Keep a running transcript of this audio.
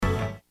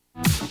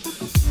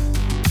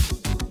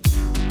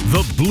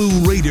The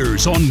Blue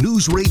Raiders on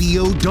News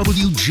Radio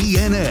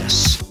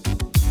WGNS.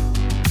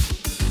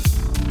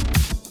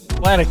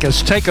 Atlantic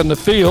has taken the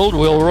field.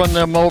 We'll run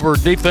them over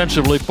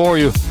defensively for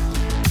you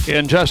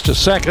in just a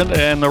second.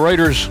 And the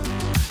Raiders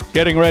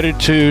getting ready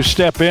to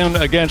step in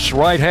against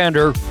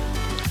right-hander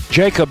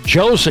Jacob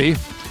Josie,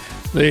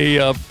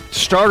 the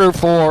starter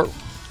for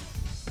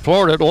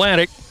Florida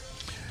Atlantic.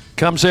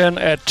 Comes in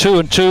at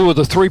 2-2 with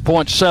a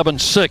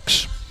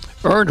 3.76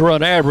 earned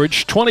run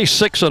average.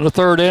 26 in the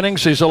third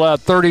innings. He's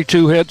allowed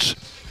 32 hits,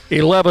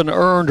 11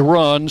 earned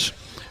runs.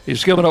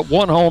 He's given up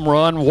 1 home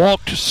run,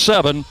 walked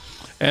 7,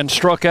 and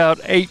struck out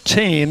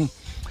 18.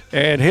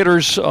 And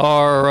hitters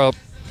are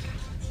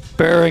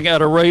bearing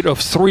at a rate of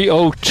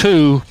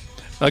 302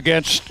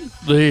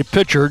 against the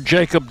pitcher,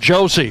 Jacob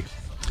Josie.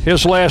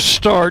 His last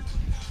start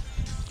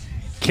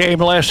came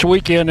last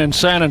weekend in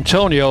San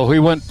Antonio. He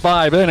went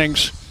 5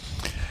 innings,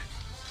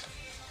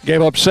 gave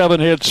up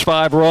 7 hits,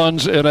 5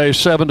 runs in a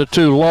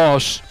 7-2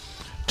 loss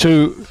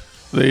to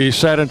the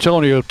San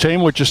Antonio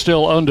team, which is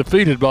still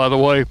undefeated, by the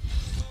way,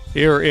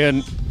 here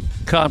in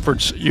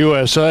Conference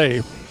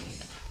USA.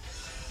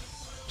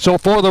 So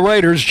for the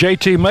Raiders,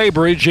 J.T.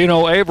 Mabry,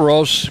 Gino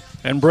Averos,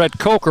 and Brett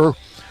Coker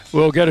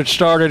will get it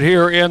started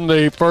here in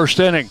the first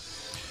inning.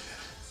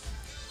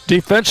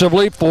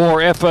 Defensively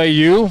for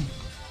FAU,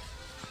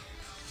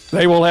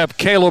 they will have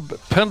Caleb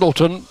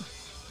Pendleton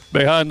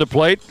behind the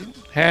plate,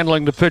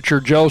 handling the pitcher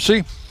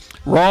Josie.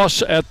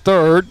 Ross at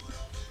third,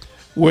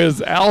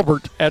 with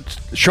Albert at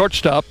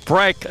shortstop,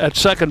 Frank at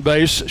second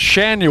base,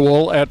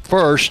 Shanuel at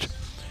first,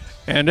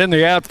 and in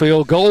the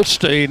outfield,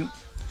 Goldstein,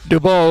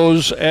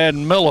 DuBose,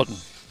 and Millen,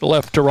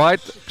 left to right.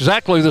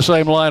 Exactly the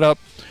same lineup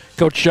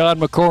Coach John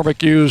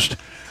McCormick used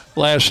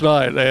last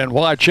night. And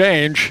why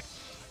change?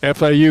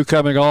 FAU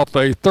coming off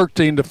a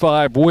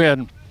 13-5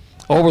 win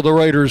over the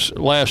Raiders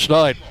last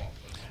night.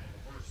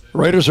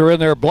 Raiders are in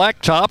their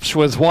black tops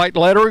with white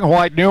lettering,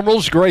 white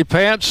numerals, gray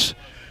pants,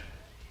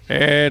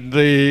 and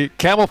the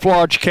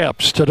camouflage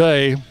caps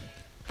today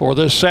for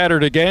this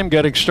Saturday game,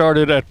 getting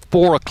started at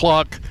 4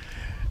 o'clock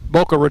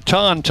Boca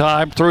Raton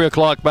time, 3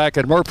 o'clock back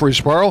in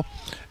Murfreesboro.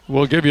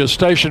 We'll give you a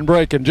station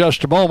break in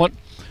just a moment.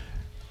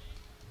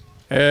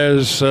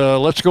 As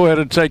let's go ahead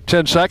and take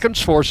 10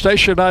 seconds for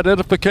station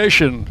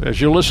identification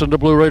as you listen to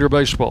Blue Raider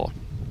Baseball.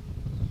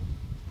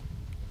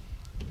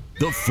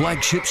 The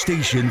flagship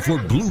station for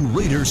Blue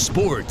Raider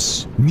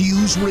sports.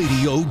 News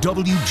Radio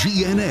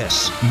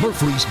WGNS,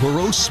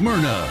 Murfreesboro,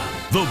 Smyrna.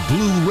 The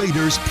Blue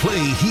Raiders play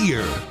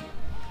here.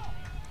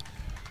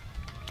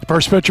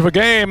 First pitch of a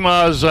game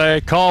was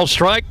a call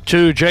strike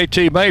to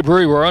J.T.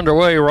 Mabry. We're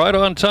underway right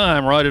on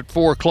time, right at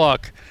 4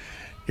 o'clock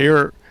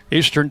here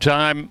Eastern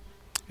time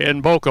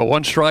in Boca.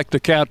 1 strike to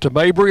count to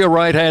Mabry, a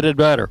right-handed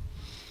batter.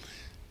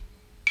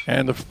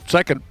 And the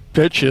second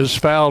pitch is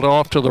fouled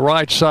off to the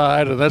right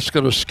side, and that's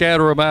going to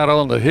scatter him out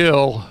on the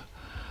hill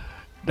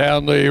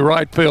down the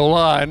right field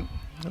line.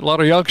 A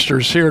lot of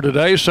youngsters here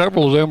today.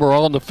 Several of them are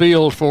on the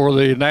field for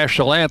the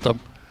national anthem.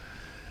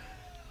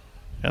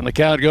 And the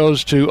count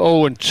goes to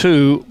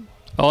 0-2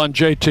 on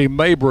J.T.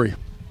 Mabry.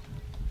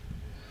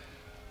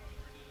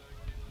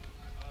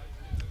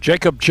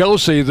 Jacob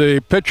Josie, the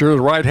pitcher,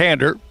 the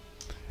right-hander.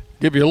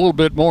 Give you a little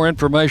bit more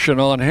information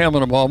on him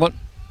in a moment.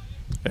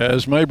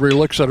 As Mabry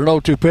looks at an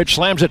 0-2 pitch,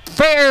 slams it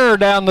fair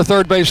down the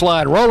third base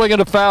line, rolling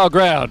into foul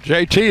ground.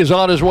 JT is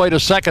on his way to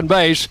second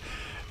base,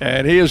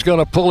 and he is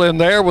going to pull in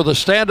there with a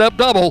stand-up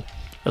double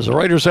as the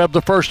Raiders have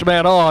the first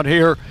man on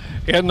here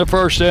in the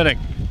first inning.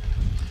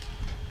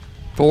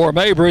 For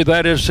Mabry,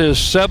 that is his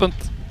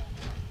 7th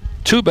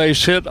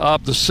two-base hit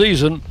of the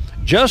season,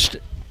 just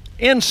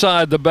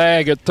inside the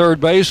bag at third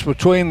base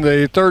between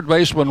the third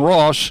baseman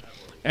Ross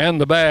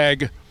and the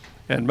bag,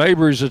 and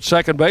Mabry's at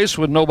second base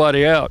with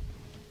nobody out.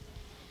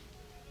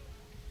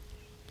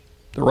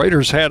 The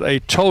Raiders had a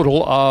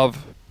total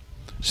of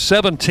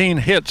 17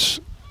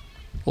 hits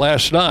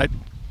last night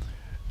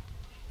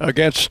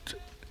against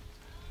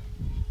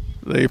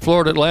the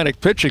Florida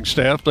Atlantic pitching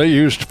staff. They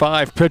used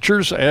 5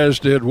 pitchers, as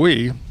did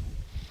we.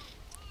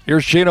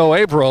 Here's Gino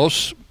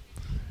Averos,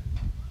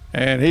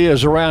 and he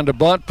is around a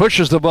bunt,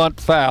 pushes the bunt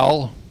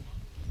foul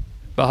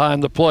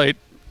behind the plate.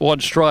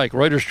 1 strike.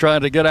 Raiders trying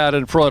to get out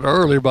in front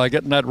early by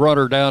getting that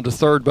runner down to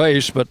third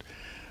base, but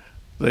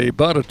the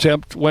bunt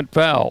attempt went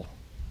foul.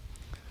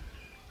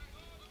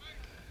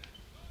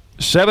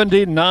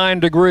 79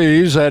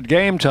 degrees at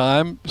game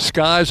time.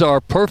 Skies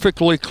are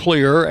perfectly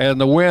clear, and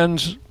the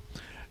winds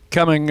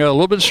coming a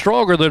little bit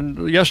stronger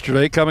than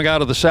yesterday, coming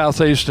out of the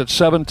southeast at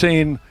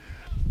 17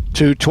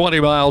 to 20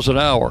 miles an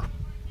hour,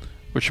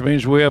 which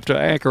means we have to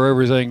anchor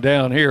everything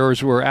down here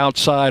as we're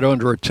outside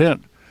under a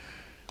tent.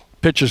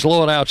 Pitch is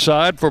low and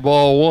outside for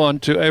ball 1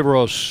 to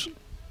Averos.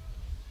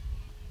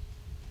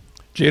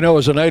 Gino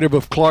is a native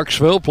of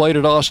Clarksville, played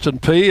at Austin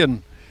Peay,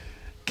 and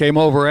came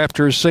over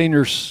after his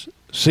senior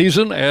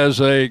season as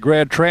a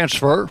grad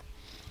transfer.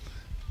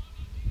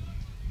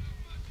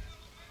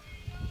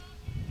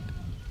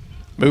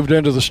 Moved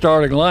into the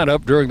starting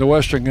lineup during the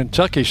Western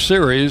Kentucky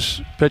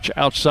series. Pitch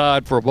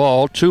outside for a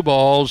ball, 2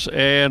 balls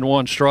and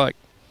 1 strike.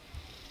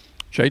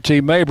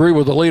 JT Mabry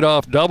with a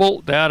leadoff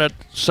double down at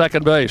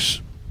second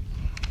base.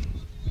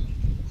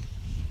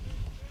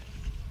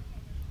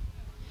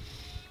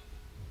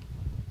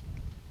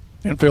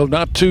 Infield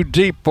not too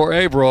deep for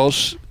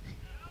Averos.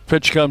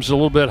 Pitch comes a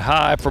little bit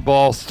high for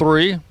ball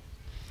 3.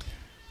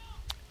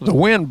 The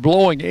wind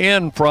blowing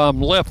in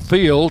from left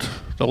field.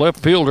 The left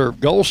fielder,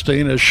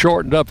 Goldstein, has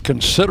shortened up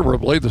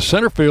considerably. The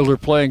center fielder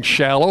playing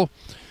shallow.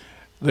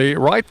 The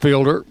right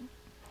fielder,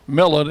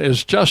 Millen,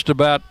 is just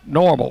about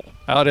normal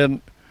out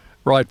in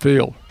right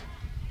field.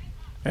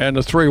 And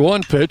the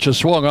 3-1 pitch is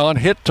swung on,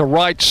 hit to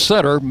right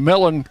center.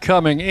 Millen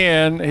coming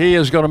in. He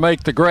is going to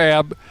make the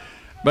grab.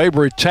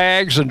 Mabry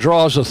tags and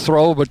draws a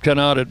throw but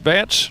cannot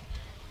advance.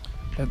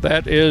 And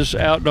that is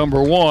out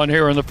number 1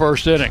 here in the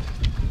first inning.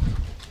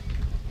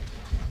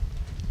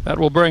 That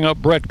will bring up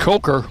Brett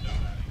Coker.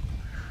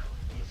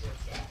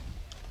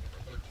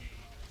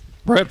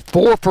 Brett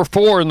 4 for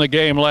 4 in the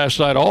game last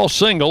night, all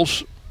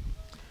singles.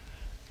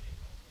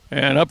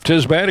 And upped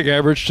his batting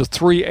average to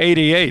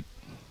 .388.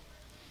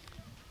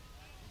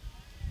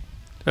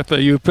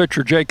 FAU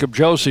pitcher Jacob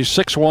Josie,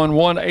 6'1",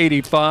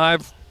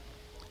 185.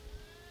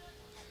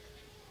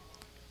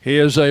 He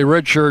is a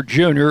redshirt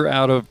junior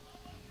out of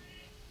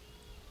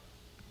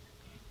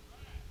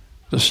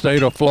the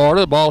state of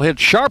Florida. The ball hit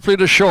sharply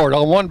to short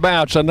on one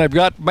bounce, and they've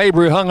got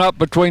Mabry hung up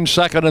between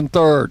second and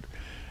third.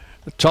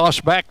 The toss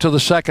back to the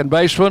second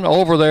baseman,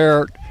 over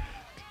there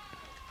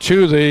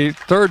to the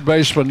third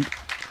baseman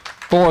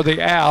for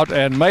the out,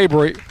 and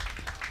Mabry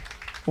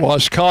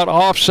was caught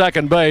off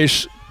second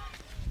base.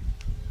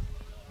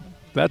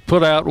 That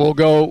put out will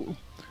go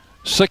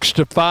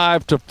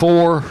 6-5 to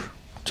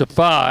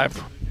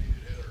 4-5.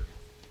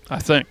 I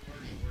think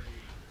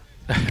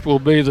it will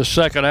be the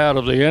second out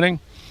of the inning.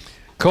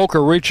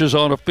 Coker reaches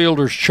on a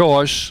fielder's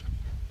choice.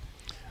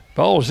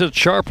 Ball was hit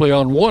sharply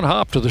on one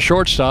hop to the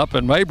shortstop,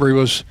 and Mabry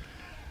was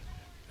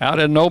out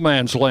in no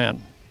man's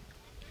land.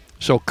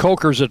 So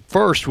Coker's at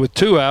first with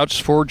 2 outs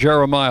for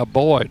Jeremiah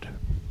Boyd.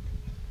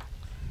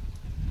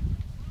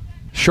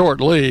 Short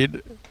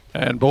lead,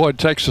 and Boyd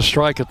takes a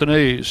strike at the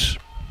knees.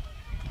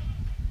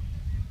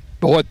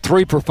 Boyd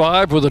 3 for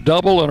 5 with a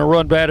double and a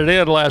run batted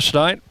in last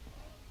night.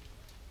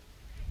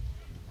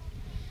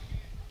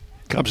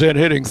 Comes in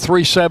hitting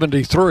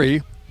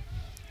 .373.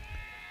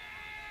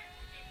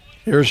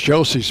 Here's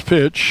Josie's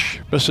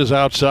pitch. Misses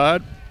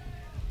outside.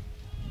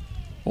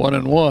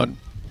 1-1.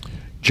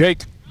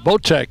 Jake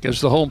Botek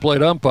is the home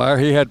plate umpire.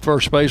 He had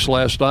first base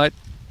last night.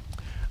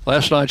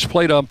 Last night's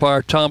plate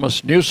umpire,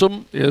 Thomas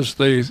Newsom, is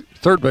the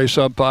third base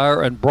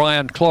umpire, and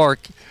Brian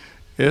Clark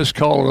is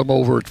calling him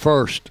over at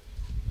first.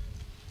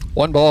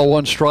 1 ball,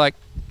 1 strike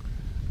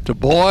to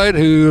Boyd,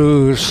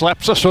 who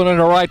slaps this one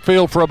into right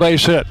field for a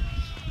base hit.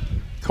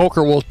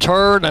 Coker will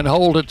turn and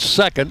hold at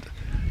second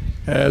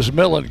as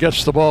Millen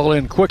gets the ball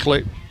in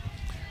quickly.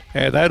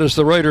 And that is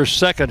the Raiders'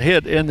 second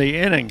hit in the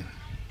inning.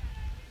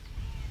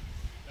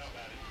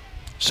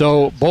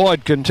 So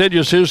Boyd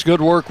continues his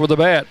good work with the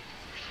bat.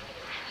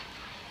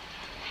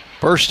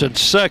 First and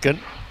second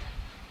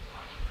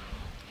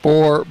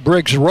for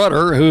Briggs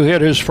Rudder, who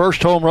hit his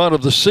first home run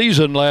of the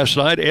season last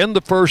night in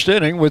the first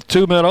inning with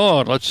 2 men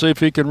on. Let's see if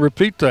he can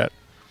repeat that.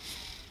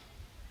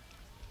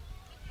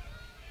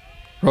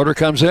 Rudder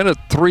comes in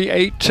at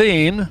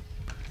 .318,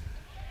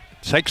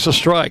 takes a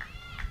strike.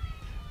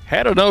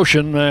 Had a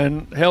notion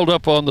and held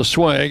up on the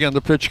swing, and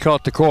the pitch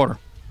caught the corner.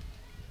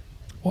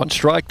 1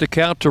 strike to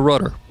count to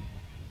Rudder.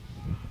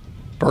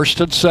 First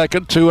and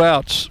second, 2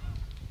 outs.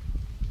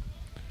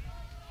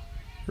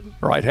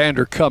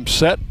 Right-hander comes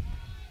set.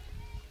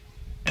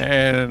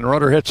 And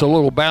Rudder hits a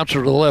little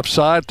bouncer to the left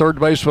side. Third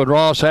baseman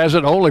Ross has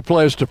it, only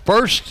plays to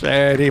first,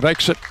 and he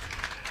makes it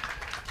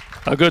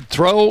a good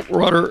throw.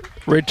 Rudder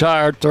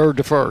retired third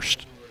to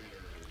first.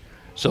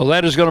 So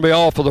that is going to be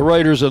all for the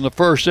Raiders in the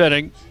first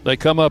inning. They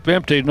come up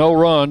empty, no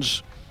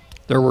runs.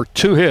 There were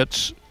 2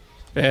 hits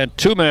and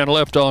 2 men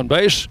left on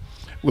base.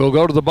 We'll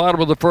go to the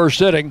bottom of the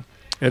first inning.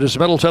 It is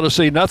Middle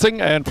Tennessee nothing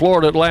and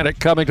Florida Atlantic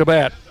coming to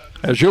bat.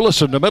 As you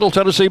listen to Middle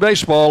Tennessee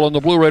Baseball on the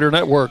Blue Raider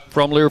Network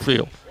from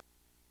Learfield.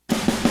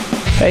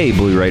 Hey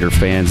Blue Raider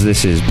fans,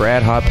 this is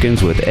Brad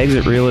Hopkins with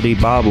Exit Realty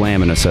Bob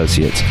Lamb &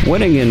 Associates.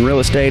 Winning in real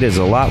estate is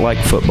a lot like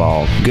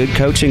football. Good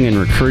coaching and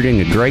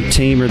recruiting a great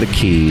team are the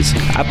keys.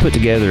 I put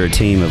together a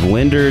team of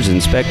lenders,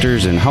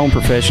 inspectors, and home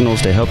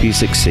professionals to help you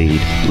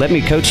succeed. Let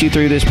me coach you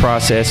through this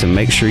process and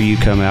make sure you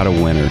come out a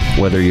winner.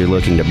 Whether you're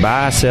looking to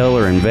buy, sell,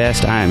 or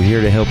invest, I am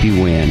here to help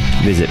you win.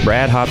 Visit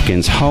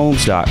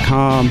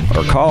BradHopkinsHomes.com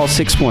or call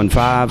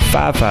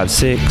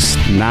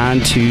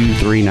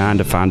 615-556-9239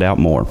 to find out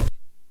more.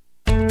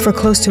 For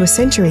close to a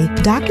century,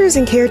 doctors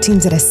and care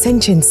teams at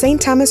Ascension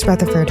St. Thomas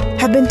Rutherford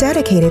have been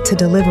dedicated to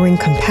delivering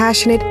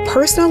compassionate,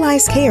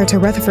 personalized care to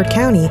Rutherford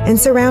County and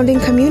surrounding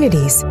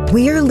communities.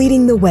 We are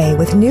leading the way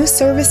with new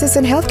services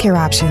and healthcare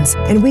options,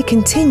 and we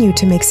continue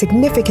to make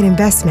significant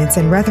investments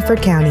in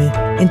Rutherford County.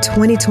 In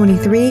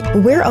 2023,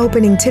 we're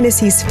opening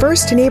Tennessee's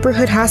first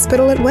neighborhood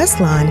hospital at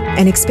Westlawn,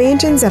 and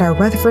expansions at our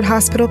Rutherford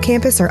Hospital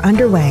campus are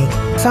underway.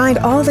 Find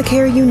all the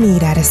care you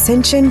need at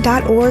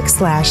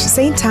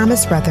ascension.org/St.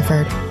 Thomas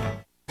Rutherford.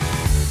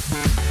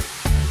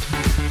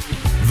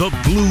 The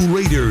Blue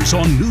Raiders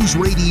on News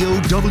Radio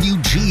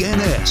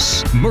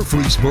WGNS,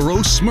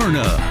 Murfreesboro,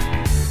 Smyrna.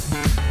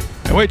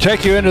 And we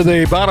take you into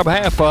the bottom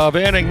half of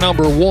inning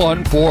number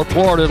 1 for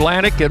Florida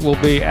Atlantic. It will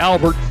be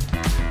Albert,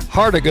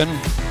 Hardigan,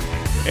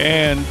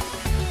 and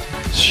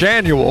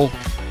Shanuel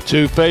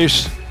to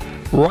face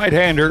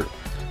right-hander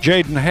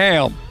Jaden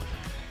Ham.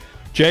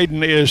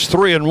 Jaden is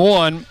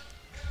 3-1,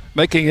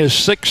 making his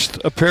 6th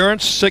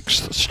appearance,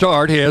 6th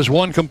start. He has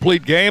 1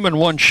 complete game and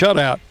 1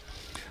 shutout.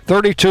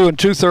 32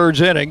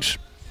 2/3 innings.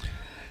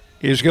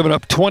 He's given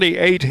up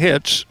 28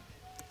 hits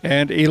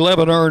and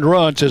 11 earned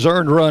runs. His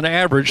earned run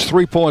average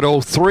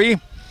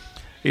 3.03.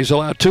 He's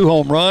allowed 2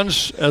 home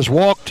runs, has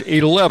walked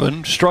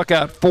 11, struck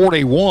out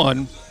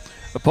 41.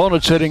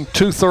 Opponents hitting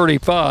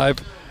 .235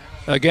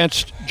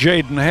 against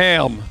Jaden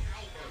Ham.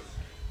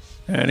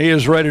 And he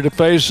is ready to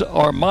face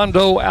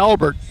Armando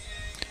Albert,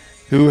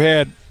 who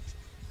had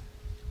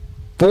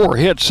 4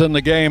 hits in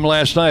the game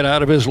last night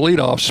out of his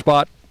leadoff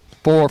spot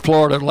for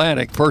Florida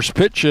Atlantic. First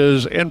pitch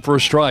is in for a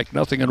strike,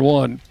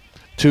 0-1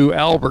 to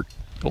Albert,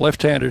 the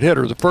left-handed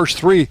hitter. The first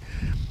 3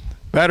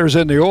 batters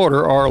in the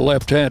order are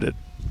left-handed.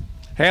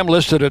 Ham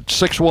listed at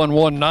 6'1",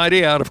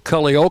 190 out of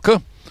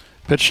Culleoka,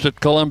 pitched at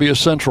Columbia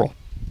Central.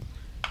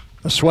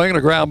 A swing and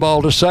a ground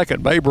ball to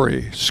second.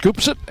 Mabry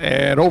scoops it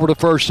and over to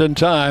first in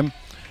time,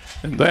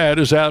 and that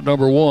is out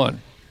number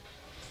 1.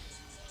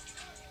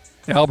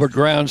 Albert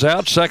grounds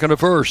out, second to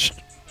first.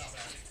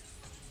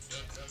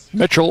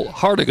 Mitchell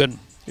Hardigan,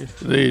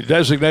 the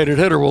designated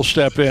hitter, will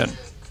step in.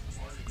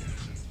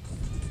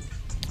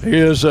 He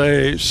is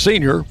a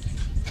senior,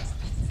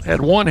 had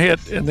 1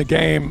 hit in the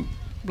game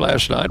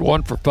last night,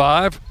 1 for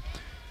 5.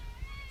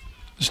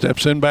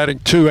 Steps in batting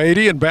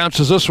 .280 and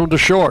bounces this one to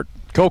short.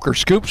 Coker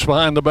scoops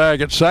behind the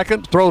bag at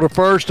second, throw to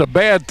first, a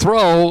bad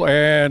throw,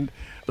 and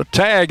the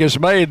tag is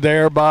made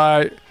there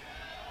by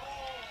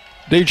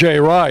DJ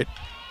Wright.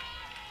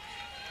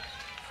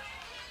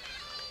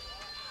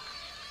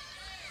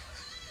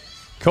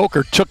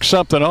 Coker took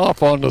something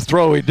off on the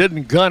throw. He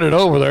didn't gun it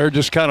over there,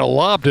 just kind of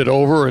lobbed it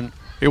over, and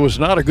it was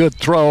not a good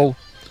throw.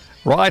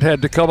 Wright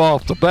had to come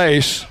off the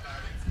base.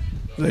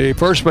 The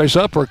first base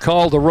upper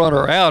called the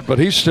runner out, but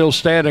he's still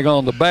standing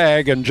on the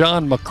bag, and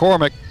John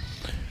McCormick,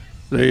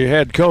 the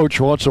head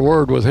coach, wants a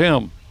word with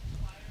him.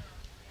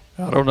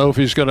 I don't know if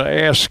he's going to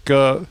ask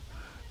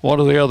one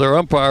of the other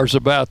umpires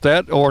about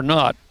that or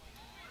not.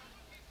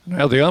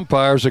 Now the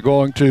umpires are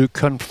going to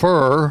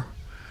confer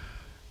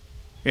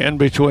in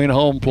between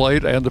home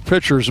plate and the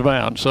pitcher's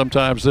mound.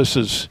 Sometimes this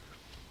is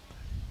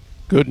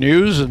good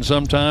news and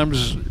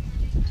sometimes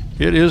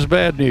it is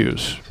bad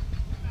news.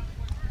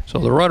 So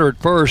the runner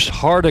at first,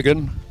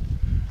 Hardigan,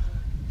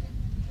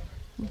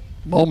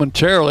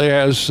 momentarily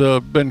has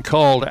been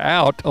called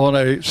out on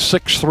a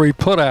 6-3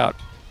 putout.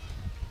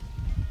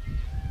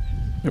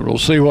 And we'll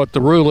see what the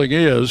ruling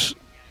is.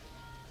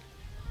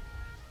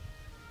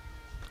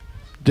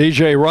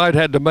 DJ Wright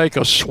had to make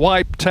a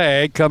swipe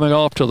tag coming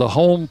off to the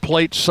home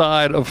plate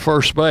side of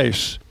first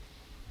base.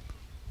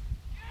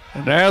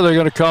 And now they're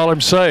going to call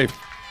him safe.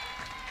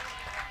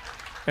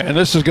 And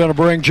this is going to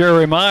bring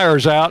Jerry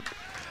Myers out,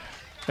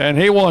 and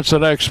he wants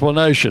an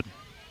explanation.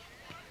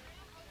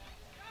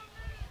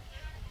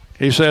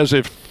 He says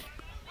if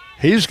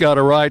he's got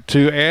a right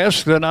to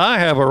ask, then I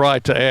have a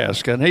right to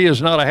ask, and he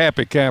is not a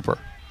happy camper.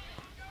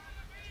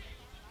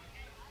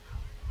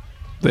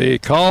 The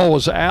call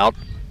was out.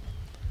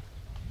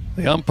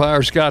 The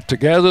umpires got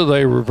together.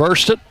 They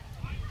reversed it.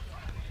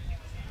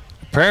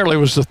 Apparently it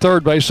was the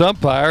third base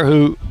umpire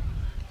who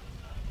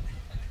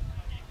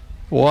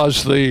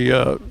was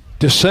the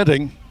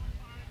dissenting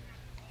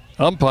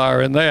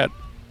umpire in that.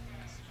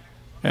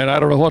 And I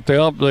don't know what the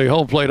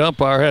home plate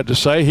umpire had to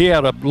say. He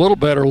had a little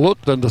better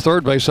look than the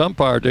third base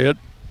umpire did.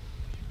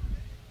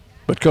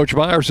 But Coach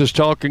Myers is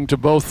talking to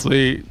both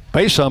the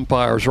base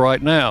umpires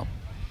right now.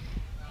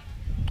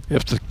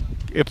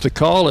 If the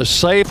call is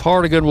safe,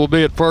 Hardigan will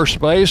be at first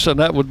base, and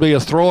that would be a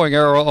throwing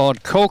error on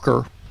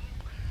Coker,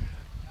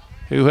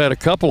 who had a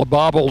couple of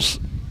bobbles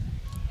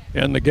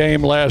in the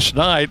game last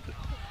night.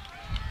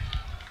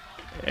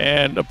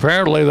 And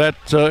apparently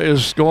that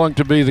is going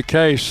to be the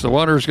case. The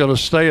runner is going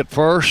to stay at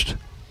first.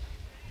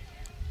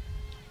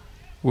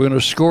 We're going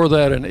to score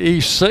that in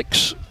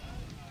E6.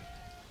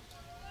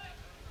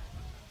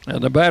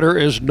 And the batter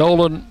is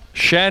Nolan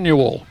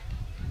Shanuel.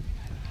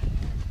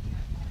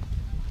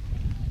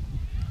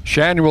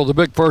 Shanuel, the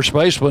big first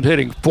baseman,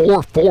 hitting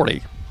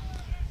 .440.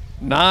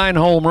 9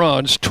 home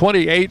runs,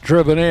 28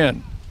 driven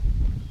in.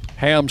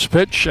 Ham's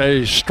pitch,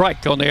 a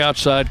strike on the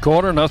outside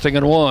corner,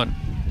 0-1.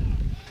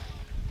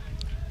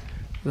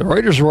 The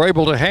Raiders were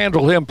able to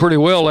handle him pretty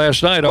well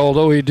last night,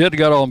 although he did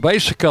get on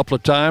base a couple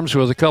of times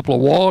with a couple of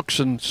walks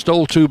and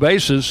stole 2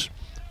 bases.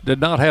 Did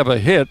not have a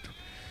hit.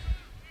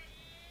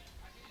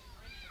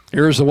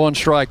 Here's the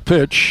 1-strike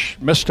pitch,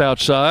 missed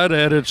outside,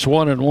 and it's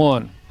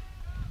 1-1.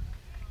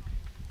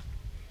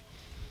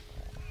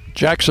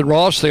 Jackson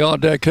Ross, the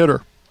on-deck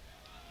hitter.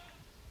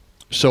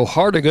 So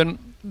Hardigan,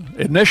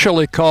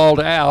 initially called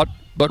out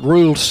but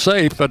ruled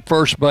safe at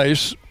first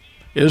base,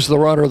 is the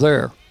runner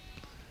there.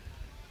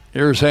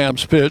 Here's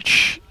Ham's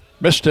pitch.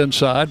 Missed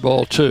inside,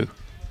 ball 2.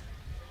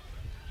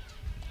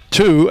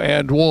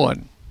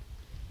 2-1.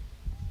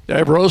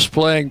 Davros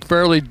playing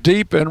fairly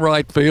deep in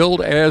right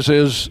field, as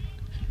is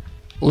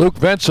Luke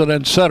Vincent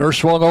in center.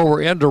 Swung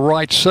over into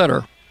right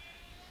center.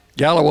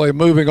 Galloway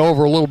moving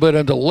over a little bit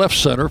into left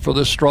center for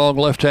this strong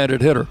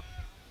left-handed hitter.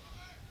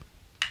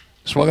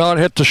 Swung on,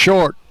 hit to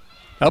short.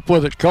 Up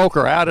with it,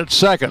 Coker out at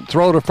second.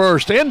 Throw to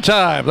first, in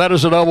time. That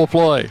is a double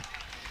play.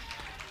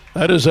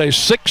 That is a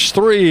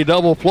 6-3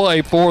 double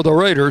play for the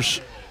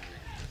Raiders.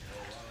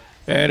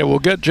 And it will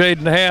get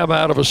Jaden Ham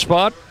out of a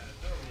spot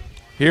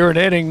here in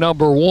inning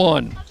number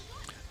 1.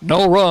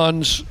 No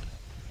runs,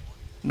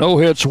 no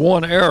hits,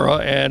 1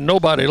 error, and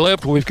nobody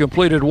left. We've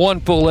completed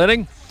 1 full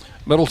inning.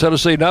 Middle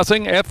Tennessee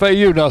nothing,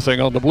 FAU nothing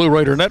on the Blue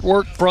Raider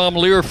Network from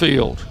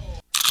Learfield.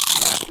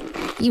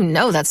 You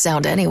know that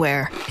sound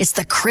anywhere. It's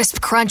the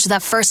crisp crunch of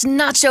that first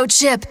nacho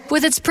chip.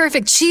 With its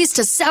perfect cheese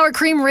to sour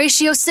cream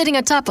ratio sitting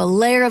atop a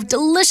layer of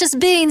delicious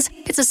beans,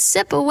 it's a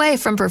sip away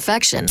from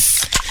perfection.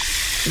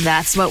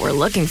 That's what we're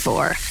looking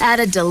for. Add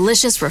a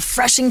delicious,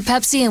 refreshing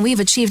Pepsi and we've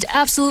achieved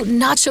absolute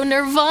nacho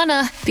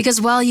nirvana.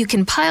 Because while you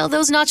can pile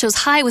those nachos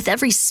high with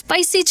every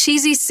spicy,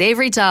 cheesy,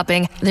 savory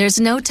topping, there's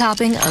no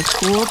topping a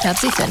cool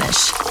Pepsi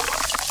finish.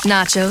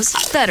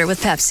 Nachos, better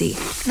with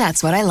Pepsi.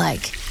 That's what I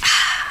like.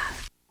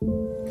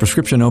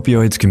 Prescription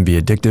opioids can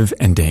be addictive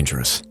and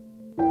dangerous.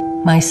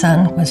 My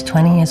son was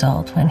 20 years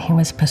old when he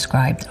was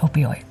prescribed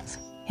opioids.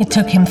 It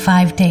took him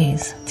 5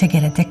 days to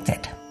get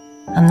addicted.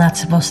 I'm not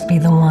supposed to be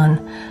the one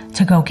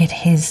to go get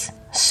his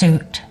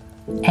suit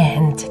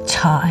and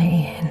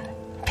tie and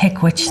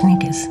pick which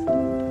sneakers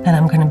that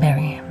I'm going to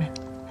bury him in.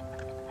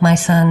 My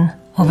son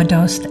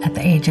overdosed at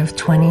the age of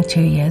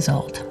 22 years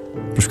old.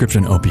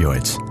 Prescription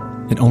opioids.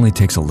 It only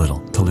takes a little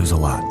to lose a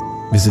lot.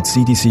 Visit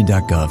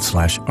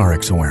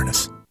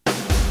cdc.gov/RxAwareness.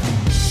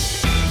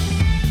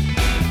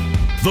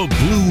 The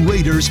Blue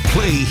Raiders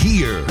play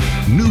here.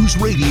 News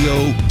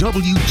Radio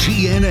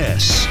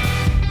WGNS.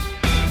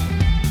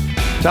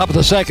 Top of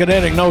the second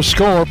inning, no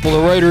score for the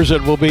Raiders.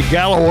 It will be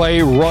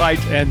Galloway,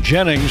 Wright, and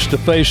Jennings to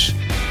face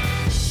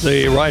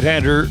the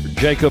right-hander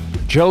Jacob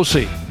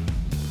Josie.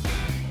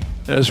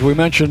 As we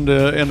mentioned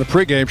in the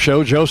pregame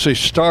show, Josie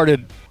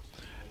started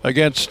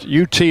against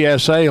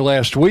UTSA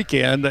last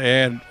weekend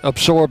and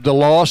absorbed the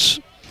loss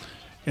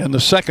in the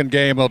second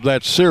game of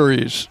that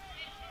series.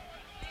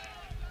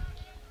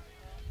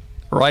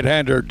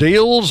 Right-hander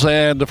deals,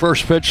 and the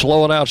first pitch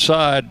low and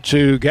outside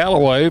to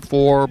Galloway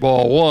for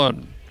ball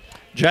 1.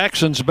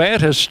 Jackson's bat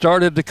has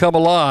started to come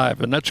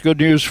alive, and that's good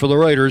news for the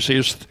Raiders.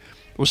 He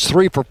was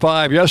 3 for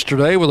 5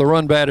 yesterday with a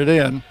run batted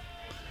in.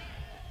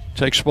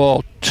 Takes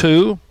ball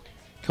 2.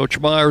 Coach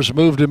Myers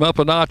moved him up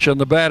a notch in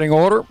the batting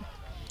order,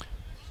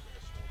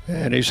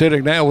 and he's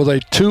hitting now with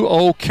a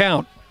 2-0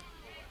 count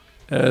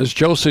as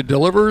Josie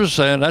delivers,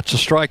 and that's a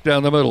strike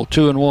down the middle,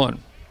 2-1.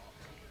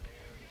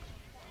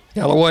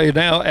 Galloway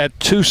now at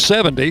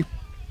 270.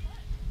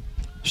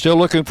 Still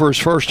looking for his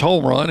first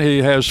home run. He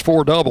has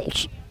 4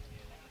 doubles.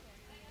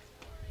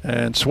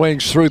 And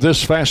swings through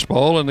this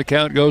fastball, and the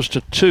count goes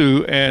to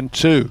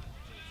 2-2.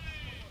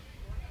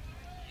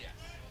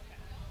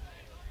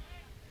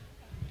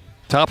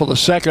 Top of the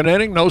second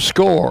inning, no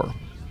score.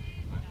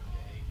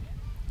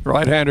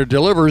 Right-hander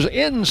delivers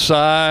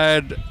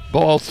inside,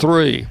 ball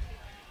 3.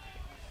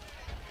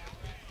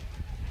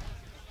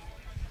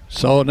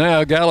 So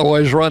now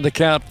Galloway's run the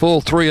count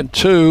full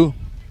 3-2.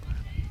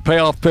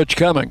 Payoff pitch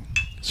coming.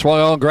 Swung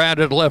on,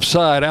 grounded left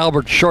side.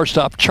 Albert,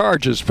 shortstop,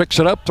 charges, picks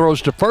it up,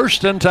 throws to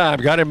first in time.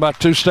 Got him about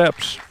 2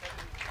 steps.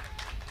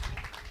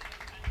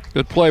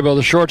 Good play by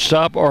the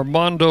shortstop,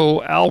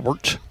 Armando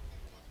Albert,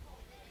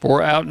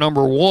 for out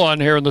number 1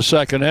 here in the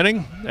second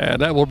inning.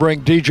 And that will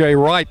bring DJ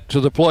Wright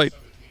to the plate.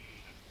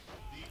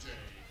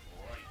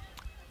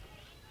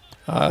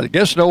 I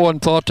guess no one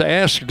thought to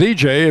ask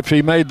DJ if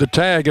he made the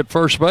tag at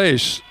first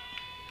base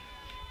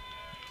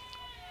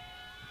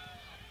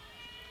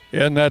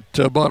in that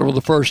bottom of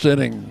the first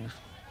inning.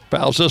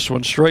 Fouls this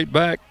one straight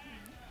back.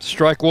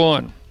 Strike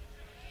 1.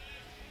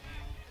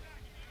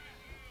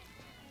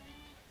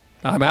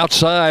 I'm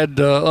outside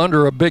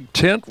under a big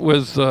tent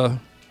with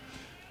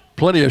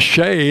plenty of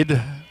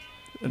shade.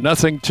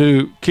 Nothing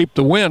to keep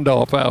the wind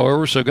off,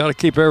 however, so got to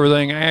keep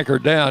everything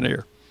anchored down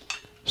here.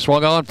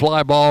 Swung on,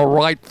 fly ball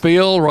right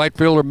field. Right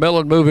fielder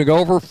Millen moving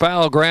over.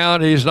 Foul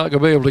ground. He's not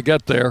going to be able to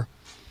get there.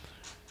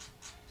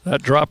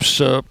 That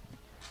drops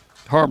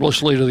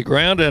harmlessly to the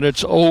ground, and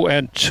it's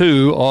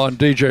 0-2 on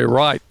DJ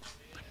Wright.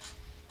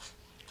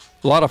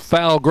 A lot of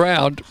foul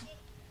ground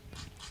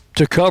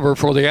to cover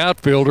for the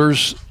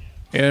outfielders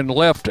in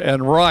left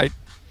and right,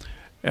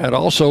 and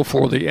also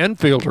for the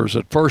infielders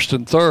at first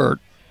and third.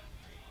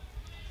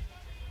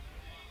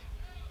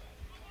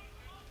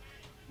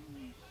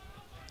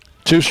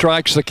 Two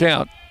strikes the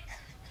count.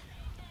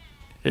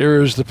 Here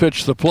is the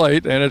pitch to the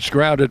plate, and it's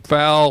grounded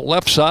foul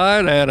left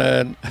side, and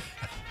a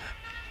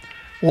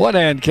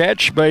one-hand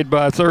catch made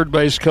by third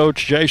base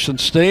coach Jason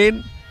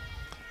Steen.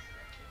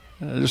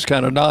 Just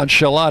kind of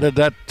nonchalanted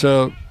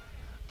that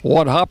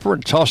one hopper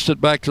and tossed it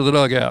back to the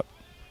dugout.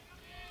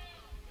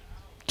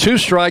 2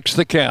 strikes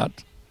the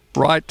count.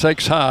 Wright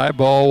takes high,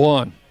 ball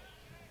 1.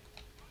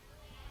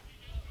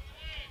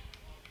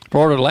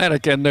 Florida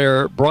Atlantic in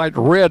their bright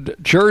red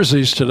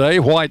jerseys today,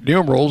 white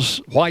numerals,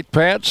 white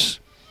pants,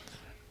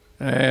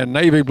 and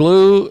navy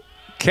blue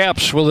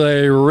caps with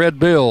a red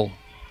bill.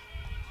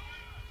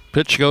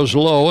 Pitch goes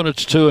low, and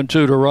it's 2-2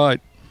 to Wright.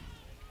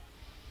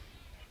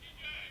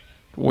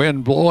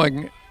 Wind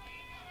blowing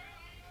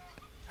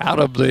out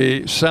of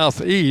the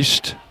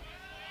southeast.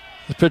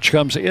 The pitch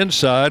comes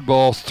inside,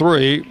 ball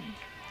 3.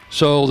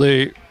 So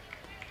the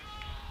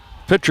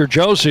pitcher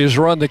Josie has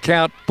run the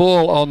count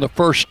full on the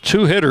first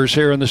 2 hitters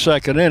here in the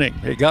second inning.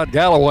 He got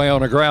Galloway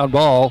on a ground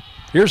ball.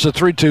 Here's the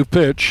 3-2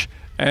 pitch,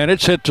 and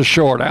it's hit to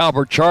short.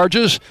 Albert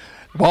charges.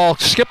 Ball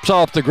skips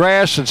off the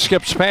grass and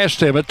skips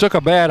past him. It took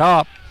a bad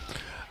hop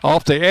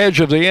off the edge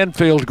of the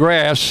infield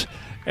grass,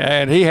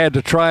 and he had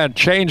to try and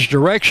change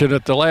direction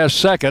at the last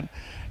second.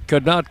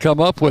 Could not come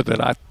up with it.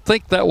 I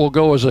think that will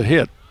go as a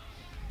hit.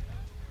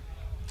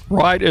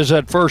 Wright is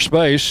at first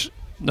base,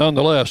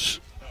 nonetheless.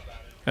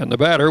 And the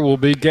batter will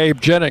be Gabe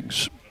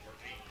Jennings.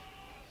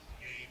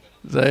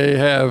 They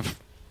have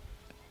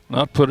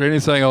not put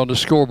anything on the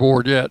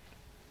scoreboard yet.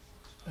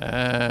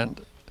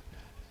 And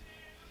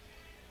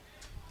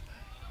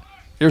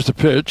here's the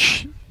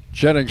pitch.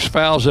 Jennings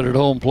fouls it at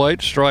home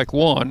plate, strike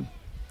 1.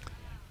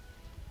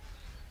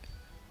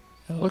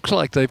 It looks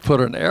like they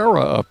put an error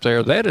up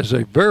there. That is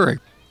a very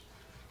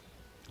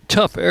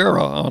tough error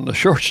on the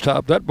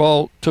shortstop. That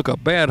ball took a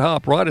bad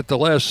hop right at the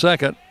last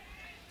second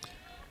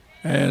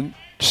and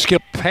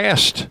skipped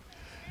past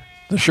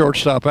the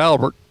shortstop,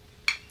 Albert.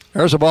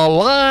 There's a ball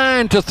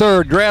line to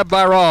third, grabbed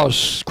by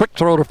Ross. Quick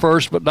throw to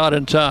first, but not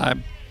in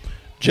time.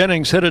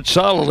 Jennings hit it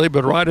solidly,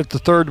 but right at the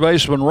third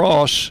baseman,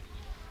 Ross,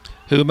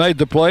 who made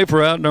the play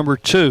for out number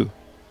 2.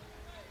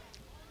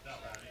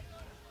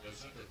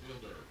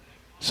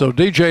 So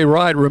DJ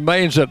Wright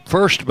remains at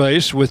first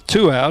base with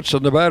 2 outs,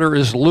 and the batter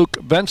is Luke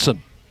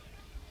Benson.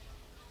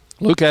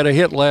 Luke had a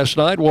hit last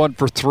night, 1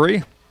 for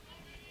 3.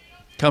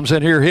 Comes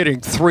in here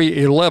hitting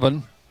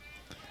 .311.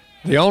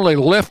 The only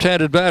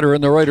left-handed batter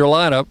in the Raider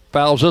lineup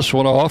fouls this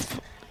one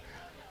off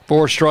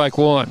for strike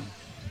 1.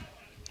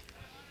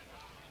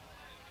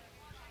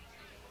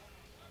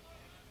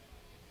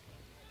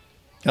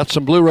 Got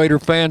some Blue Raider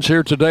fans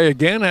here today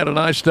again. Had a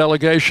nice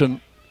delegation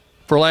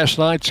for last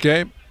night's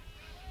game.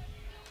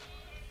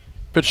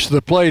 Pitch to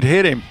the plate,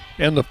 hit him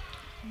in the,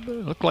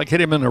 looked like hit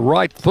him in the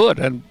right foot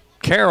and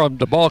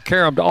the ball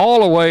caromed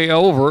all the way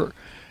over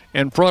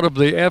in front of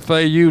the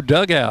FAU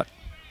dugout.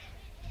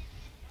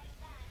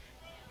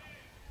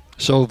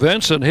 So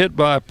Vincent hit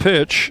by a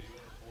pitch,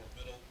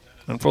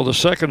 and for the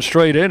second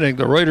straight inning,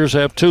 the Raiders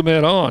have 2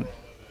 men on.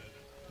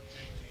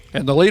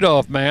 And the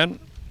leadoff man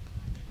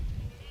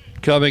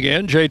coming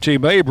in, JT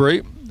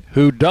Mabry,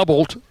 who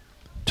doubled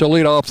to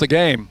lead off the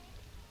game.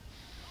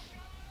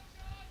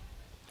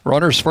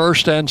 Runners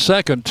first and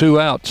second, 2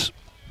 outs.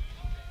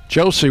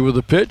 Josie with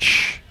the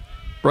pitch.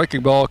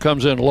 Breaking ball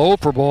comes in low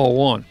for ball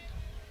 1.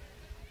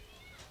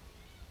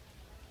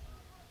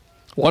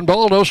 1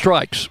 ball, no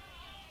strikes.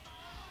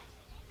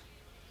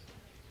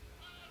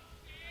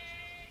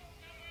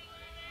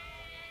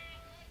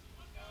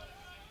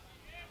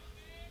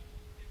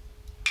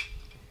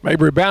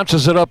 Mabry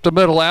bounces it up the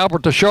middle.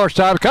 Albert, the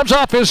shortstop, comes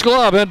off his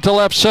glove into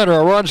left center.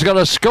 A run's going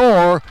to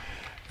score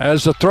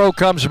as the throw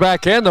comes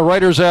back in. The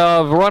Raiders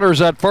have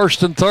runners at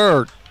first and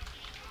third.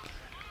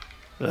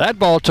 That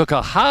ball took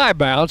a high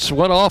bounce,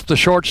 went off the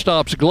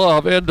shortstop's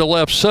glove into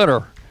left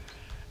center.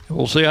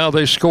 We'll see how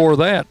they score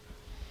that.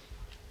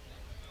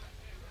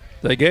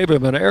 They gave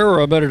him an error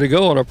a minute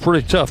ago on a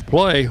pretty tough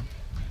play.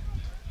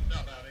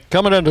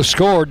 Coming in to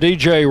score,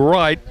 DJ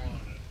Wright.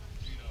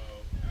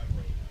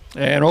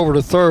 And over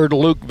to third,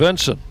 Luke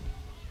Vincent.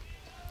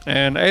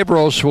 And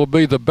Abros will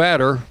be the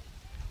batter.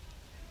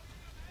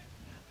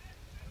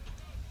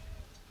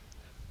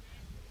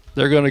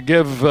 They're going to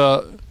give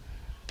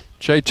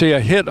JT a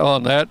hit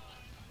on that.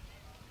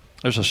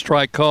 There's a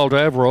strike called to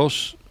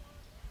Avros.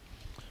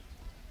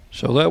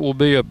 So that will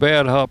be a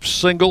bad hop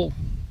single,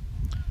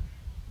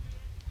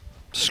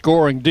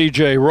 scoring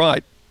DJ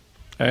Wright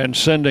and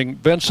sending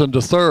Vincent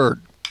to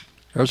third.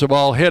 There's a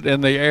ball hit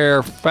in the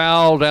air,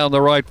 foul down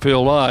the right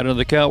field line, and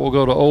the count will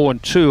go to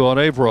 0-2 on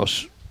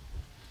Avros.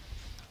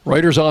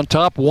 Raiders on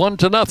top,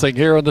 1-0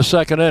 here in the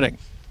second inning.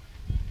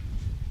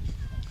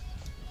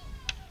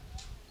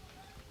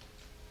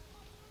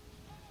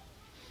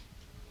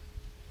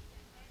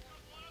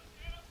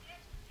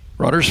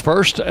 Runners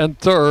first and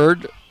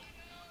third.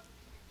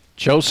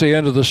 Josie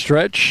into the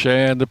stretch,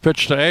 and the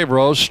pitch to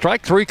Avros.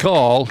 Strike 3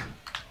 call,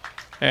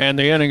 and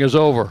the inning is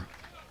over.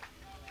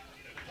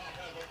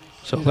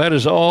 So that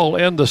is all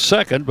in the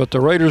second, but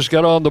the Raiders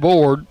got on the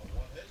board.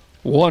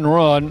 1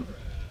 run,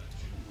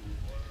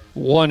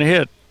 1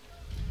 hit.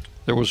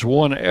 There was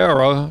 1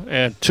 error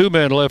and 2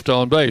 men left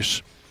on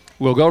base.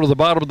 We'll go to the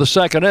bottom of the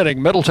second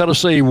inning. Middle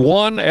Tennessee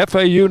 1,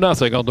 FAU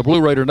nothing on the Blue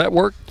Raider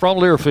Network from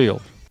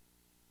Learfield.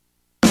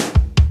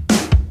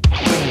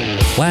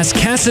 Las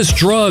Casas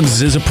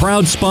Drugs is a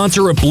proud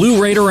sponsor of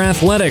Blue Raider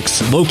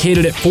Athletics,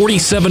 located at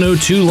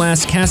 4702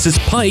 Las Casas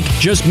Pike,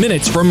 just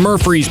minutes from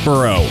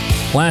Murfreesboro.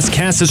 Las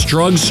Casas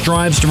Drugs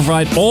strives to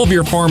provide all of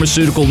your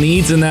pharmaceutical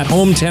needs in that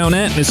hometown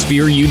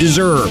atmosphere you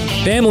deserve.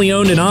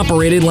 Family-owned and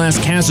operated, Las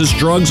Casas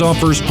Drugs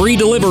offers free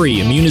delivery,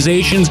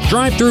 immunizations,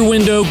 drive-through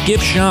window,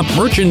 gift shop,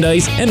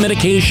 merchandise, and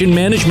medication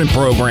management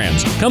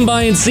programs. Come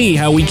by and see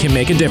how we can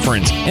make a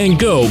difference. And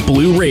go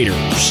Blue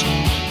Raiders.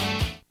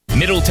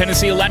 Middle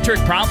Tennessee Electric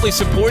proudly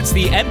supports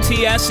the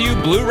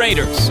MTSU Blue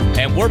Raiders,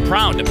 and we're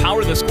proud to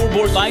power the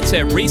scoreboard lights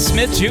at Reese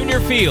Smith Jr.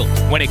 Field.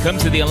 When it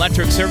comes to the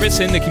electric service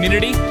in the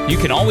community, you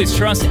can always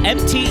trust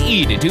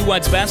MTE to do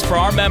what's best for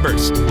our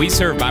members. We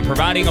serve by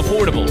providing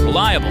affordable,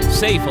 reliable,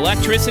 safe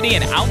electricity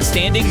and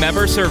outstanding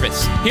member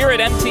service. Here at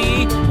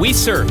MTE, we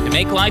serve to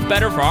make life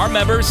better for our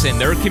members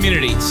and their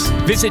communities.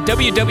 Visit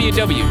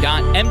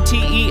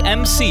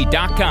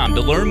www.mtemc.com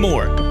to learn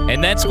more.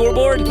 And that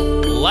scoreboard,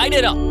 light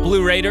it up,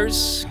 Blue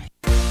Raiders.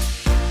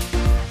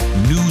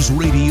 News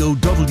Radio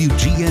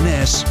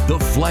WGNS, the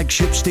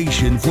flagship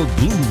station for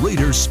Blue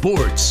Raider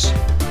sports.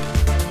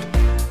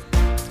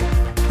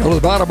 Go to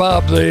the bottom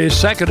of the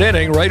second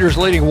inning. Raiders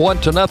leading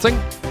 1-0.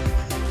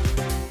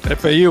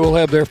 FAU will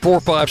have their 4,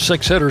 5,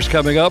 6 hitters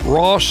coming up.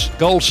 Ross,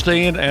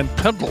 Goldstein, and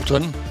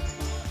Pendleton.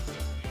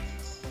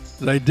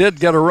 They did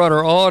get a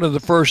runner on in the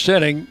first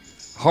inning.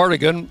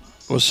 Hardigan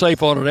was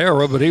safe on an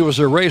error, but he was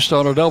erased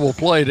on a double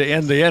play to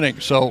end the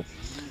inning.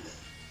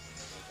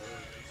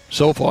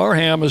 So far,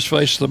 Ham has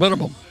faced the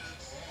minimum.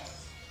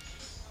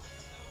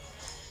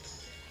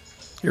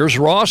 Here's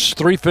Ross,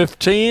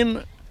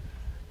 315,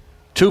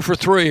 2 for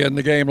 3 in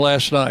the game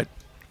last night.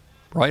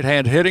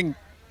 Right-hand hitting,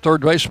 third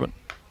baseman.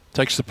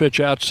 Takes the pitch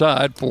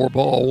outside for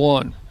ball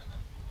 1.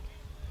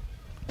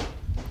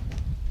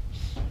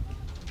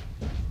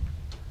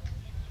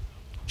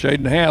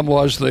 Jaden Ham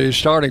was the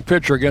starting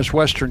pitcher against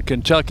Western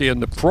Kentucky in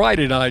the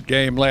Friday night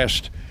game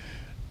last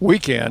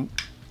weekend.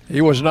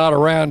 He was not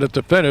around at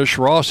the finish.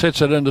 Ross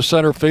hits it into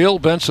center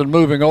field. Benson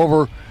moving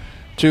over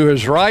to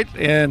his right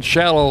and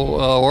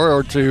shallow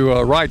or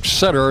to right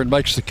center and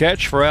makes the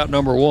catch for out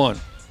number 1.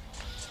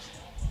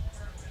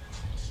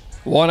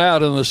 1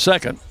 out in the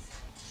second.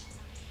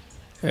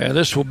 And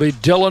this will be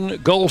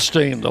Dylan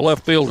Goldstein, the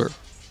left fielder.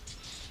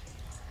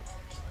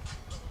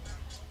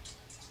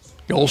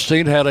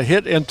 Goldstein had a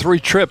hit in 3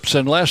 trips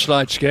in last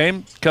night's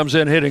game. Comes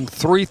in hitting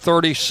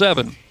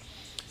 .337.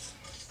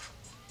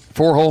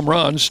 4 home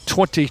runs,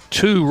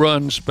 22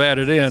 runs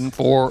batted in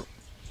for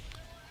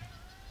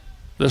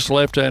this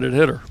left-handed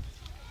hitter.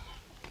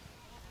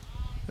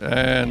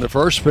 And the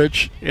first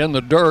pitch in the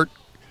dirt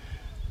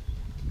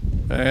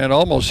and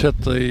almost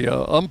hit the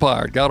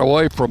umpire. Got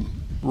away from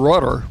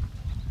Rudder.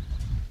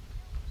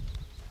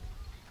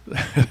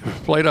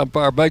 Plate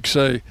umpire makes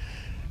a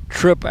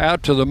trip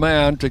out to the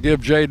mound to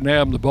give Jaden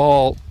Ham the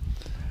ball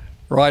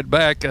right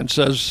back and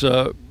says,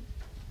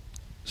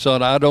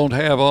 son, I don't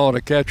have on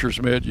a catcher's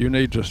mitt. You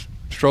need to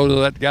throw to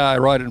that guy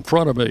right in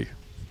front of me.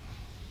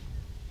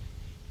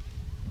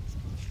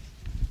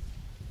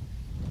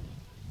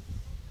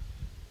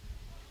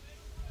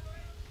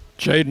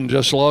 Jaden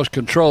just lost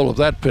control of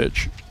that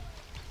pitch.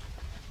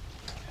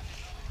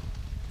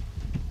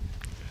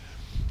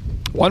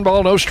 1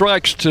 ball, no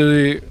strikes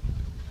to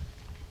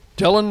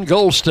Dylan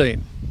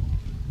Goldstein.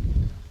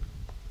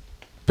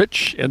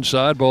 Pitch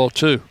inside, ball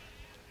 2.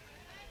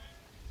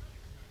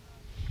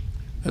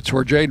 That's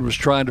where Jaden was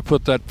trying to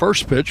put that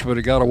first pitch, but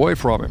it got away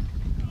from him.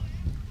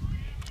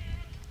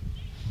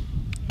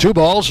 2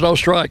 balls, no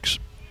strikes.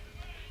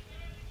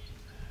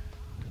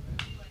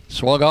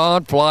 Swung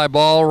on, fly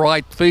ball,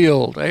 right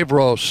field.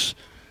 Avros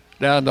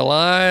down the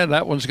line.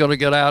 That one's going to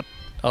get out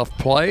of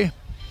play.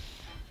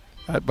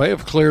 That may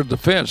have cleared the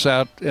fence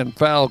out in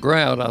foul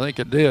ground. I think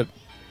it did.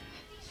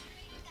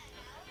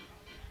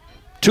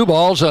 2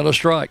 balls and a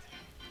strike.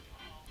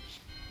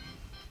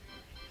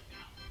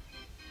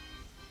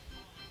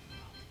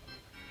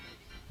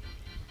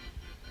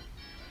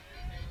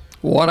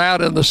 One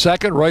out in the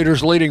second.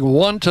 Raiders leading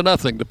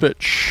 1-0 to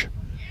pitch.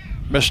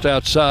 Missed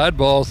outside,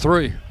 ball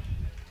 3.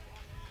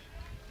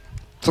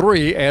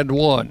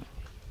 3-1.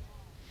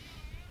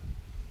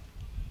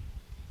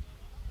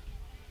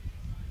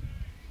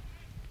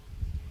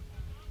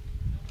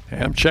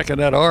 Ham checking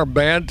that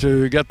armband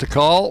to get the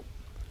call.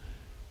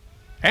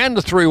 And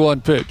the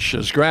 3-1 pitch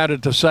is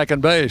grounded to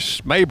second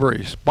base.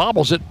 Mabry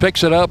bobbles it,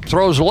 picks it up,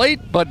 throws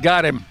late, but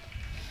got him.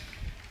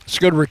 It's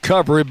a good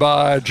recovery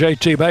by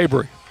J.T.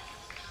 Mabry.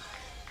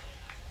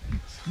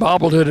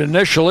 Bobbled it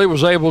initially,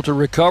 was able to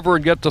recover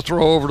and get the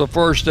throw over to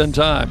first in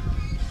time.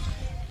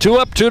 2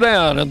 up, 2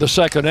 down in the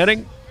second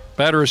inning.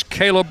 Batter is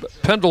Caleb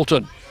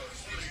Pendleton.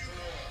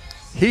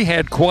 He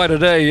had quite a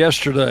day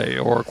yesterday,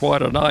 or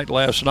quite a night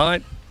last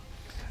night.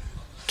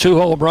 2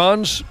 home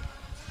runs,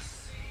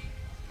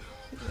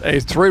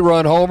 a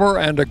 3-run homer,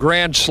 and a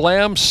grand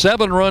slam.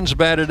 7 runs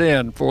batted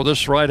in for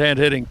this right-hand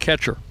hitting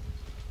catcher.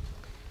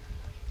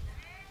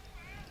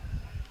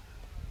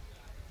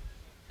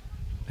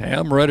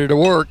 Ham ready to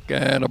work,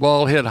 and a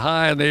ball hit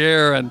high in the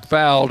air and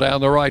foul down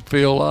the right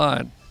field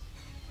line.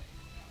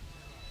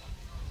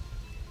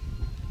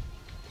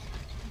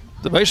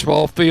 The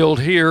baseball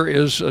field here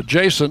is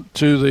adjacent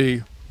to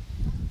the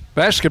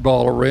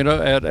basketball arena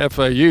at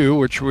FAU,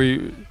 which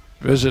we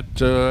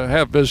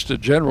have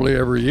visited generally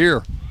every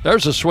year.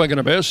 There's a swing and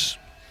a miss.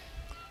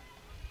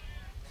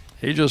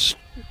 He just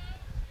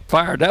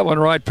fired that one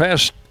right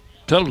past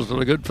Pendleton,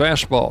 a good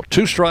fastball.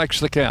 2 strikes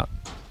the count.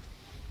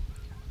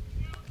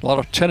 A lot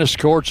of tennis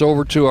courts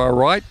over to our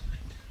right.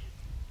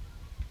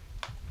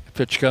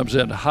 Pitch comes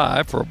in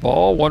high for a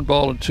ball. 1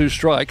 ball and 2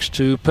 strikes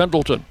to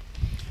Pendleton.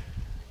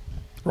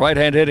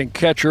 Right-hand hitting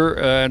catcher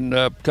and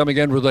coming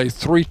in with a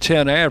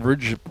 .310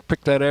 average.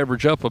 Picked that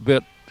average up a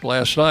bit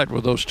last night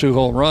with those 2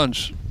 home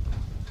runs.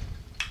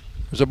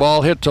 There's a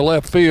ball hit to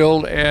left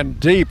field and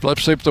deep.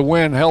 Let's see if the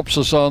wind helps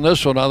us on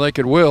this one. I think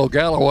it will.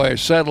 Galloway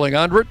settling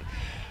under it,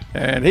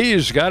 and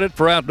he's got it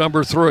for out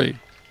number 3.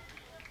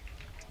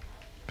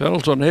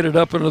 Pendleton hit it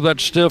up into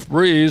that stiff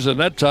breeze, and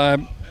that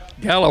time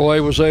Galloway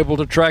was able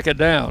to track it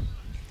down.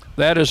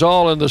 That is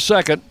all in the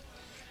second.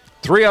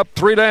 3 up,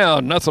 3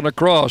 down, nothing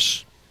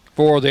across.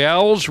 For the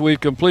Owls,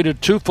 we've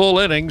completed 2 full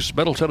innings.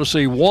 Middle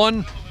Tennessee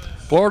 1,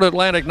 Florida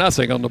Atlantic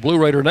nothing on the Blue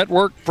Raider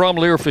Network from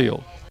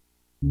Learfield.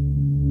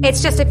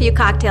 It's just a few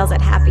cocktails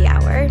at happy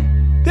hour.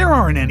 There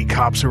aren't any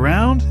cops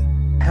around.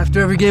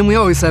 After every game, we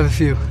always have a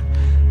few.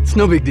 It's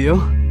no big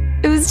deal.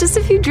 It was just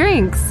a few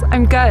drinks.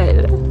 I'm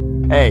good.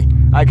 Hey,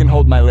 I can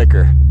hold my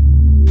liquor.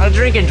 I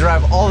drink and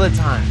drive all the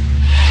time.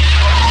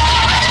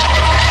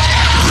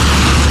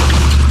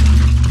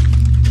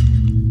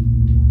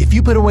 If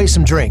you put away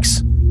some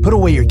drinks, put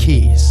away your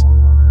keys.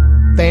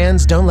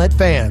 Fans don't let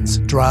fans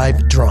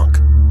drive drunk.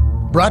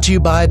 Brought to you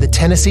by the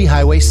Tennessee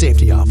Highway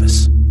Safety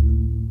Office.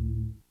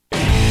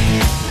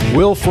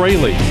 Will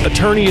Fraley,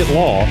 attorney at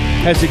law,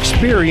 has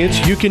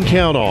experience you can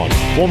count on.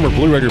 Former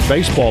Blue Raider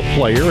baseball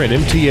player and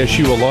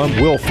MTSU alum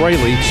Will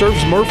Fraley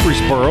serves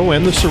Murfreesboro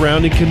and the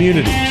surrounding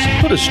communities.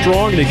 Put a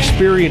strong and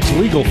experienced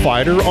legal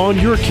fighter on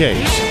your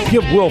case.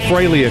 Give Will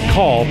Fraley a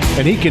call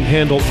and he can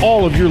handle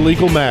all of your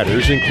legal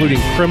matters, including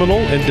criminal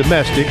and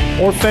domestic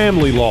or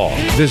family law.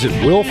 Visit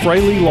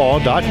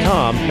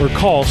willfraleylaw.com or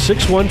call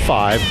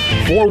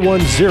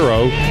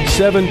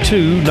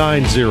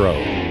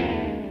 615-410-7290.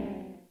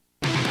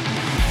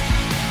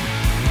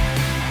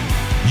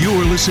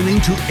 You're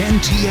listening to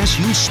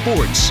MTSU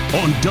Sports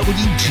on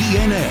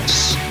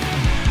WGNS.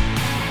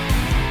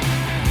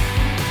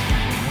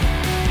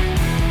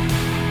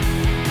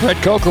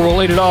 Brett Coker will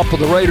lead it off for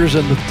the Raiders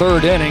in the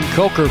 3rd inning.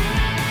 Coker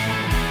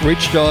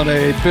reached on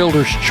a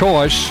fielder's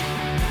choice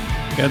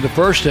in the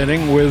 1st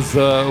inning with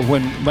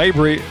when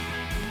Mabry,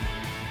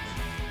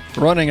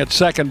 running at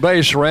second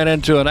base, ran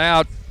into an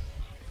out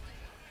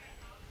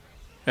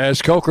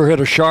as Coker hit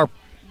a sharp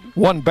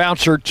 1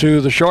 bouncer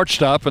to the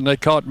shortstop, and they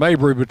caught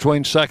Mabry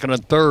between 2nd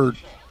and 3rd.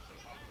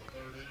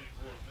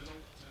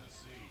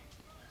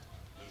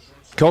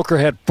 Coker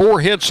had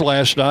 4 hits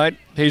last night.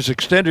 He's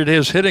extended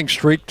his hitting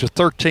streak to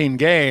 13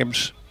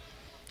 games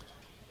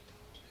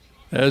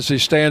as he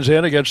stands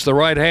in against the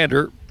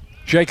right-hander,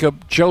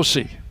 Jacob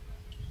Josie.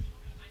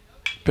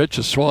 Pitch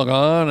is swung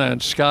on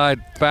and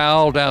skied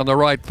foul down the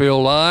right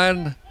field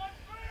line.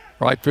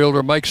 Right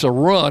fielder makes a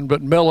run,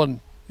 but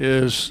Millen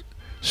is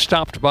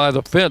stopped by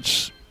the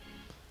fence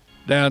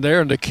down there,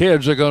 and the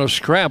kids are going to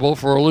scramble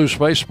for a loose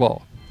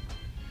baseball.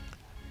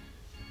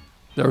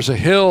 There's a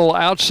hill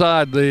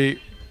outside the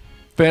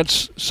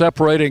fence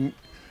separating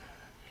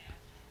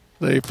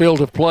the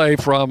field of play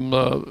from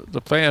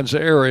the fans'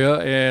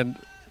 area, and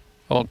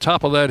on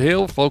top of that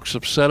hill, folks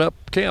have set up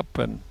camp,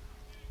 and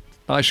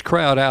nice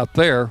crowd out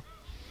there.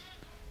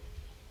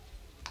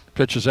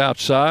 Pitch is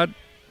outside.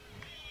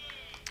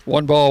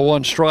 1 ball,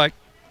 1 strike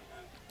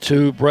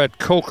to Brett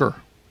Coker.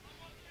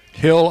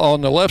 Hill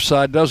on the left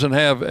side doesn't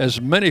have as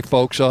many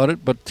folks on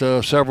it, but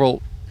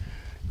several.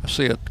 I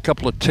see a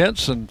couple of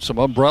tents and some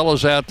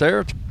umbrellas out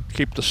there to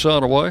keep the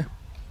sun away.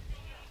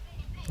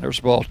 There's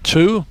ball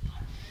 2.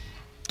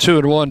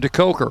 2-1 to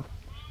Coker.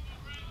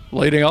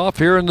 Leading off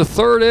here in the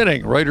 3rd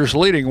inning. Raiders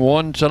leading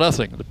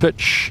 1-0. The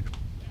pitch,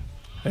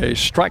 a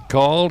strike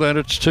called, and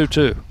it's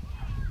 2-2.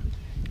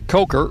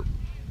 Coker,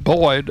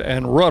 Boyd,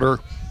 and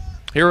Rudder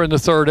here in the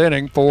 3rd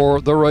inning for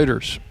the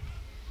Raiders.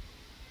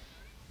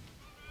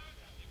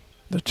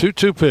 The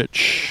 2-2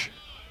 pitch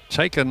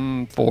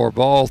taken for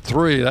ball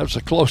 3. That was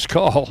a close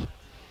call.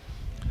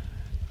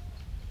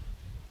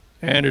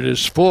 And it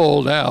is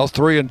full now,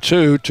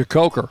 3-2 to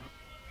Coker.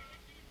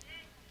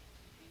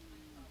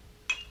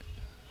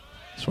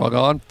 Swung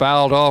on,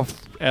 fouled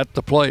off at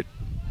the plate.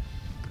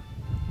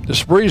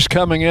 This breeze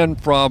coming in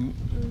from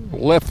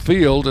left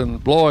field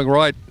and blowing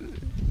right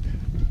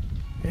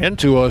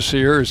into us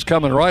here is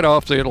coming right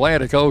off the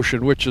Atlantic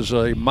Ocean, which is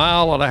 1.5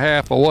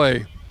 miles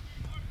away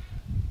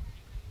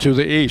to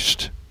the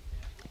east.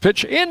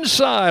 Pitch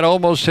inside,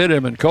 almost hit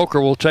him, and Coker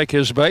will take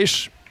his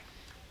base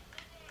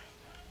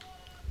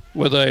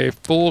with a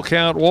full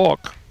count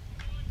walk.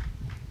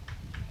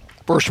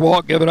 First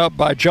walk given up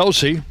by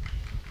Josie.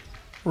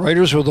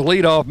 Raiders with the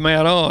leadoff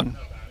man on.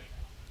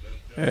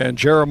 And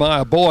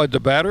Jeremiah Boyd, the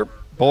batter.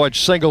 Boyd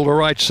singled to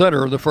right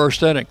center in the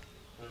 1st inning.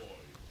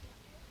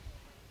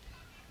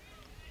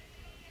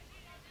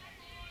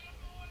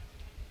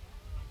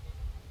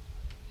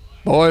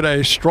 Boyd,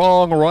 a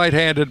strong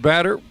right-handed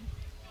batter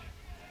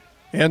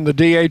in the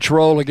DH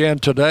role again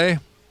today.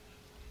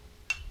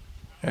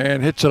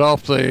 And hits it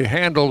off the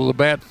handle of the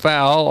bat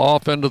foul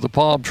off into the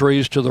palm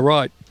trees to the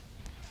right.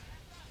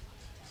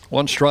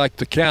 1 strike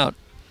to count.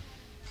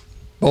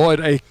 Boyd,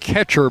 a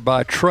catcher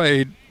by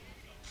trade,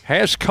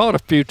 has caught a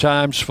few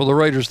times for the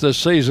Raiders this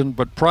season,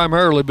 but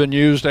primarily been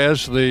used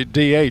as the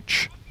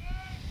DH.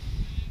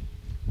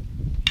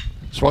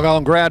 Swung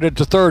on, grounded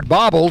to third,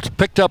 bobbled,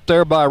 picked up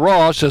there by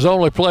Ross. His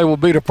only play will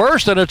be to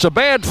first, and it's a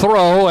bad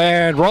throw,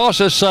 and Ross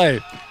is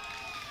safe.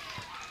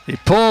 He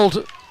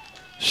pulled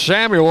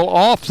Samuel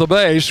off the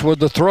base with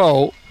the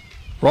throw.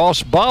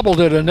 Ross bobbled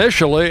it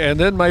initially and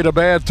then made a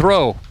bad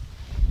throw.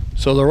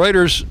 So the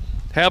Raiders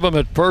have him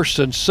at first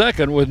and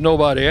second with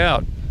nobody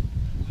out.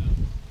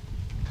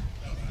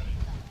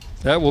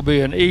 That will be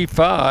an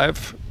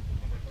E5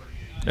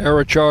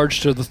 error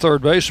charge to the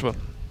third baseman.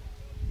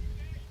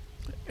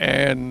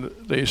 And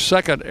the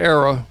second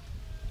error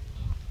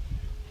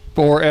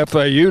for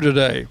FAU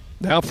today.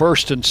 Now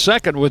first and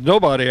second with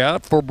nobody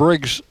out for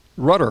Briggs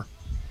Rudder.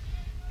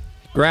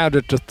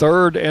 Grounded to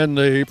third in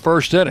the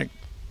first inning.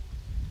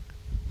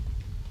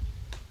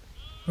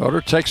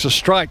 Rudder takes a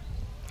strike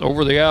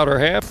over the outer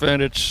half,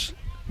 and it's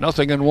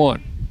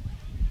 0-1.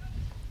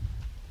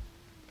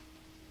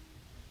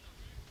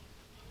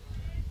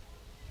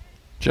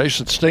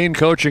 Jason Steen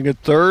coaching at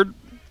third.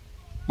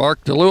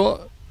 Mark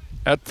DeLua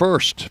at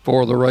first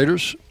for the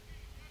Raiders.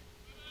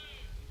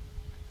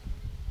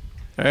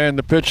 And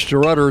the pitch to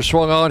Rudder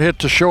swung on, hit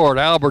to short.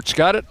 Albert's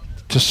got it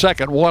to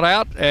second, 1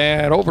 out,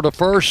 and over to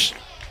first.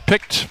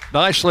 Picked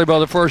nicely by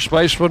the first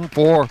baseman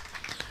for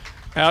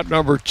out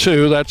number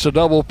 2. That's a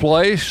double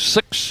play,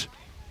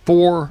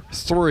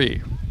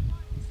 6-4-3.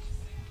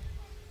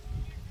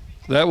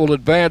 That will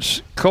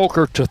advance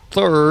Coker to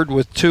third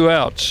with 2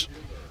 outs.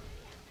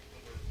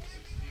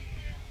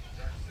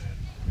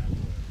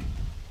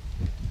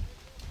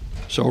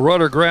 So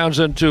Rudder grounds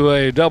into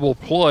a double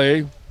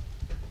play.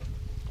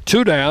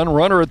 2 down,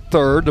 runner at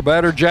third. The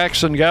batter,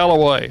 Jackson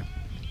Galloway.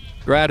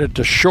 Grounded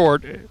to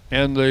short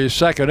in the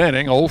second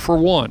inning, 0 for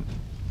 1.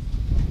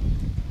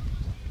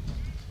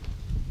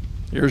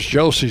 Here's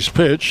Josie's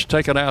pitch,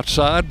 taken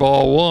outside,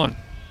 ball 1.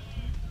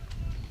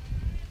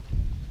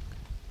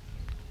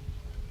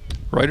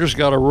 Raiders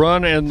got a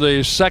run in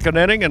the second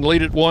inning and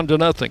lead it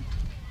 1-0.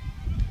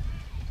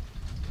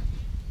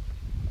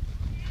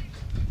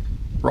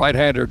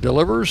 Right-hander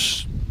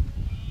delivers,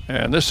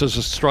 and this is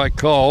a strike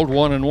called,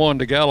 1-1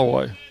 to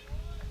Galloway.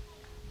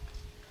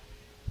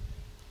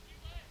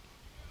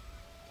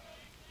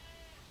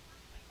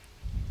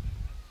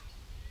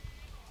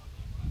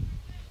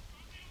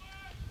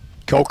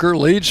 Coker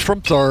leads from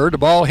third. The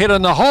ball hit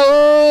in the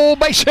hole.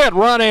 Base hit,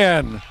 run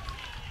in.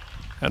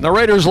 And the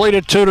Raiders lead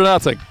it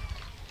 2-0.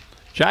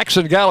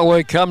 Jackson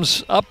Galloway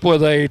comes up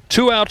with a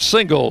 2-out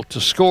single to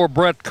score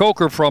Brett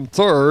Coker from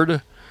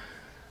third.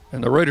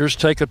 And the Raiders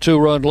take a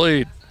 2-run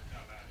lead.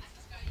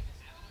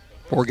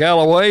 For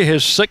Galloway,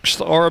 his 6th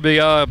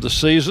RBI of the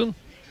season.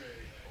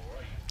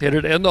 Hit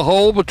it in the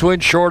hole between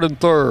short and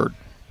third.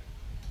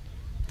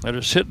 That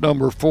is hit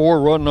number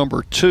 4, run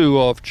number 2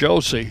 off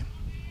Josie.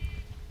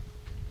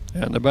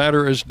 And the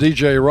batter is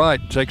DJ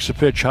Wright. Takes the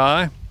pitch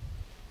high.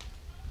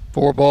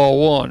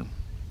 4-1.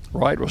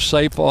 Wright was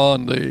safe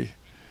on the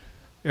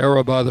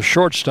error by the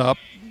shortstop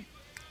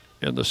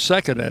in the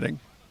second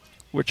inning,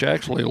 which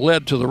actually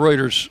led to the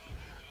Raiders'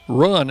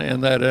 run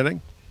in that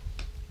inning.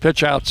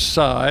 Pitch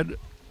outside.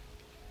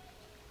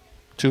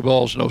 2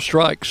 balls, no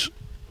strikes.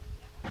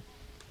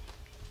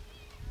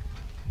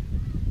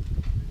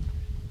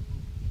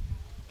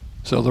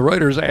 So the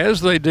Raiders,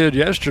 as they did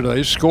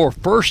yesterday, score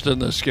first in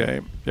this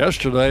game.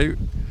 Yesterday,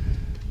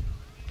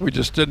 we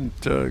just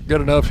didn't get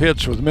enough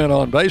hits with men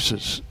on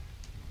bases.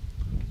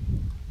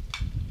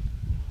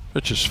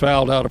 Pitch is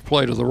fouled out of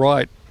play to the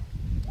right.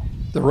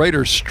 The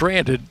Raiders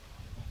stranded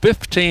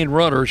 15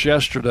 runners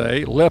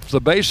yesterday, left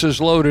the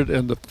bases loaded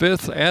in the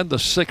 5th and the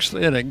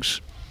 6th innings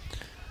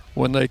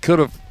when they could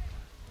have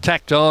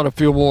tacked on a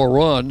few more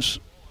runs.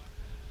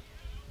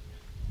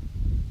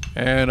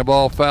 And a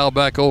ball fouled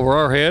back over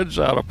our heads,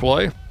 out of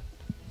play.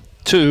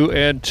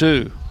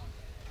 2-2.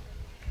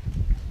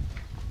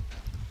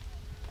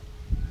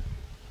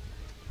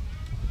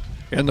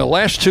 In the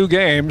last 2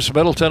 games,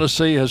 Middle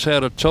Tennessee has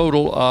had a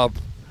total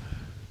of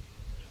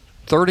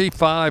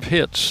 35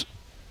 hits.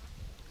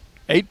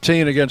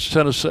 18 against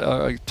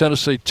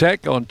Tennessee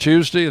Tech on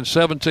Tuesday and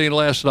 17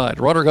 last night.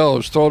 Runner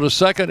goes. Throw to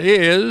second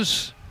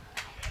is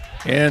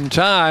in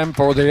time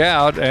for the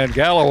out, and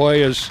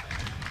Galloway is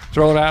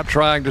thrown out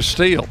trying to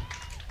steal.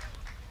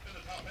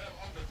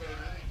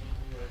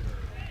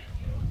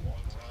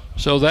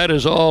 So that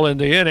is all in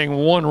the inning.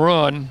 1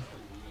 run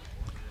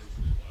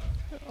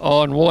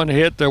on 1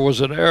 hit. There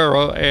was an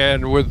error,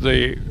 and with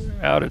the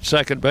out at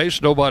second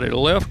base, nobody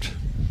left.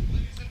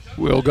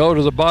 We'll go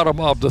to the bottom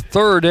of the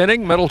 3rd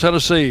inning. Middle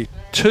Tennessee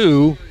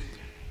 2,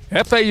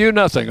 FAU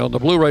 0 on the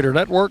Blue Raider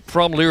Network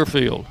from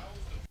Learfield.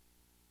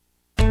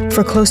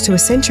 For close to a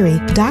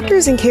century,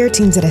 doctors and care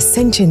teams at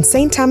Ascension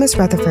St. Thomas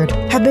Rutherford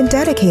have been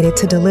dedicated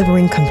to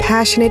delivering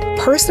compassionate,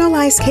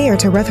 personalized care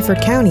to Rutherford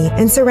County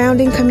and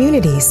surrounding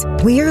communities.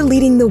 We are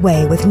leading the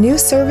way with new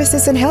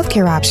services and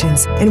healthcare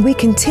options, and we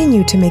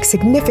continue to make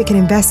significant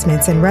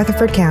investments in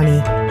Rutherford County.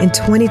 In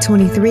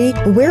 2023,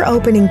 we're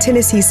opening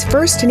Tennessee's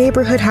first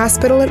neighborhood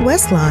hospital at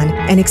West Lawn,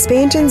 and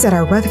expansions at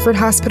our Rutherford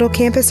Hospital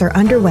campus are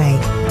underway.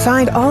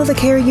 Find all the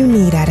care you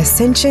need at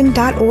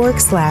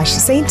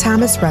ascension.org/St.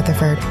 Thomas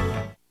Rutherford.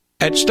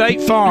 At State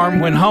Farm,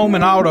 when home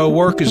and auto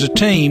work as a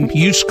team,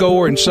 you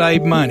score and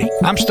save money.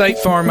 I'm State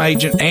Farm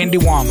Agent Andy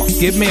Wama.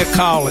 Give me a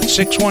call at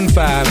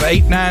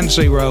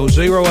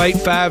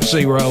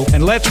 615-890-0850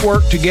 and let's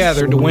work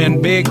together to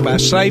win big by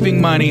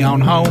saving money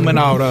on home and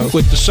auto.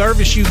 With the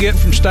service you get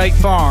from State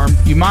Farm,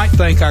 you might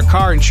think our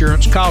car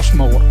insurance costs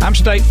more. I'm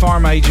State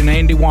Farm Agent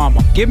Andy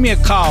Wama. Give me a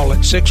call at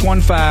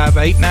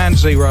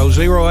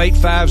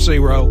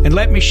 615-890-0850 and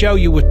let me show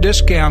you with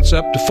discounts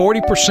up to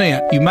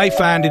 40%. You may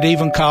find it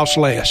even costs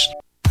less.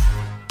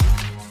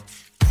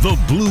 The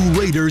Blue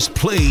Raiders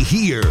play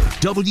here.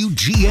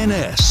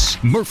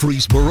 WGNS,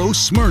 Murfreesboro,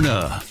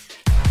 Smyrna.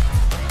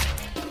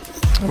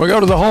 We go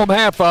to the home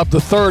half of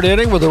the third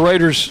inning with the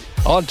Raiders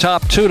on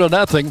top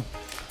 2-0.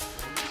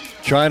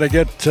 Trying to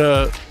get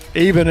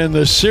even in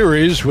this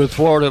series with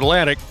Florida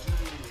Atlantic.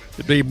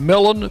 It'd be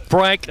Millen,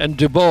 Frank, and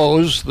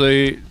DuBose,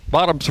 the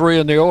bottom three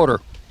in the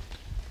order,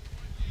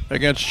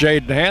 against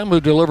Jaden Ham, who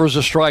delivers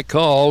a strike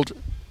called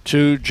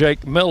to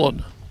Jake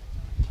Millen.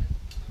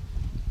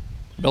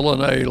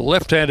 Millen, a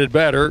left-handed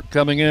batter,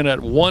 coming in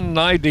at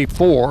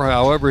 194.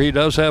 However, he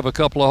does have a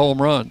couple of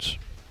home runs.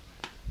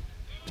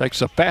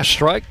 Takes a fast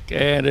strike,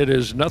 and it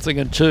is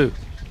 0-2.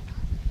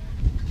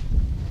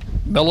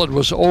 Millen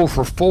was 0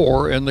 for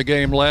 4 in the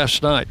game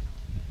last night.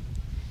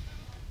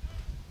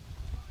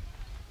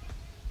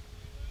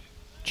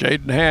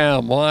 Jaden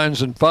Ham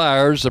winds and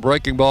fires. The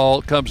breaking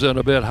ball comes in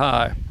a bit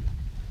high.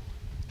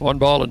 1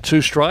 ball and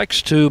 2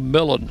 strikes to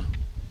Millen.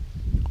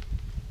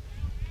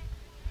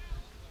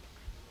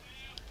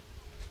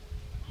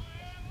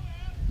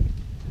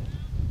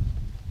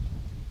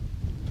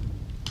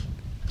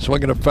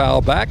 Swinging a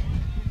foul back.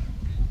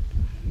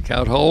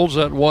 Count holds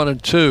at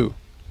 1-2.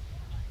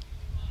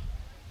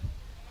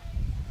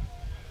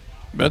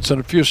 Benson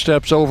a few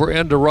steps over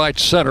into right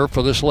center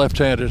for this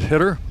left-handed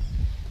hitter.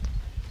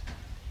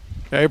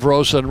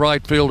 Avros in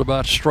right field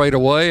about straight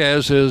away,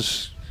 as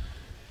is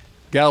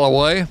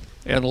Galloway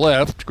in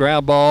left.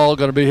 Ground ball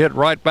going to be hit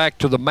right back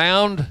to the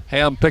mound.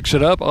 Ham picks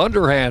it up,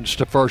 underhands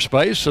to first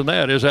base, and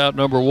that is out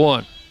number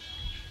 1.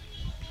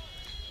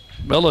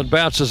 Millen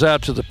bounces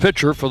out to the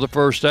pitcher for the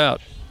first out.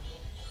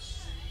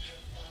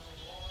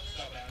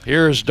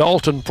 Here's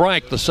Dalton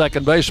Frank, the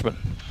second baseman.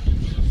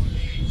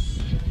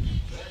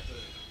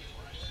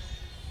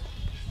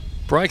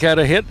 Frank had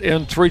a hit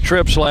in 3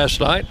 trips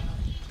last night,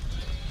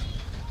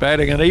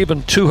 batting an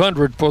even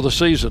 200 for the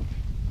season.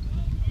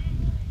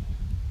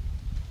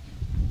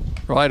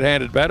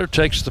 Right-handed batter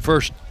takes the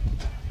first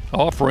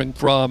offering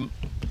from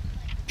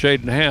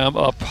Jaden Ham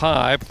up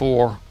high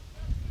for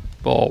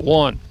ball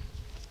 1.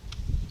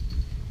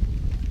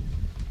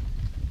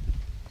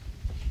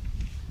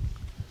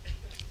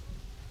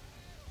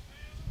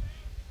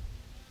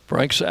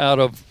 Frank's out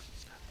of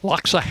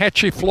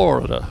Loxahatchee,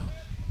 Florida.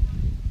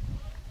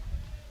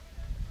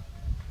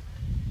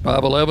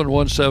 5'11",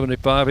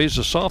 175. He's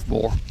a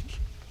sophomore.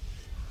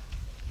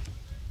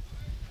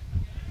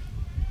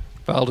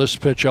 Fouled this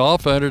pitch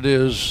off, and it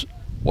is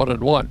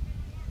 1-1.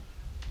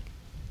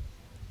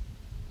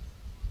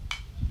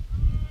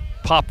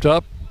 Popped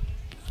up,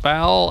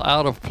 foul,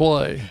 out of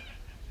play.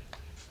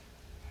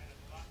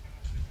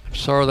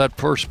 Sorry, that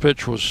first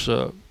pitch was,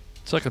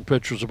 second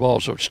pitch was a ball,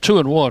 so it's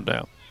 2-1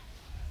 now.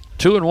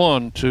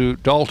 2-1 to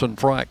Dalton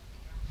Frank.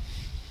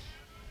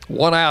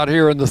 1 out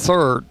here in the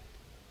third.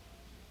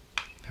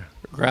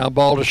 Ground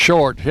ball to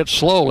short, hit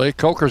slowly.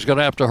 Coker's going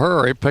to have to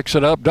hurry. Picks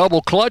it up,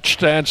 double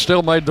clutched, and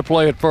still made the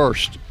play at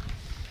first.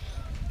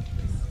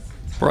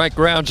 Frank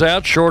grounds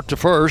out short to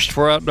first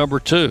for out number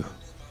 2.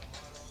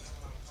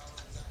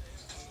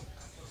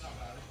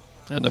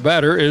 And the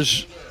batter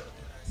is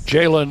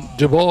Jalen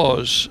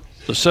DuBose,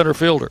 the center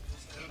fielder.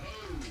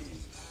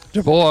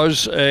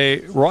 DuBose,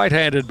 a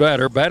right-handed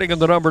batter, batting in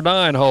the number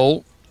 9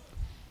 hole.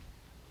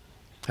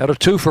 Had a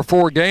 2 for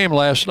 4 game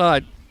last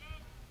night.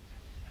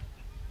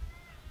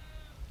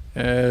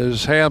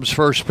 As Ham's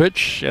first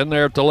pitch in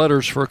there at the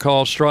letters for a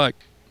call strike.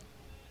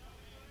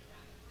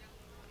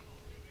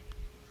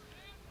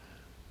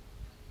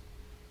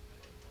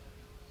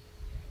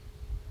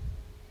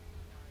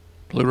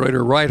 Blue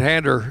Raider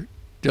right-hander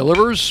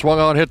delivers, swung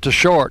on, hit to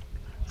short.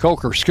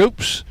 Coker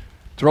scoops.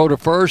 Throw to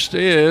first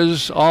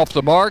is off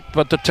the mark,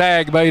 but the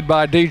tag made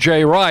by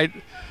DJ Wright,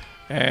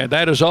 and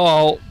that is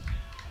all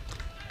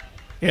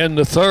in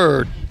the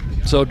third.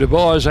 So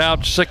DuBose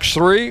out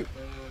 6-3,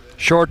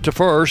 short to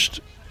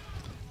first.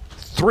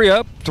 3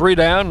 up, 3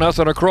 down,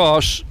 nothing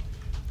across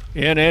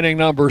in inning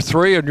number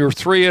 3, and your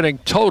 3-inning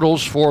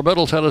totals for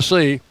Middle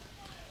Tennessee: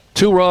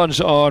 2 runs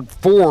on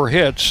 4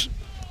 hits.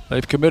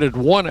 They've committed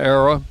 1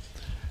 error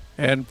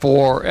And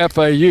for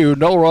FAU,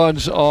 no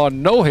runs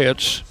on no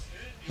hits.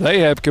 They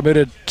have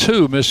committed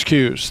 2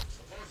 miscues.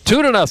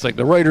 2-0.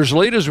 The Raiders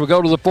lead as we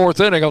go to the 4th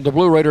inning on the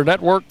Blue Raider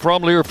Network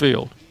from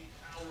Learfield.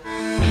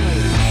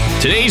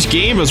 Today's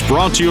game is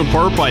brought to you in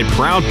part by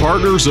proud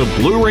partners of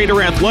Blue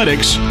Raider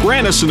Athletics,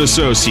 Grannis &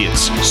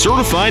 Associates,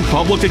 certified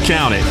public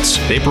accountants.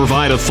 They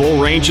provide a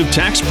full range of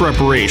tax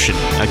preparation,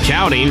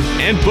 accounting,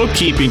 and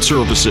bookkeeping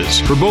services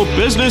for both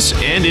business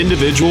and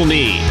individual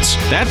needs.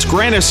 That's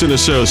Grannis &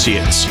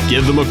 Associates.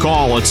 Give them a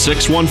call at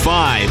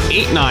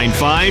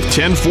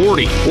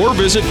 615-895-1040 or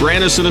visit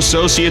Grannis &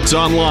 Associates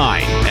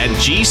online at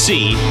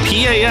gcpas.com.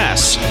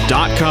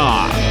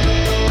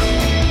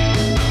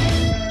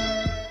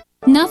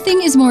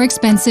 Nothing is more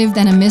expensive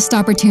than a missed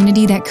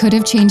opportunity that could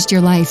have changed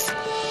your life.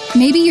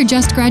 Maybe you're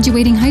just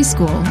graduating high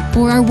school,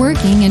 or are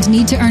working and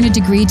need to earn a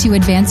degree to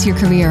advance your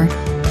career.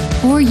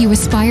 Or you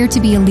aspire to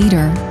be a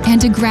leader,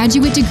 and a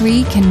graduate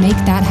degree can make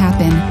that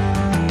happen.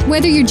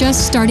 Whether you're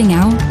just starting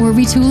out or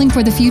retooling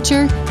for the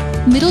future,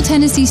 Middle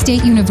Tennessee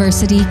State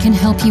University can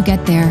help you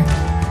get there.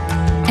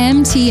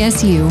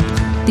 MTSU,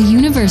 the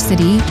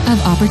University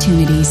of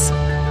Opportunities.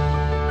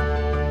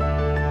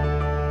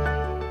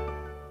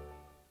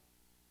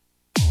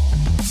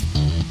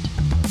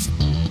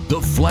 The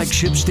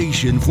flagship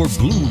station for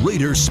Blue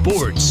Raider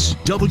sports,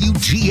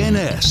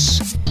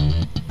 WGNS.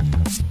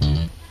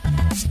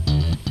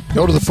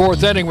 Go to the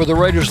 4th inning with the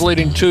Raiders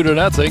leading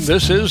 2-0.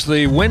 This is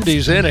the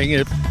Wendy's inning.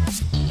 If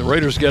the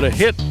Raiders get a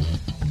hit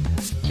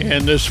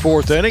in this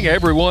 4th inning,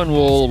 everyone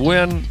will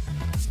win,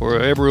 or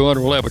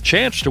everyone will have a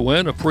chance to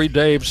win, a free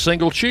Dave's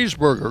single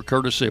cheeseburger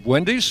courtesy of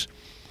Wendy's.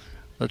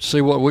 Let's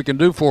see what we can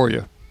do for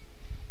you.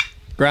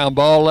 Ground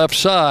ball left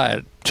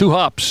side, 2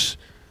 hops.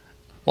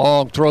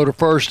 Long throw to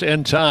first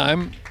in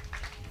time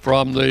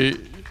from the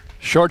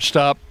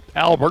shortstop,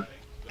 Albert.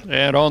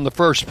 And on the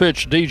first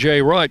pitch,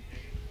 DJ Wright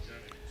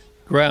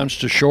grounds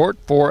to short,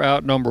 4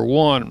 out, number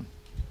 1.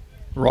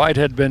 Wright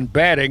had been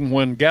batting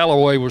when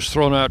Galloway was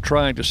thrown out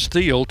trying to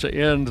steal to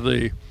end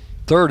the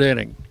 3rd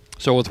inning.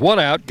 So with 1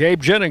 out,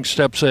 Gabe Jennings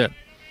steps in.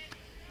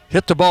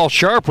 Hit the ball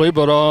sharply,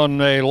 but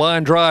on a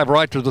line drive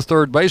right to the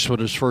third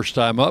baseman his first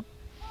time up.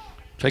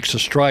 Takes a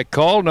strike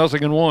call,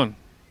 0-1.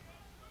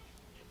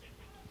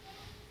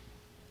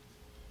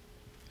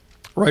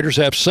 Raiders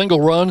have single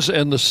runs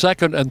in the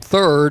 2nd and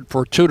 3rd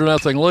for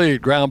 2-0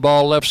 lead. Ground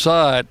ball left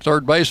side.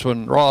 Third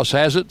baseman Ross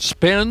has it,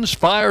 spins,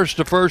 fires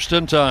to first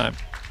in time.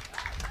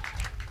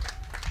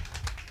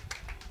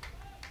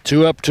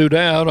 2 up, 2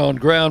 down on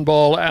ground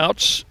ball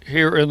outs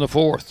here in the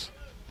 4th.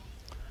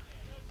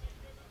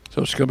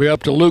 So it's going to be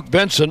up to Luke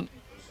Benson.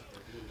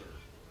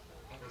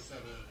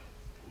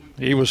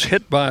 He was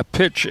hit by a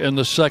pitch in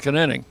the 2nd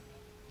inning.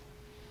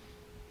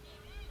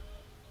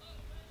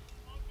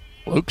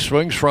 Luke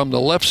swings from the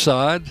left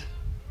side.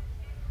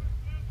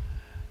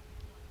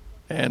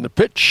 And the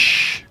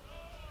pitch,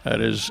 that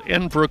is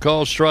in for a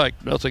called strike,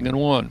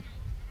 0-1.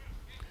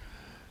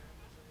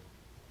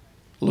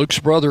 Luke's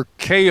brother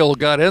Cale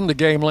got in the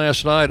game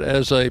last night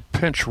as a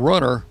pinch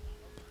runner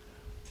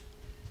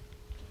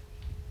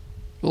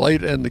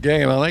late in the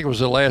game. I think it was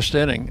the last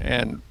inning,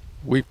 and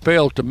we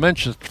failed to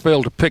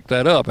pick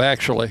that up,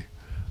 actually.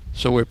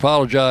 So we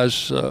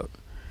apologize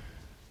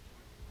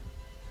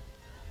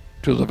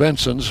to the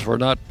Vincents for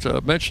not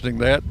mentioning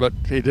that, but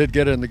he did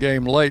get in the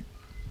game late.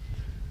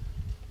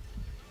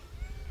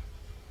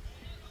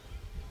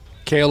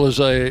 Cale is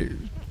a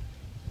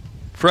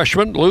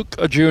freshman, Luke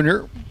a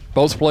junior.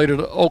 Both played at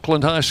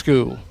Oakland High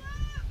School.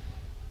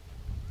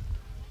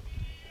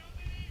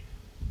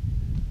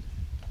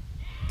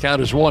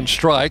 Count is 1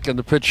 strike, and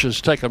the pitch is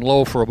taken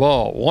low for a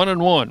ball.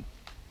 1-1.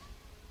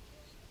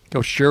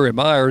 Coach Jerry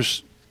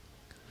Myers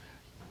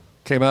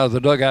came out of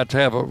the dugout to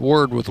have a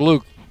word with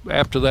Luke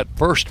after that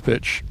first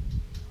pitch.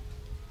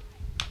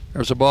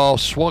 There's a ball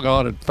swung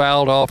on and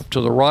fouled off to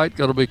the right.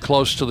 Going to be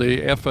close to the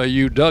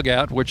FAU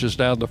dugout, which is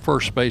down the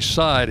first base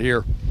side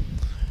here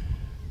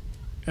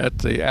at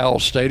the Owl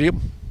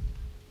Stadium.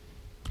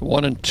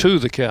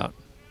 1-2 the count.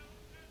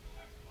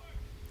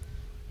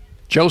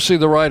 Josie,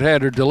 the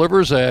right-hander,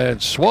 delivers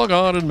and swung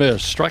on and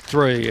missed. Strike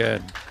 3,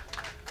 and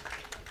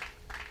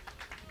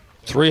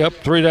 3 up,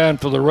 3 down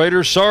for the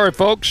Raiders. Sorry,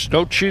 folks,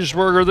 no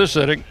cheeseburger this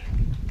inning.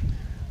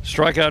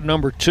 Strikeout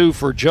number 2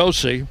 for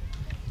Josie.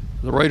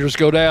 The Raiders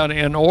go down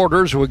in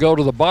orders. We go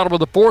to the bottom of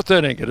the 4th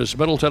inning. It is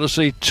Middle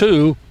Tennessee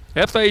 2,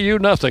 FAU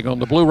nothing on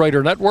the Blue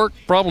Raider Network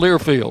from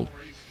Learfield.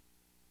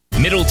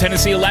 Middle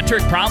Tennessee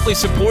Electric proudly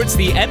supports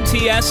the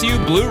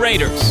MTSU Blue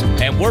Raiders,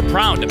 and we're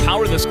proud to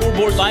power the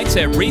scoreboard lights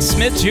at Reese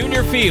Smith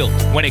Junior Field.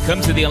 When it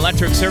comes to the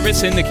electric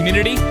service in the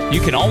community,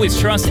 you can always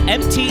trust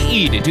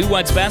MTE to do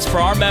what's best for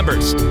our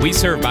members. We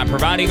serve by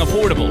providing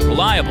affordable,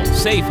 reliable,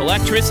 safe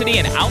electricity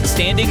and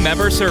outstanding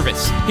member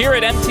service. Here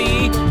at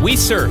MTE, we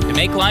serve to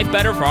make life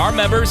better for our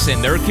members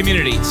and their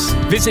communities.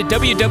 Visit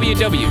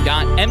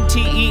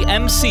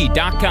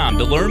www.mtemc.com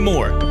to learn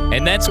more.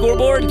 And that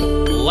scoreboard,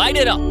 light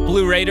it up,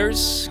 Blue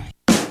Raiders.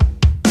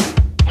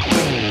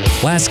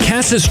 Las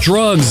Casas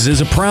Drugs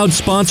is a proud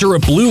sponsor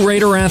of Blue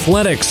Raider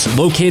Athletics,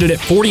 located at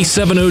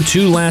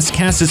 4702 Las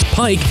Casas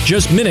Pike,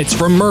 just minutes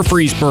from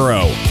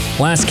Murfreesboro.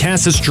 Las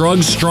Casas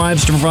Drugs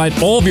strives to provide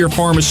all of your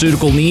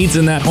pharmaceutical needs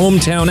in that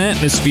hometown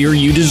atmosphere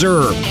you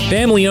deserve.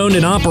 Family-owned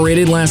and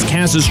operated, Las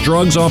Casas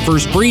Drugs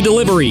offers free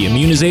delivery,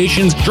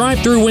 immunizations,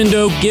 drive-through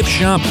window, gift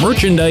shop,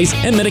 merchandise,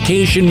 and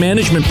medication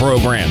management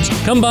programs.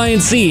 Come by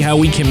and see how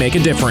we can make a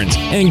difference.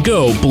 And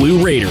go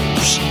Blue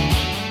Raiders.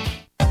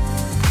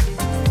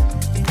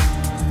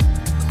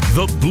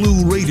 The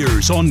Blue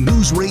Raiders on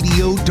News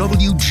Radio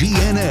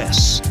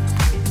WGNS.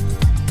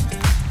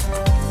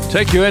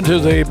 Take you into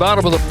the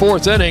bottom of the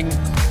fourth inning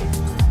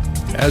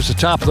as the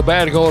top of the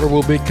batting order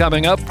will be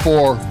coming up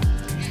for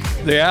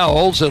the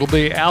Owls. It'll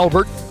be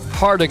Albert,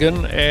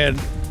 Hardigan, and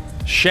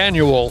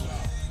Shanuel.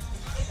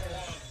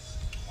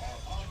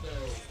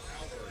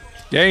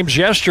 Games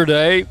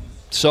yesterday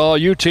saw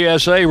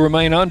UTSA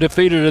remain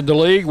undefeated in the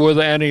league with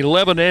an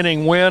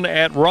 11-inning win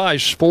at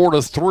Rice,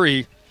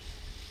 4-3.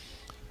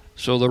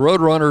 So the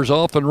Roadrunners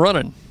off and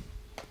running.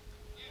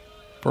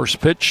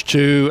 First pitch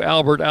to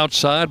Albert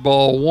outside,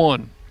 ball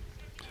one.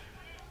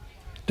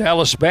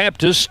 Dallas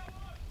Baptist,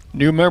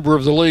 new member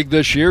of the league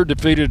this year,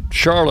 defeated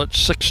Charlotte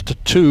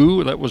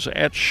 6-2. That was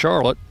at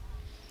Charlotte.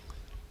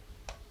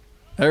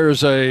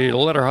 There's a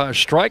letter high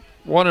strike,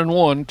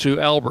 1-1 to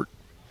Albert.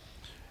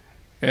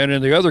 And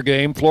in the other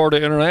game,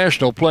 Florida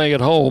International, playing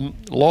at home,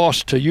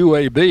 lost to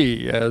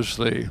UAB as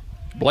the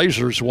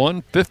Blazers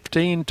won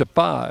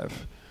 15-5.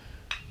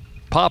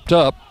 Popped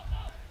up,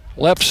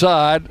 left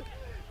side,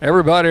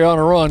 everybody on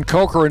a run.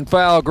 Coker in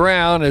foul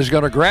ground is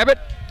going to grab it.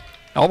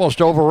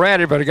 Almost overran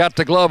it, but he got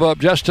the glove up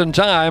just in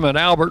time, and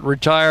Albert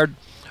retired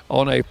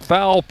on a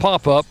foul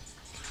pop-up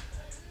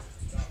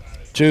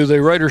to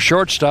the Raiders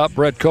shortstop,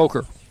 Brett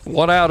Coker.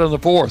 One out in the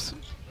fourth.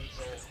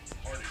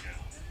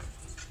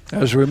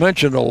 As we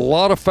mentioned, a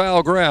lot of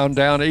foul ground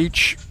down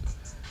each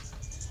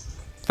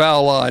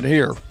foul line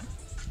here.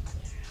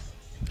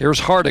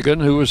 Here's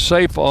Hardigan, who was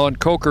safe on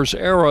Coker's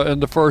error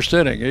in the first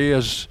inning. He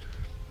has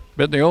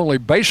been the only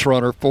base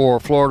runner for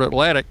Florida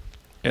Atlantic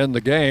in the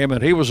game,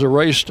 and he was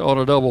erased on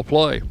a double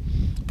play.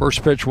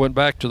 First pitch went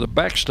back to the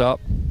backstop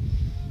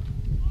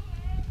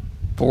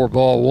for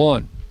ball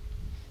one.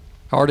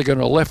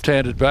 Hardigan, a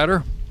left-handed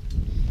batter,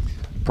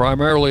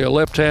 primarily a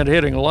left-hand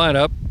hitting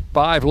lineup.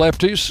 5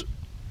 lefties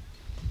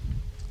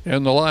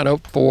in the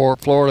lineup for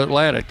Florida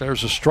Atlantic.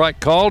 There's a strike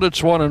called.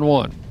 It's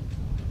 1-1.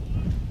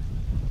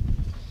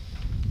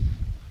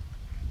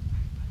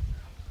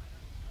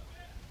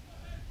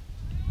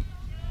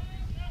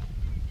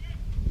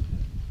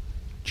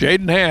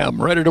 Jaden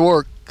Ham ready to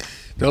work.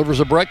 Delivers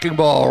a breaking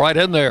ball right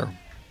in there.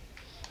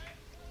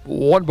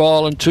 1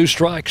 ball and 2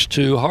 strikes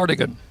to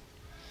Hardigan.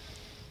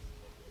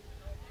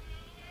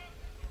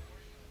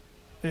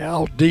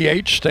 Now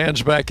DH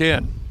stands back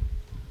in.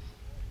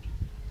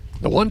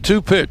 The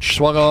 1-2 pitch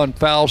swung on,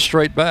 foul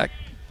straight back.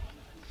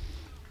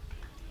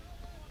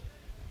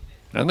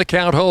 And the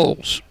count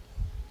holds.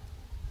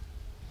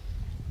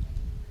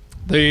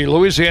 The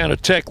Louisiana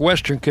Tech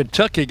Western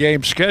Kentucky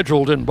game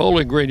scheduled in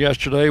Bowling Green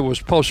yesterday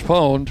was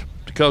postponed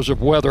because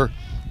of weather.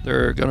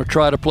 They're going to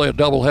try to play a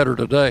doubleheader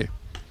today.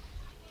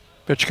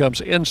 Pitch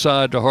comes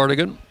inside to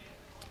Hardigan.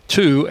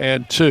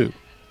 2-2.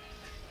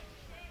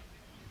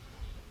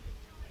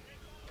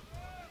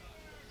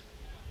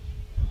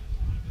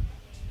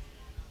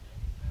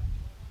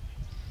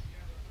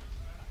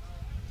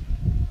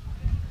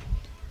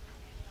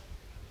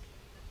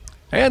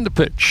 And the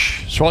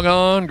pitch swung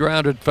on,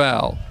 grounded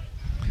foul.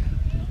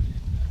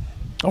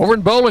 Over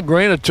in Bowling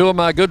Green, 2 of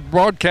my good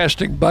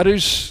broadcasting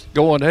buddies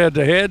going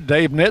head-to-head.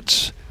 Dave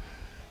Nitz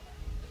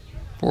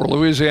for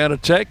Louisiana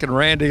Tech and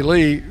Randy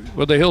Lee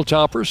with the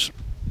Hilltoppers.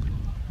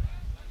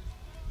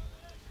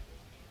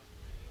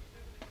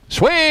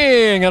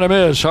 Swing and a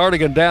miss.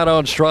 Hardigan down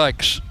on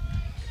strikes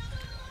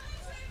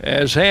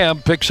as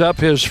Ham picks up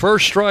his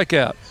first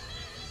strikeout.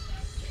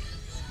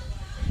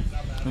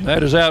 And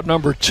that is out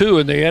number 2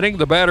 in the inning.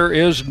 The batter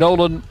is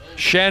Nolan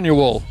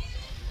Shanuel.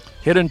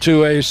 Hit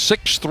into a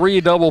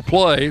 6-3 double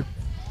play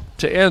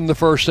to end the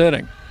first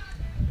inning.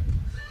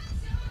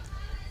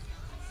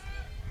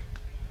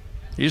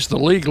 He's the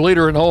league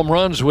leader in home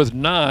runs with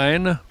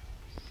 9.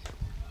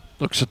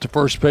 Looks at the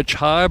first pitch,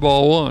 high,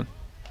 ball 1.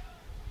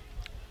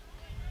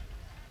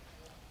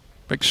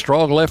 Big,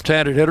 strong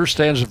left-handed hitter,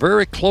 stands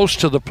very close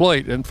to the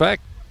plate. In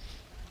fact,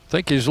 I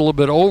think he's a little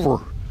bit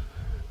over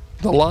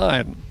the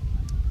line,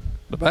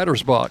 the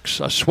batter's box.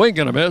 A swing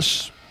and a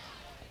miss,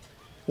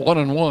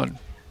 1-1.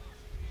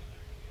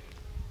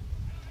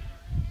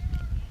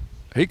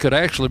 He could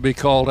actually be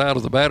called out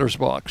of the batter's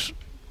box.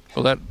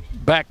 Well, that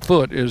back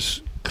foot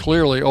is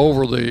clearly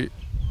over the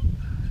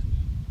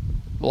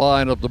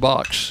line of the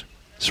box.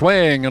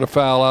 Swing and a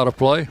foul out of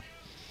play.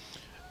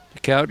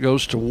 The count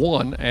goes to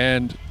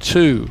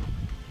 1-2.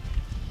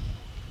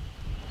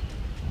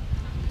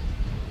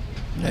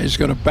 He's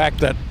going to back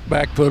that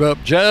back foot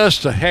up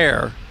just a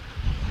hair.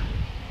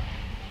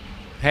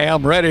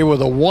 Ham ready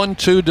with a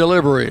 1-2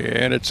 delivery,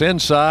 and it's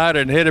inside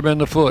and hit him in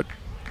the foot.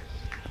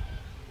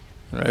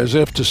 as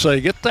if to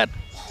say, get that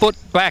foot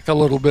back a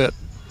little bit.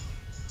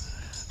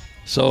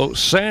 So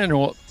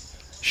Shanuel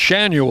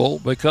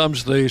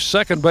becomes the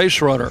second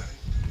base runner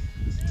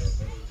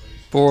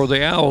for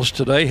the Owls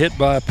today, hit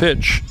by a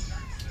pitch.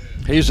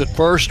 He's at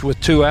first with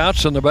 2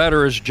 outs, and the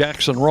batter is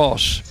Jackson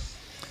Ross.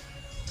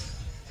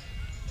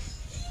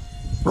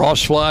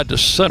 Ross flied to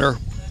center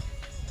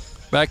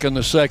back in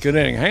the second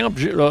inning. Ham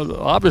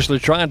obviously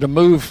trying to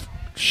move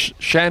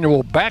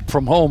Shanuel back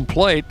from home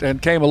plate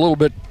and came a little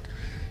bit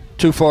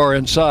too far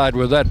inside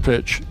with that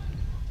pitch.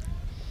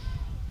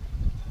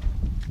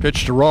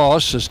 Pitch to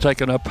Ross is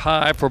taken up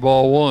high for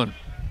ball 1.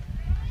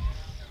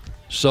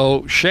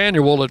 So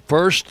Shanuel at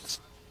first,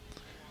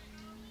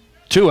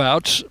 2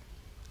 outs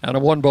and a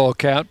 1-ball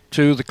count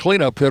to the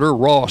cleanup hitter,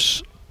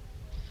 Ross.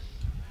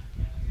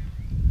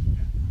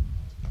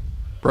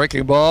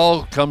 Breaking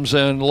ball comes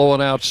in low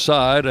and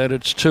outside, and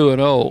it's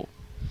 2-0.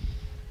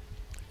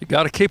 You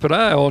got to keep an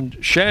eye on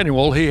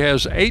Shanuel. He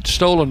has 8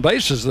 stolen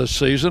bases this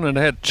season and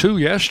had 2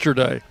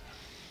 yesterday,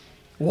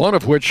 one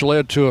of which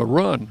led to a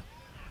run.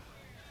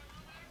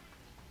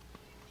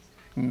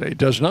 And he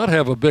does not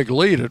have a big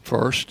lead at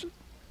first.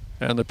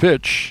 And the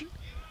pitch,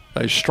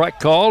 a strike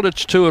called.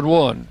 It's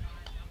 2-1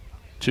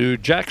 to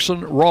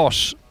Jackson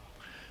Ross,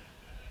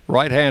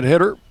 right-hand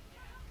hitter.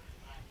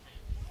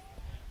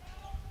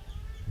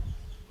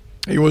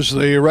 He was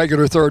the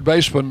regular third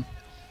baseman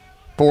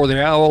for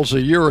the Owls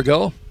a year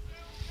ago.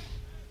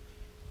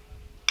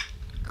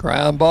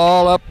 Ground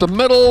ball up the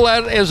middle.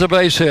 That is a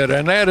base hit,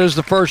 and that is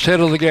the first hit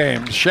of the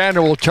game.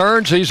 Shanuel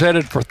turns. He's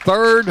headed for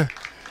third,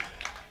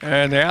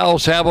 and the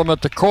Owls have him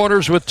at the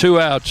corners with 2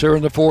 outs here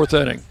in the 4th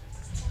inning.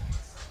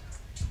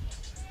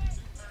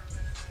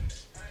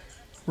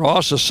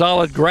 Ross, a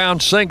solid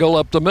ground single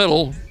up the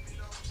middle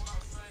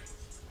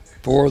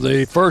for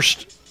the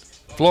first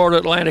Florida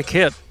Atlantic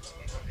hit.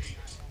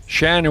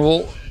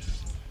 Shanuel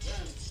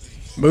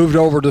moved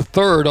over to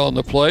third on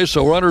the play,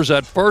 so runners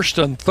at first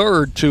and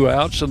third, 2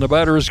 outs, and the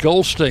batter is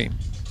Goldstein.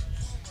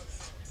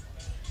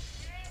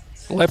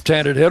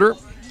 Left-handed hitter,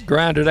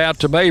 grounded out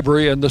to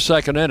Mabry in the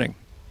second inning.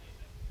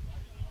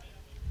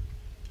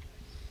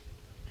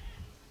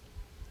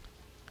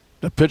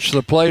 The pitch to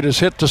the plate is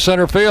hit to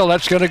center field.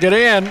 That's going to get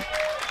in,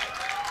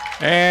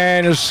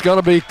 and it's going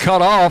to be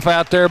cut off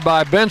out there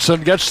by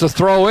Benson. Gets the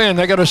throw in.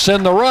 They're going to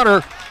send the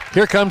runner.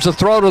 Here comes the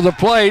throw to the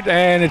plate,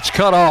 and it's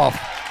cut off.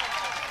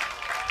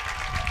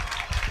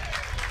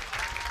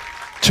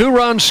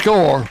 2-run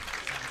score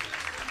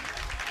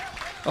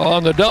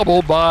on the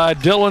double by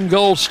Dylan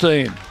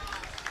Goldstein.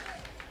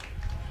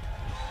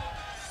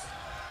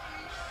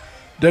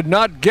 Did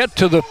not get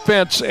to the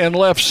fence in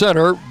left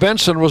center.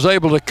 Benson was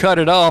able to cut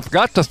it off.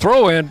 Got the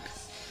throw in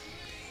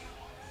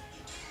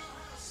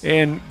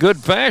good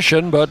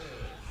fashion, but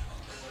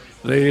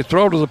the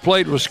throw to the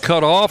plate was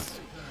cut off.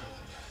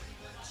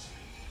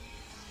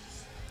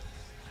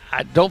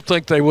 I don't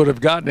think they would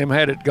have gotten him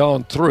had it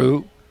gone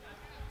through.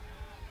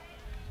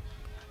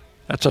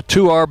 That's a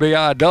 2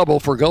 RBI double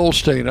for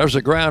Goldstein. There's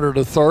a grounder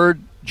to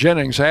third.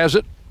 Jennings has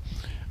it.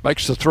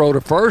 Makes the throw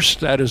to first.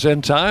 That is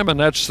in time, and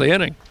that's the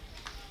inning.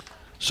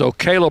 So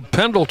Caleb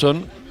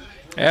Pendleton,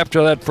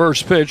 after that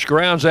first pitch,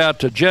 grounds out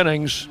to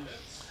Jennings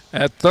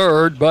at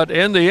third. But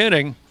in the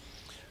inning,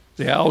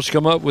 the Owls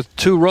come up with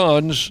 2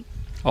 runs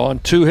on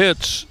 2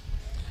 hits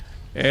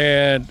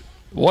and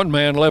 1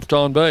 man left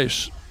on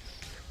base.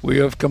 We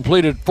have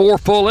completed 4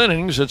 full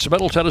innings. It's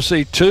Middle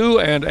Tennessee 2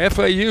 and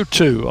FAU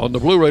 2 on the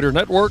Blue Raider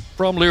Network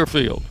from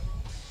Learfield.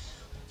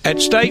 At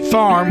State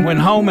Farm, when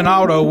home and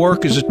auto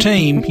work as a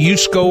team, you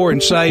score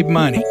and save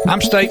money.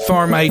 I'm State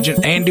Farm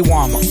agent Andy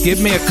Wama.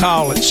 Give me a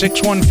call at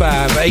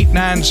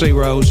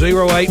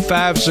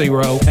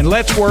 615-890-0850 and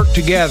let's work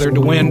together to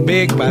win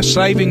big by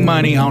saving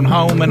money on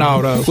home and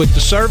auto. With the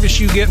service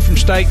you get from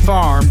State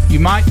Farm, you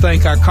might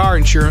think our car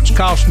insurance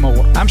costs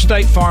more. I'm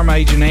State Farm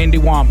agent Andy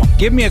Wama.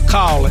 Give me a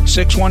call at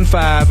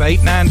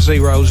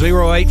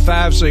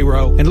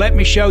 615-890-0850 and let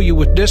me show you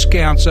with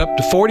discounts up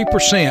to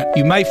 40%.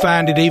 You may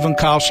find it even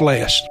costs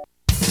less.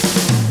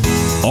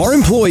 Our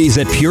employees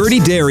at Purity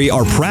Dairy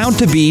are proud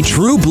to be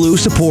true blue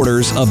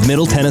supporters of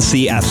Middle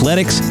Tennessee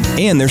athletics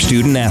and their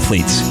student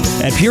athletes.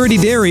 At Purity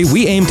Dairy,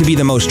 we aim to be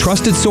the most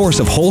trusted source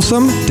of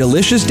wholesome,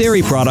 delicious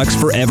dairy products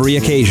for every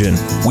occasion.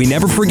 We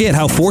never forget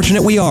how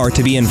fortunate we are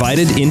to be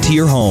invited into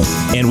your home,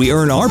 and we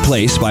earn our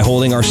place by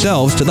holding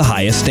ourselves to the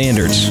highest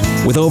standards.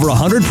 With over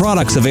 100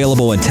 products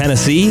available in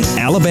Tennessee,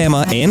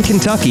 Alabama, and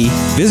Kentucky,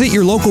 visit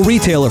your local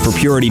retailer for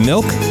Purity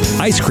milk,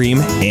 ice cream,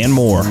 and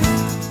more.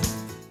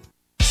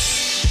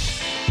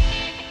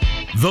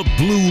 The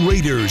Blue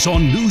Raiders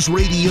on News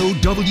Radio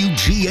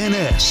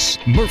WGNS,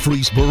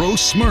 Murfreesboro,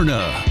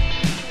 Smyrna.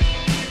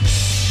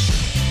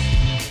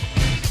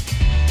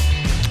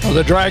 Well,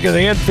 the drag of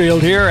the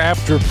infield here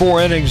after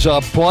 4 innings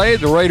of play.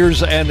 The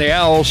Raiders and the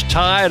Owls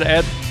tied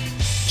at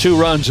 2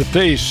 runs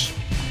apiece.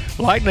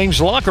 Lightning's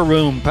Locker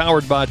Room,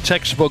 powered by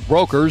Textbook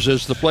Brokers,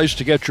 is the place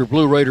to get your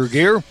Blue Raider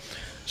gear.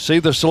 See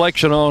the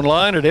selection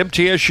online at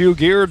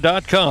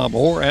mtsugear.com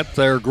or at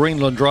their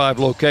Greenland Drive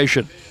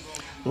location.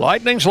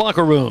 Lightning's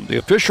Locker Room, the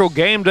official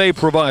game day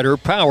provider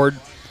powered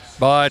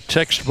by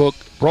Textbook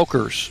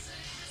Brokers.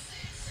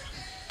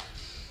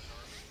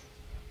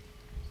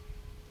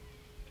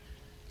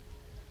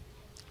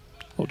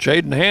 Well,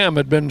 Jaden Ham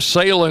had been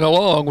sailing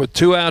along with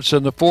 2 outs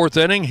in the 4th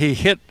inning. He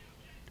hit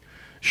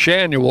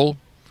Shanuel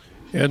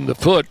in the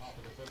foot.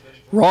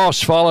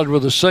 Ross followed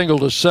with a single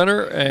to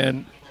center,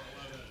 and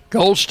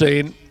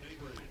Goldstein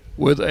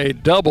with a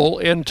double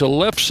into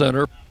left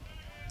center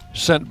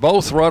sent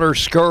both runners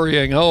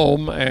scurrying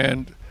home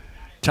and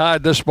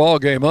tied this ball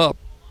game up.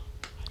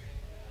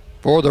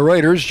 For the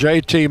Raiders,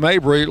 J.T.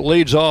 Mabry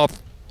leads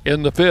off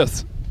in the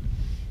 5th.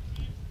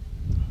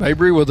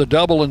 Mabry with a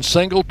double and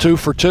single, 2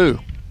 for 2.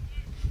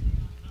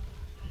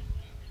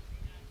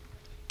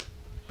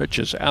 Pitch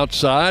is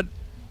outside.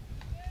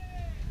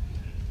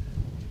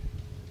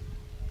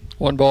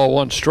 1 ball,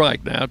 1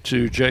 strike now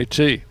to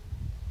JT.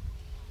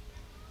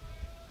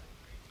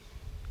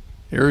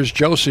 Here's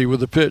Josie with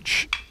the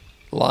pitch.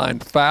 Line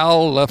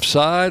foul, left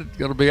side.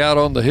 Going to be out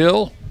on the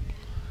hill.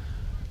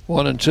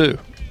 1-2.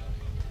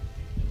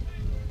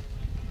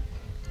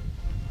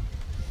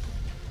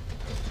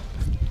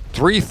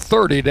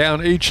 .330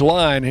 down each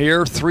line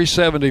here.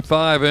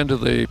 375 into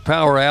the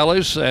power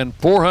alleys and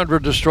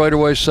 400 to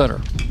straightaway center.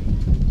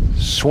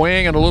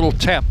 Swing and a little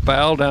tap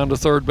foul down to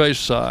third base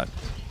side.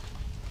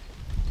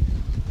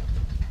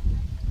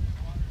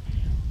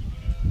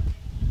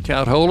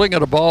 Count holding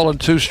at a ball and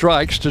 2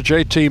 strikes to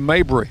J.T.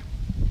 Mabry.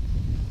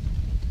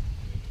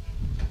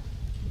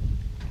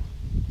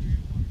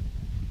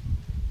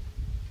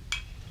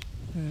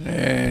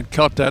 And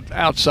caught that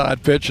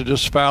outside pitch and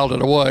just fouled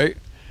it away.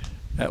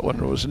 That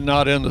one was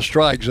not in the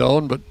strike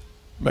zone, but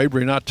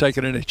Mabry not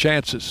taking any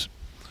chances.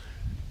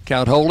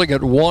 Count holding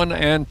at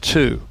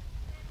 1-2.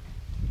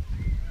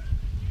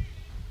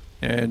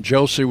 And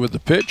Josie with the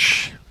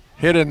pitch.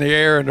 Hit in the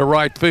air into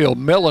right field.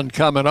 Millen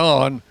coming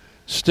on.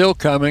 Still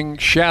coming,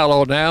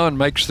 shallow now, and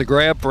makes the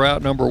grab for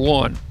out number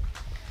 1.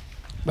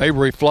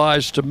 Mabry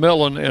flies to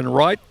Millen in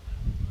right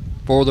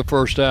for the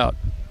first out.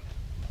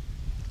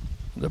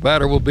 The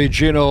batter will be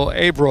Gino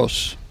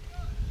Avros.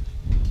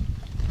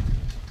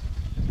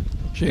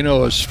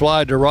 Gino has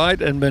flied to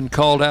right and been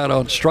called out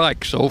on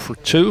strikes, 0 for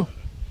 2.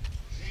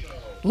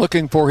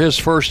 Looking for his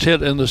first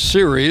hit in the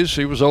series.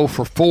 He was 0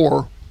 for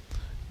 4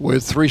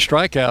 with 3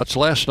 strikeouts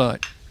last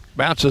night.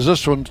 Bounces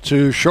this one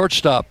to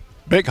shortstop.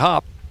 Big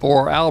hop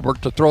for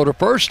Albert to throw to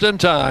first in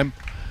time,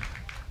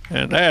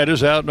 and that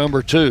is out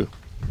number 2.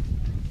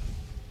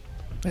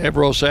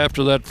 Avros,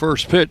 after that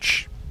first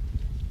pitch,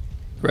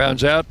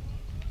 grounds out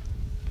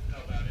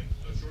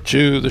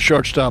to the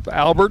shortstop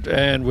Albert,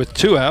 and with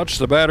 2 outs,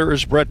 the batter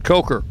is Brett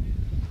Coker.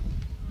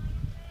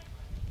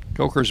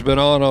 Coker's been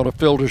on a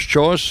fielder's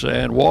choice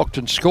and walked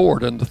and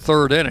scored in the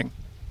 3rd inning.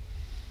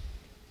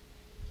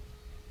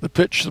 The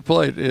pitch to the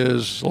plate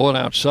is low and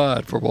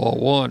outside for ball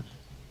 1.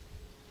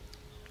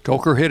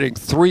 Coker hitting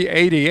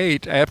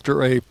 .388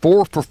 after a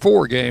 4 for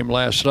 4 game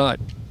last night.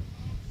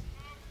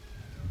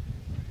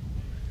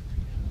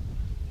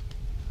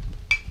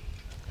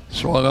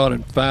 Swung on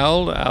and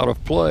fouled, out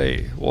of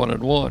play,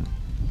 1-1.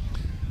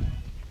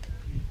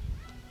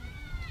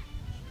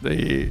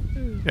 The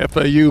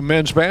FAU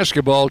men's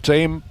basketball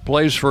team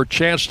plays for a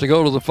chance to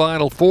go to the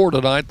Final Four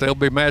tonight. They'll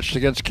be matched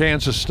against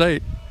Kansas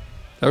State.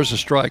 There's a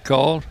strike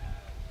called.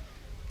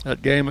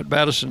 That game at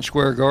Madison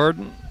Square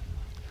Garden.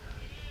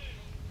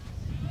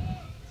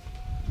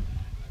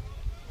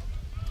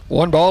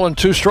 1 ball and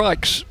 2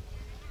 strikes.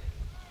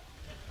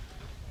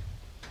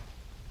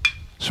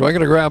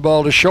 Swinging a ground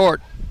ball to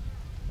short.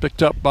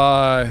 Picked up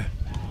by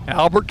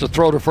Albert to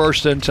throw to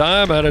first in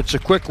time, and it's a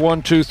quick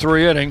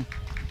 1-2-3 inning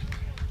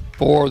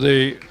for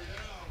the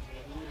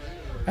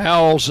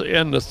Owls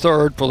in the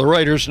 3rd. For the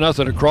Raiders,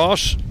 nothing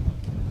across.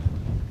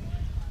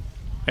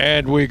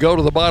 And we go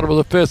to the bottom of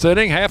the 5th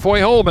inning,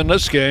 halfway home in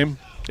this game.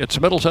 It's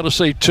Middle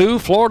Tennessee 2,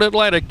 Florida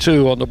Atlantic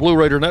 2 on the Blue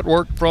Raider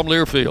Network from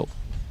Learfield.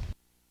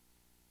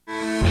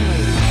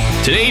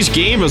 Today's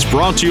game is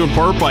brought to you in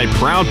part by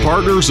proud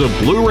partners of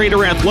Blue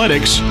Raider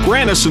Athletics,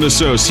 Granis &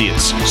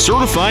 Associates,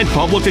 certified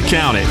public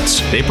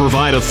accountants. They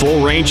provide a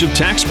full range of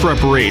tax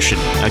preparation,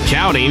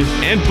 accounting,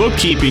 and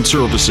bookkeeping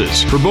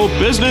services for both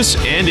business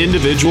and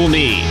individual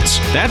needs.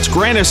 That's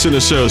Granis &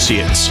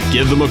 Associates.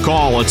 Give them a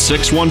call at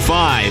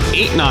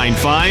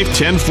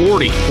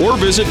 615-895-1040 or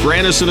visit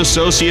Granis &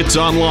 Associates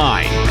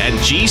online at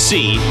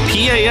gcpas.com.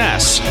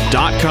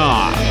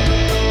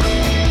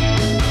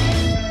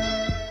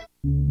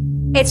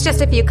 It's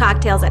just a few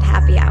cocktails at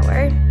happy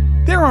hour.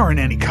 There aren't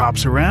any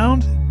cops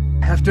around.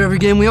 After every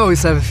game, we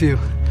always have a few.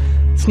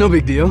 It's no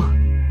big deal.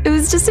 It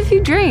was just a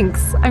few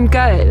drinks. I'm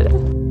good.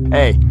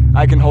 Hey,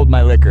 I can hold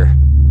my liquor.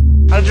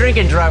 I drink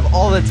and drive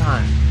all the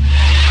time.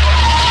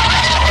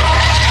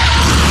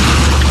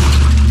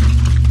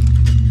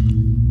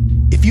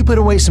 If you put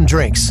away some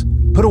drinks,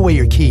 put away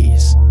your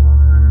keys.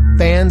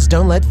 Fans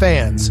don't let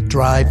fans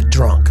drive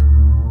drunk.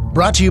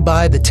 Brought to you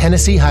by the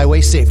Tennessee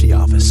Highway Safety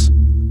Office.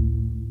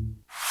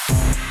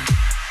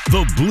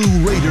 The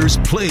Blue Raiders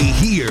play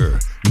here.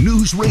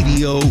 News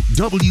Radio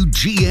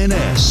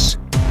WGNS.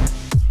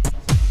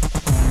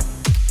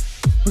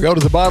 We go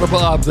to the bottom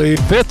of the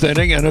 5th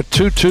inning in a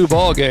 2-2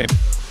 ball game.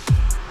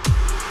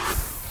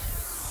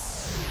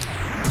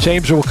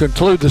 Teams will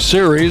conclude the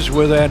series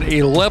with an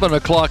 11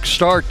 o'clock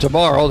start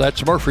tomorrow.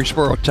 That's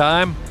Murfreesboro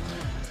time.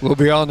 We'll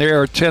be on the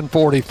air at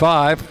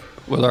 10:45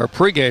 with our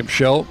pregame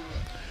show.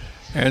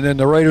 And then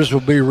the Raiders will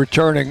be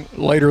returning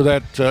later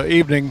that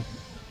evening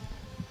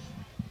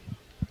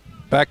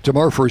back to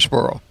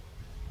Murfreesboro.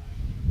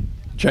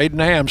 Jaden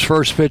Ham's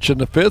first pitch in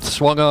the 5th,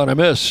 swung on and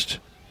missed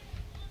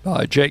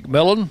by Jake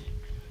Millen.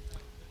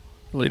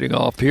 Leading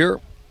off here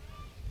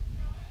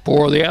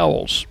for the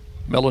Owls.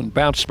 Millen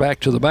bounced back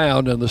to the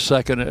mound in the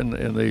 2nd and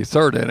in the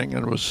 3rd inning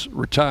and was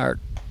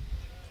retired.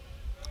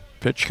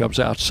 Pitch comes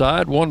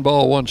outside, 1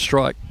 ball, 1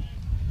 strike.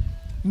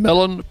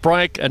 Millen,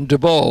 Frank, and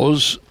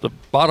DeBose, the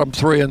bottom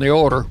 3 in the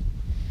order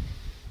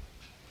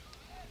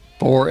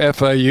for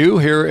FAU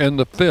here in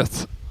the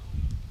 5th.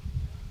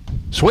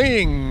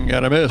 Swing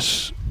and a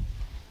miss.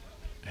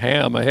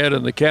 Ham ahead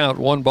in the count,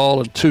 1 ball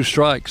and 2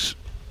 strikes.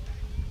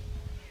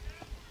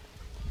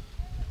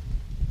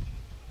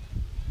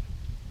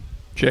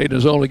 Jaden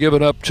has only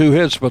given up 2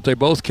 hits, but they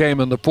both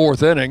came in the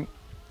 4th inning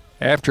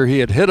after he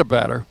had hit a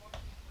batter.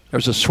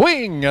 There's a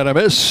swing and a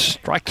miss,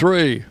 strike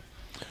 3.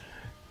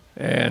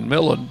 And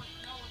Millen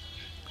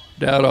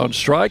down on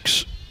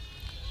strikes.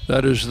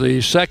 That is the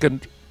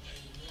 2nd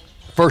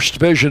First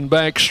Division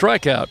Bank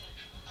strikeout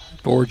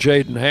for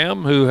Jaden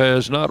Ham, who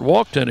has not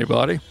walked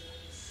anybody.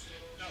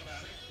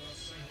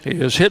 He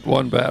has hit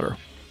 1 batter.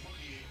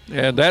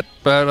 And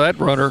that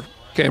runner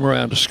came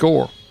around to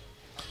score.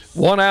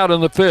 1 out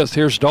in the 5th.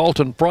 Here's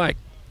Dalton Frank.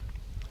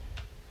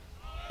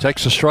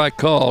 Takes a strike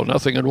call,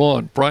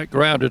 0-1. Frank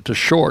grounded to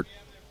short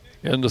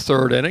in the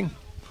 3rd inning.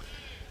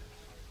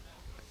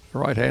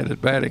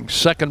 Right-handed batting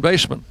second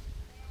baseman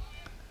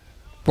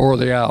for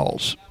the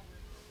Owls.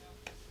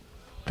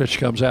 Pitch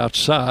comes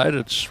outside.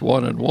 It's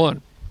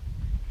 1-1.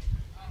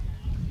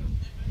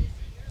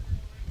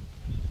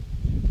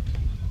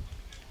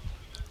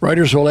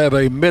 Raiders will have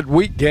a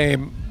midweek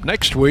game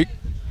next week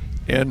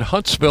in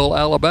Huntsville,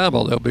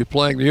 Alabama. They'll be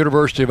playing the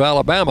University of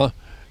Alabama,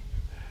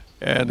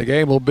 and the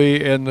game will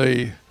be in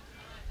the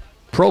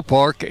Pro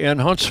Park in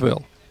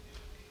Huntsville.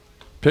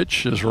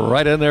 Pitch is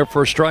right in there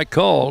for a strike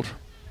called.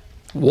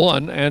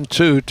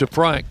 1-2 to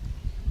Frank.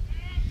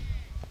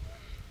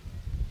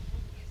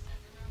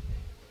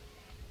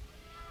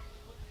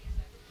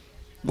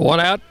 One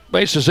out,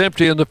 base is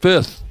empty in the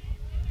 5th.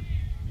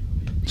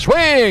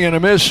 Swing and a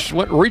miss,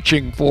 went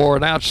reaching for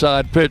an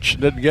outside pitch,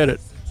 didn't get it.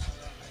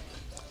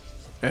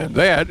 And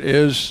that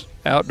is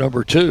out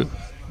number 2.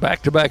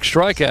 Back-to-back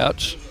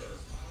strikeouts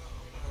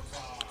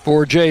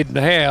for Jaden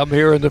Ham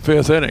here in the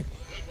 5th inning.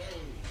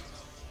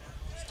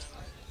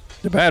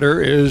 The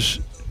batter is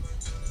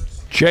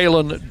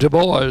Jalen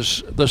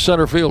DuBois, the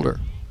center fielder.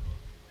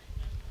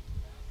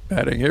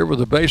 Batting here with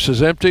the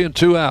bases empty and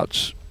 2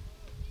 outs.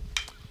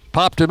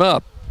 Popped him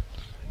up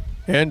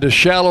into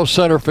shallow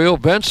center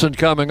field. Benson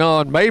coming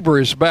on.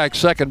 Mabry's back,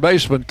 second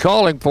baseman,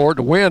 calling for it.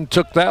 The wind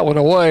took that one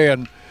away,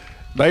 and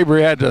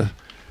Mabry had to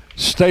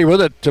stay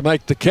with it to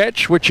make the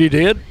catch, which he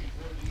did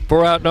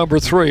for out number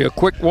 3. A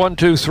quick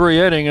 1-2-3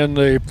 inning in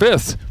the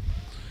 5th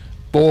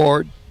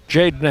for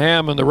Jaden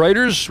Ham and the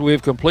Raiders.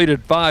 We've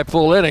completed 5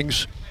 full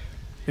innings.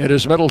 It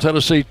is Middle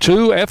Tennessee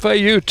 2,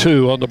 FAU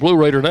 2 on the Blue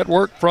Raider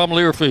Network from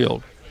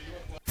Learfield.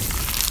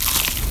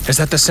 Is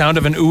that the sound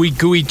of an ooey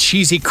gooey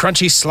cheesy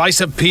crunchy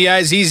slice of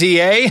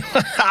P-I-Z-Z-A?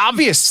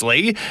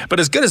 Obviously, but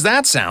as good as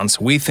that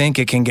sounds, we think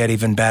it can get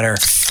even better.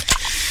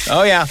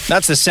 Oh yeah,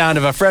 that's the sound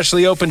of a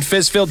freshly opened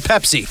fizz-filled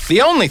Pepsi.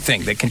 The only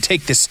thing that can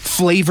take this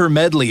flavor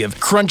medley of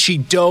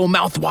crunchy dough,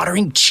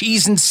 mouth-watering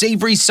cheese, and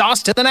savory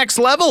sauce to the next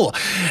level.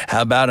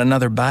 How about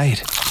another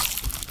bite?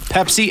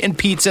 Pepsi and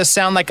pizza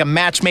sound like a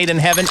match made in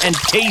heaven and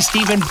taste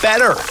even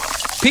better.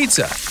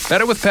 Pizza,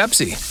 better with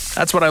Pepsi.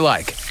 That's what I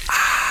like.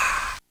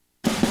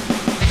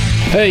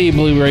 Hey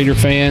Blue Raider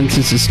fans,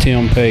 this is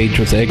Tim Page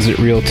with Exit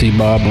Realty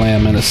Bob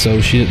Lamb and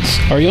Associates.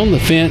 Are you on the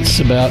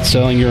fence about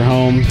selling your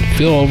home?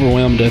 Feel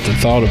overwhelmed at the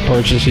thought of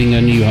purchasing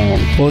a new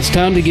home? Well, it's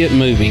time to get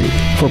moving.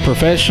 For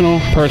professional,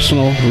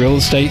 personal real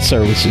estate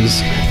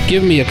services,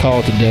 give me a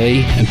call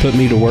today and put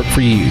me to work for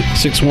you.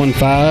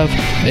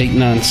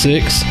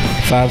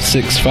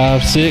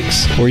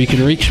 615-896-5656, or you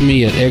can reach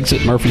me at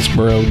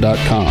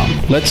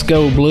exitmurfreesboro.com. Let's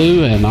go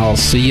Blue, and I'll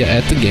see you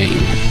at the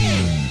game.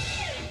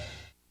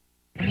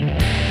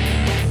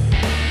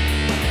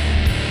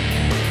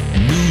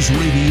 News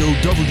Radio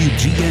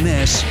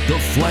WGNS, the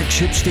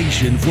flagship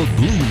station for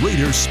Blue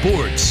Raider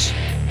sports.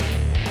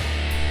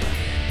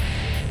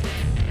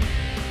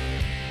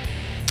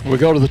 We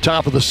go to the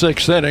top of the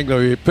 6th inning.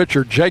 The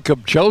pitcher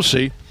Jacob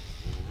Josie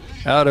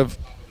out of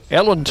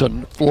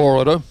Ellington,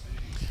 Florida,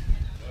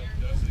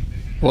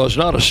 was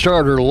not a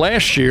starter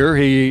last year.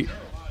 He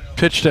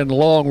pitched in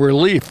long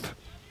relief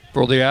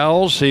for the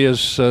Owls. He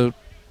has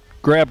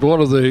grabbed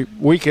one of the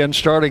weekend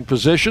starting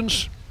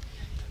positions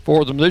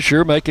for them this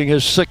year, making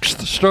his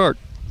 6th start.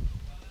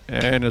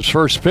 And his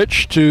first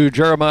pitch to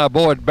Jeremiah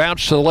Boyd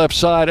bounced to the left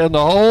side in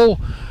the hole.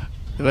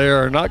 They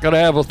are not going to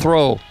have a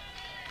throw.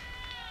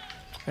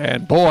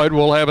 And Boyd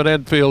will have an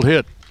infield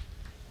hit.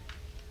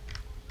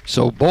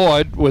 So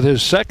Boyd, with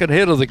his second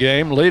hit of the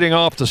game, leading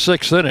off the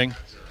 6th inning.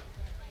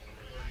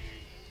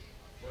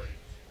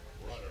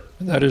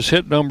 And that is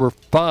hit number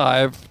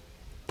 5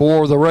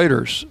 for the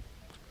Raiders.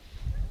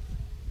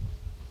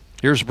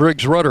 Here's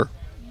Briggs Rudder.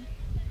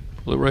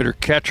 Blue Raider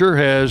catcher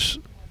has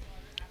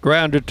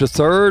grounded to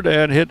third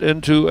and hit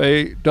into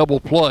a double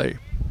play.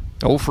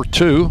 0 for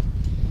 2.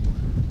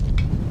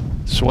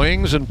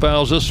 Swings and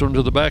fouls this one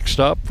to the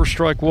backstop for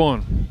strike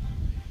 1.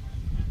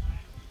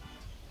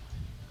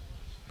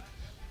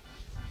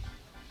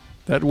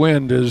 That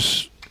wind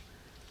is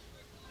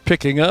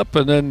picking up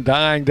and then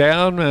dying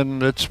down,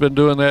 and it's been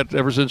doing that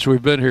ever since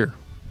we've been here.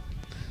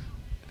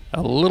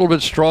 A little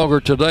bit stronger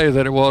today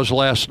than it was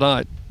last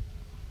night.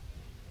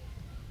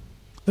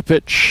 The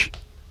pitch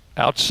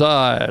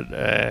outside,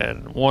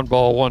 and 1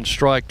 ball, 1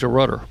 strike to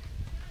Rudder.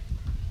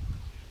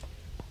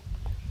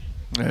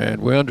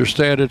 And we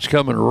understand it's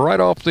coming right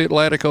off the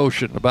Atlantic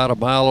Ocean, about 1.5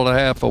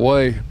 miles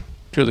away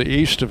to the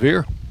east of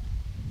here.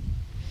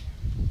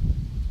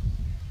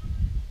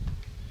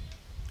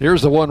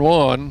 Here's the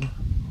 1-1,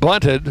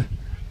 bunted.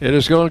 It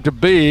is going to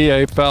be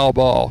a foul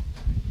ball.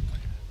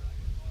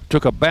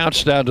 Took a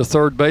bounce down to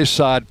third base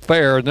side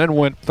fair and then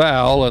went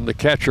foul, and the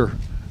catcher,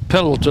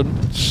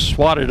 Pendleton,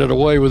 swatted it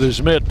away with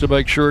his mitt to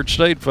make sure it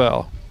stayed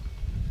foul.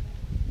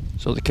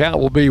 So the count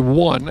will be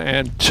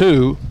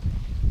 1-2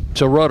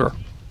 to Rudder.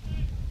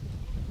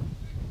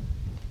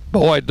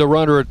 Boyd, the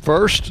runner at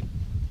first.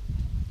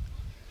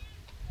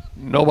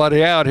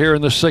 Nobody out here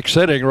in the 6th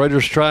inning.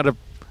 Raiders trying to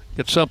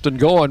get something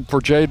going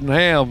for Jaden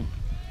Ham.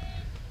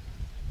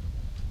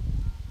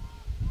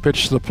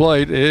 Pitch to the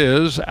plate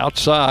is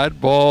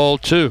outside, ball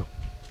 2.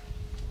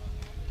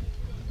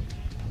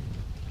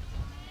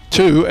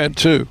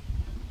 2-2.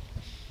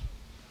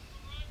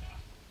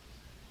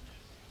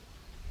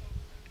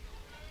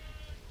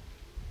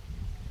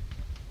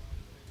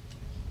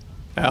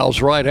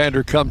 Al's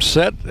right-hander comes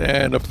set,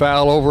 and a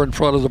foul over in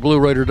front of the Blue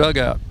Raider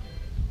dugout.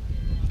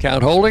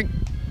 Count holding.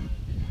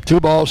 2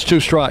 balls, 2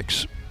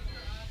 strikes.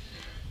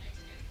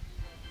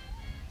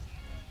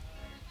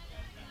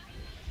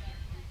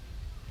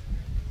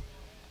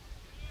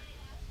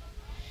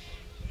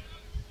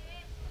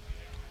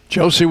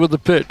 Josie with the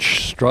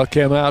pitch. Struck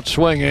him out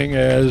swinging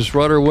as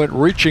Rudder went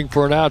reaching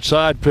for an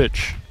outside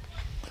pitch.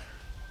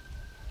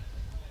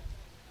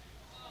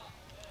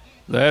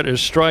 That is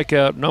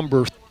strikeout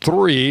number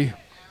 3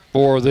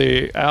 for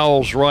the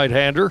Owls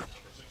right-hander.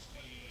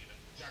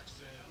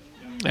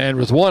 And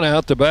with 1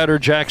 out, the batter,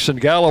 Jackson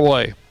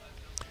Galloway.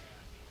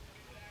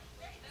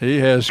 He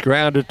has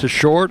grounded to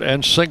short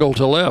and singled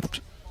to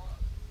left.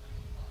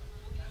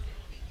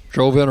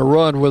 Drove in a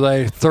run with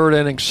a 3rd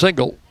inning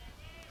single.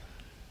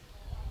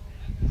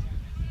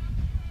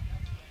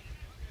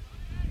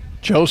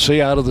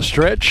 Josie out of the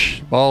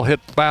stretch. Ball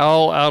hit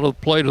foul out of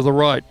the play to the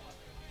right.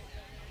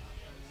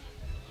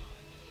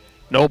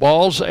 No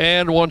balls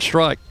and 1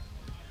 strike.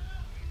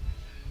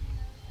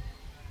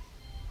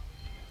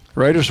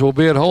 Raiders will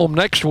be at home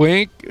next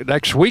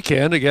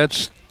weekend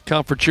against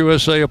Conference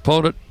USA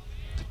opponent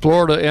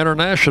Florida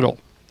International.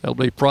 That'll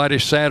be Friday,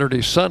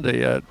 Saturday,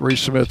 Sunday at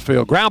Reese Smith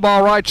Field. Ground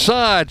ball right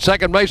side.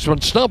 Second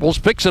baseman stumbles,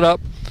 picks it up,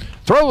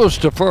 throws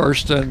to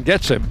first, and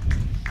gets him.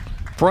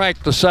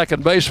 Frank, the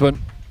second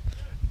baseman,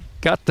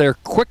 got there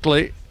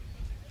quickly,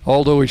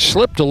 although he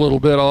slipped a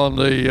little bit on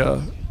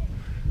the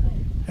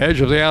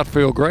edge of the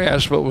outfield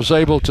grass, but was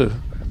able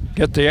to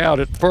get the out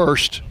at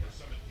first.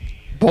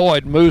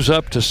 Boyd moves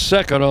up to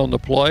second on the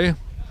play.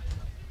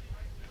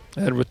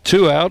 And with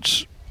 2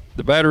 outs,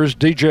 the batter is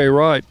DJ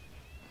Wright.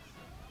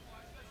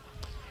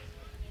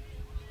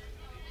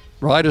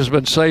 Wright has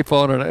been safe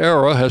on an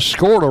error, has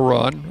scored a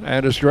run,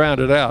 and is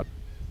grounded out.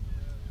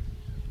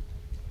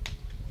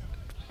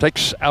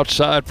 Takes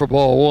outside for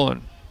ball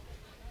 1.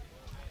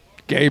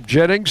 Gabe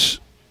Jennings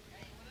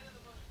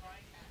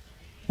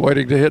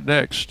waiting to hit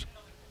next.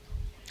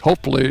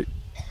 Hopefully,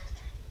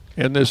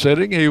 in this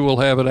inning, he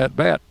will have an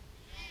at-bat.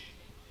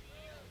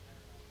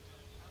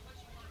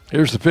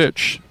 Here's the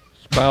pitch.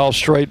 Foul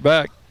straight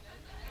back.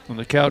 And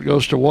the count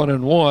goes to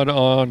 1-1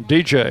 on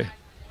DJ.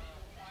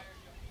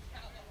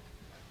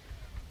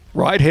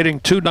 Wright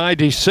hitting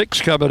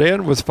 .296 coming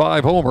in with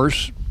 5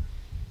 homers.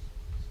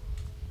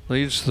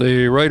 Leads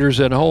the Raiders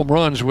in home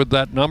runs with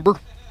that number.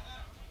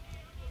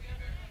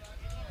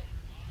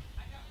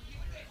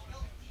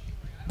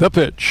 The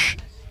pitch.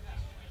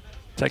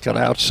 Taken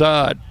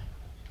outside.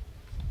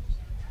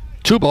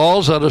 2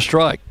 balls and a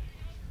strike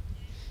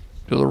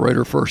to the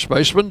Raider first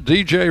baseman,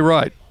 DJ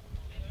Wright.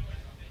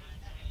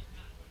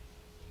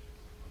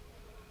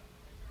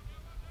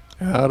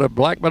 Out of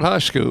Blackman High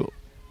School.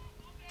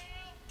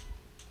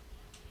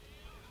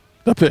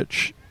 The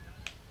pitch.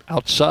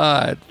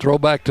 Outside. Throw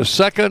back to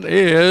second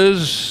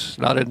is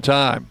not in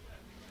time.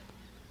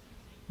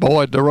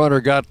 Boyd, the runner,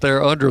 got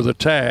there under the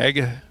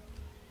tag.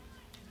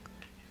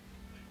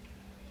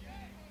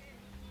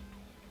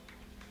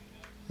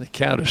 The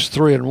count is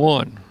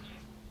 3-1.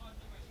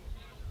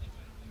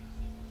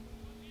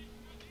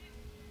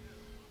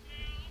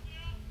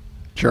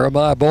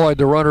 Jeremiah Boyd,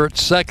 the runner at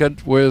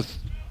second, with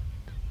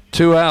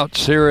 2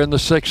 outs here in the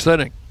 6th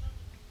inning.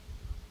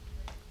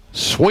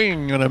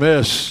 Swing and a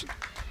miss.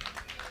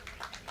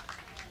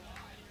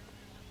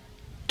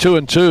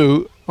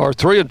 2-2, or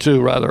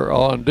 3-2 rather,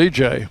 on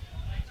DJ.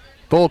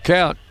 Full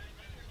count.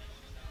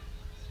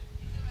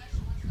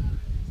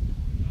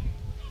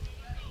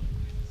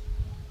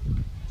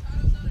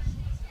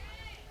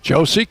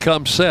 Josie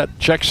comes set,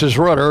 checks his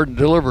runner, and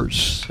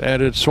delivers.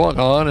 And it's swung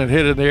on and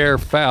hit in the air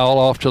foul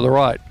off to the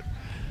right.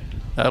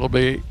 That'll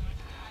be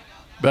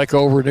back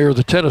over near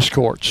the tennis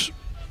courts.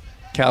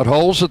 Count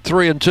holds at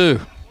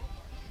 3-2.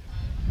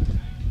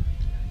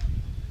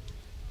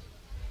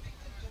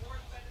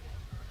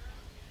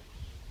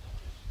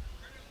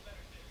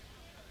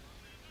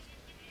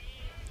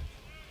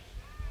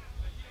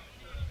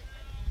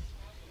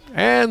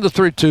 And the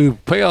 3-2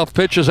 payoff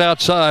pitch is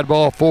outside,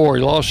 ball 4.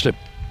 He lost him.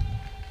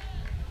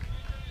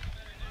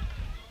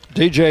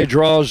 DJ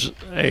draws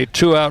a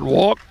 2-out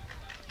walk.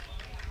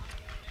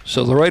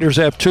 So the Raiders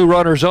have 2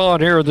 runners on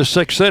here in the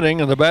 6th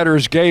inning, and the batter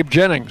is Gabe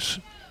Jennings.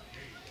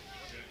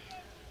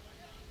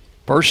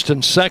 First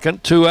and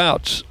second, 2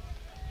 outs.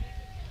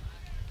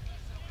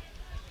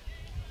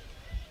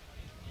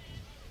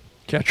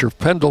 Catcher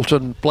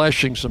Pendleton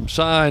flashing some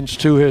signs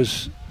to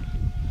his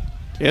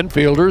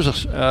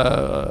infielders.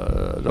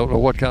 Don't know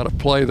what kind of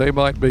play they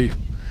might be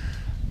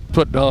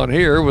putting on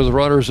here with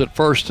runners at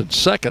first and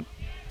second.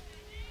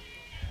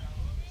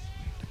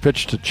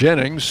 Pitch to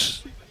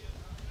Jennings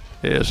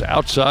is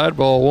outside,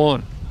 ball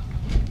 1.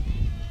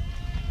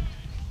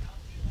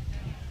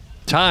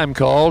 Time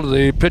called.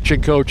 The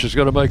pitching coach is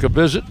going to make a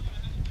visit.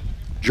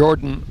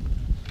 Jordan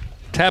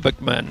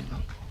Tabachman,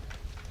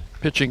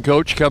 pitching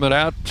coach, coming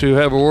out to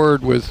have a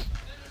word with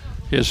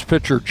his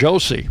pitcher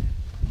Josie.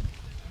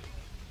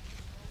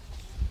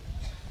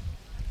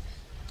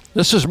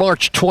 This is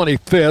March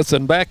 25th,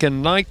 and back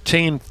in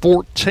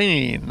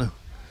 1914,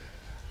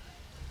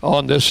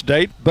 on this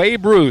date,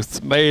 Babe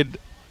Ruth made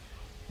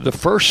the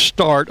first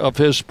start of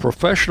his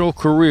professional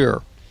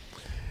career.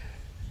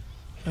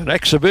 An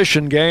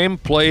exhibition game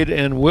played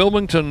in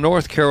Wilmington,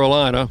 North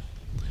Carolina.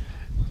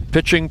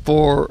 Pitching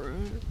for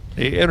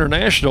the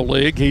International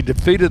League, he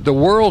defeated the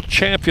world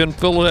champion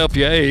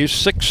Philadelphia A's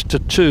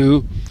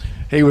 6-2.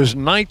 He was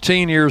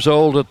 19 years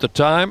old at the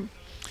time.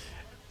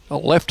 A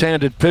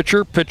left-handed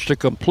pitcher, pitched a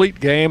complete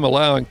game,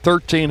 allowing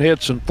 13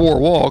 hits and 4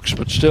 walks,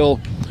 but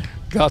still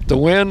got the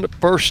win.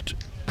 First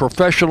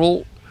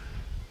professional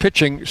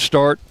pitching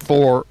start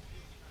for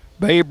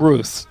Babe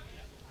Ruth.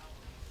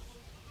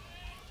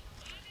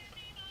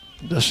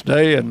 This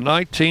day in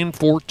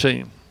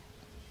 1914.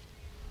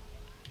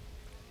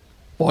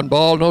 1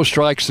 ball, no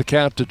strikes, the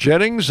count to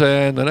Jennings,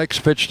 and the next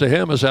pitch to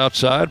him is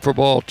outside for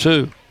ball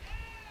 2.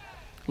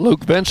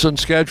 Luke Benson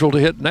scheduled to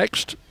hit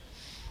next.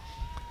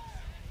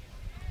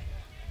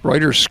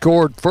 Raiders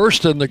scored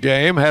first in the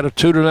game, had a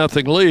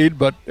 2-0 lead,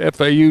 but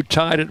FAU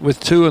tied it with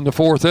 2 in the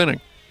 4th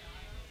inning.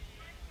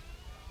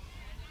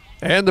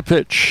 And the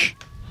pitch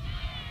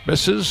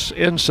misses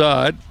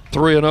inside,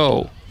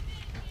 3-0.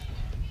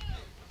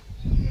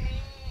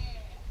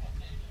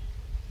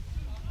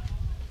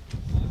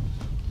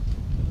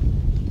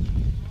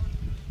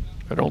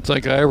 I don't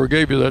think I ever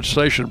gave you that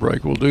station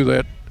break. We'll do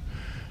that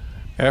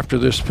after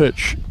this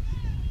pitch.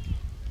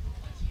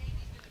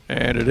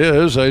 And it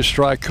is a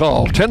strike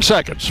call. 10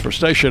 seconds for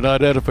station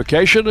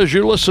identification as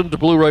you listen to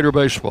Blue Raider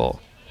Baseball.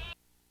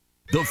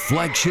 The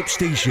flagship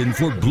station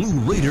for Blue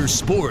Raider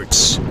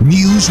sports.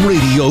 News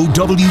Radio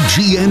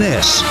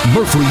WGNS,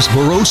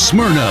 Murfreesboro,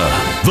 Smyrna.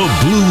 The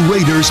Blue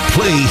Raiders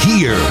play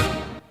here.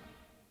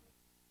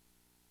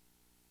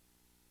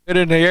 Hit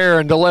in the air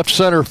into left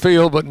center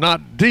field, but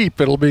not deep.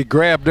 It'll be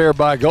grabbed there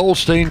by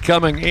Goldstein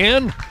coming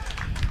in,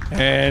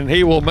 and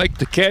he will make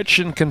the catch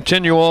and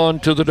continue on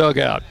to the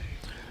dugout.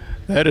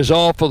 That is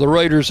all for the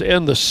Raiders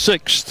in the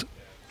 6th.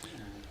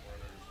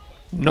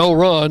 No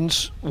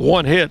runs,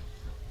 1 hit.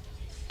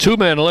 2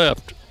 men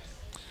left.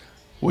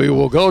 We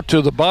will go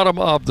to the bottom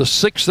of the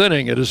 6th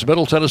inning. It is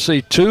Middle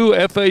Tennessee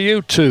 2,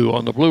 FAU 2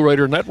 on the Blue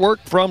Raider Network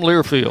from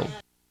Learfield.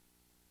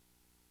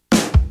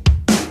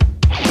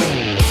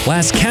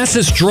 Las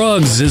Casas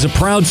Drugs is a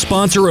proud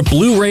sponsor of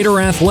Blue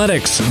Raider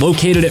Athletics,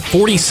 located at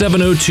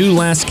 4702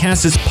 Las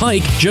Casas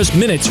Pike, just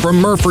minutes from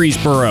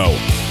Murfreesboro.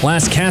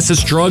 Las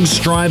Casas Drugs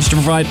strives to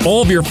provide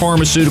all of your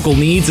pharmaceutical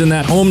needs in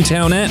that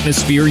hometown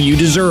atmosphere you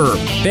deserve.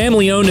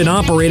 Family-owned and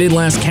operated,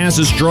 Las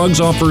Casas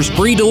Drugs offers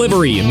free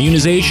delivery,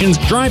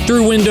 immunizations,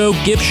 drive-through window,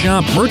 gift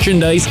shop,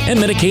 merchandise, and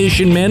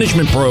medication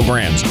management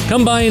programs.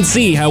 Come by and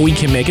see how we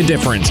can make a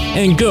difference.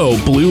 And go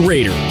Blue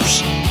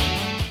Raiders.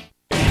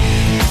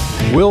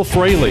 Will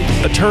Fraley,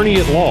 attorney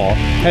at law,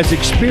 has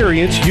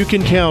experience you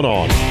can count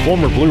on.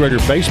 Former Blue Raider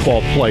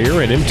baseball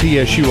player and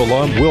MTSU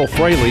alum Will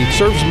Fraley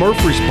serves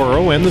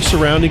Murfreesboro and the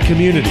surrounding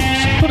communities.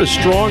 Put a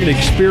strong and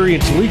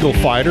experienced legal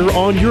fighter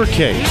on your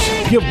case.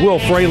 Give Will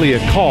Fraley a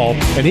call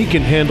and he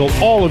can handle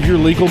all of your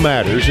legal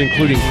matters,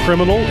 including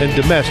criminal and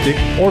domestic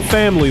or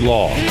family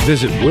law.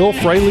 Visit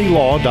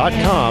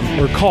willfraleylaw.com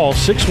or call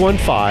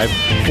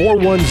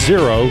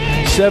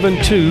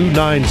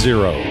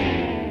 615-410-7290.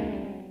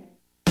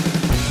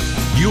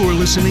 You're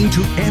listening to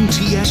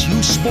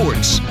MTSU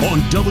Sports on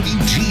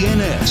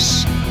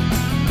WGNS.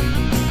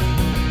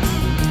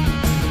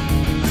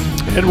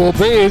 It will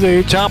be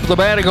the top of the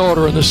batting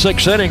order in the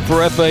sixth inning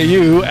for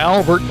FAU.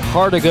 Albert,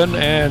 Hardigan,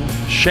 and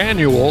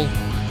Shanuel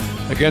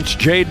against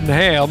Jaden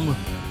Ham.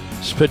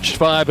 He's pitched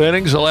 5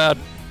 innings, allowed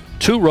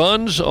 2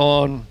 runs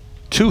on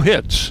 2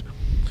 hits.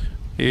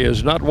 He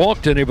has not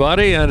walked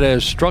anybody and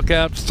has struck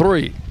out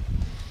 3.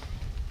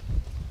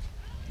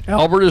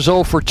 Albert is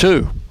 0 for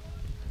 2.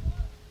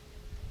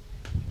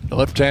 The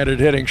left-handed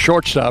hitting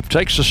shortstop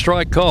takes a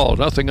strike call,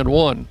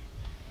 0-1.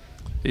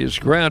 He is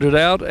grounded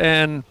out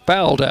and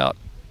fouled out.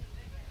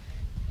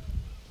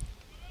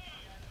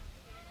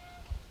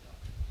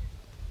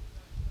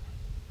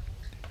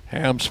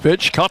 Ham's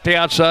pitch caught the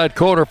outside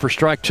corner for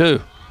strike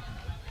 2.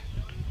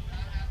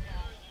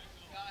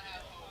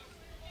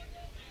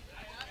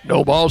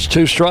 No balls,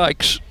 2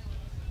 strikes.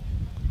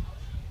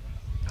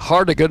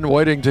 Hardigan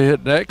waiting to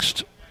hit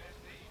next.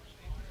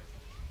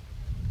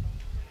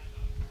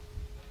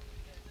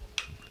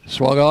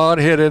 Swung on,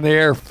 hit in the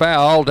air,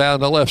 foul down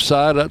the left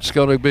side. That's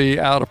going to be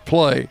out of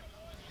play.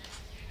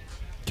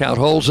 Count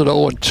holds at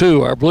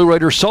 0-2. Our Blue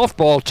Raiders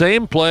softball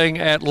team playing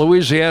at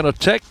Louisiana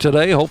Tech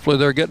today. Hopefully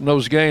they're getting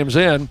those games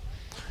in.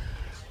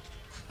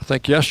 I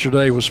think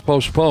yesterday was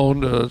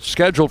postponed.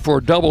 Scheduled for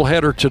a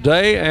doubleheader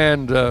today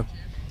and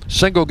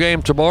single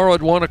game tomorrow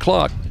at 1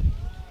 o'clock.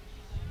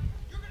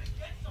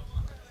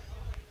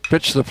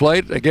 Pitch to the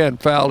plate. Again,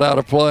 fouled out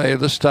of play.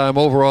 This time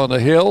over on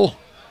the hill.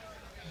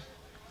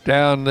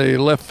 Down the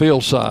left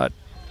field side.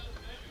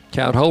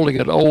 Count holding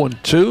at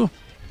 0-2.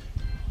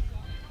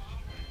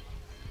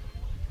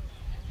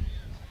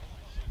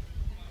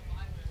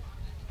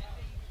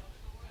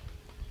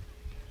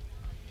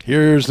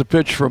 Here's the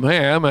pitch from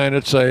Ham, and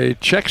it's a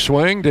check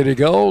swing. Did he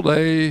go?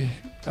 They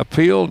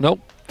appeal. Nope.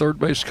 Third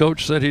base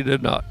coach said he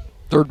did not.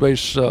 Third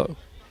base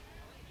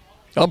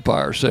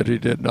umpire said he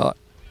did not.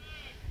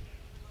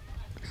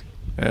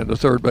 And the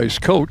third base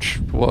coach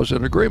was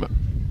in agreement.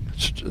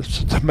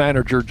 It's the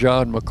manager,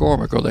 John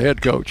McCormick, or the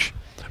head coach.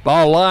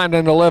 Ball lined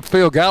in the left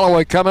field.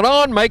 Galloway coming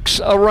on,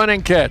 makes a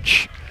running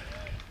catch.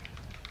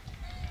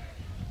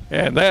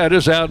 And that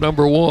is out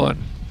number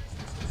 1.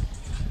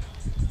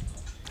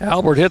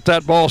 Albert hit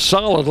that ball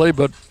solidly,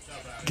 but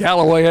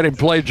Galloway had him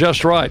played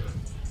just right.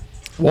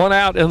 1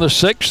 out in the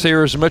 6th.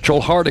 Here's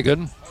Mitchell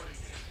Hardigan,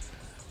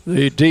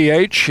 the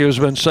DH, who's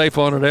been safe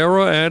on an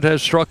error and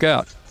has struck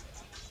out.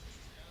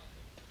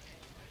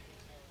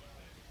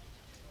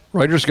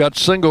 Raiders got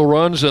single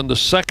runs in the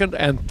 2nd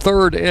and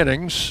 3rd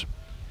innings.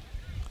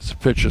 The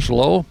pitch is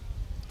low.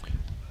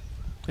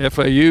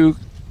 FAU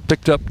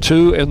picked up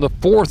 2 in the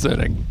 4th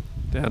inning.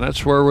 And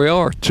that's where we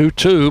are,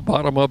 2-2,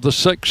 bottom of the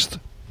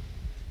 6th.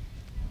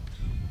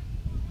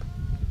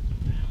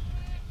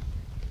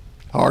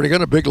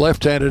 Hardigan, a big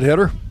left-handed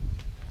hitter.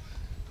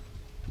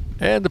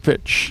 And the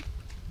pitch.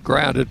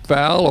 Grounded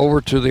foul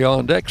over to the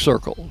on-deck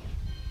circle.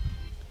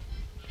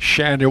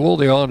 Shanuel,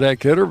 the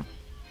on-deck hitter,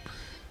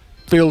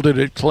 fielded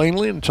it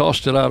cleanly and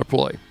tossed it out of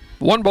play.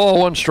 1 ball,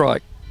 1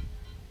 strike.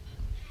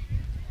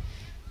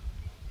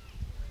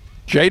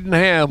 Jaden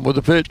Ham with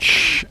the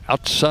pitch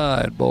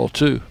outside, ball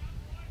 2.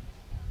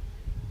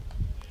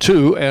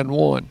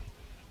 2-1.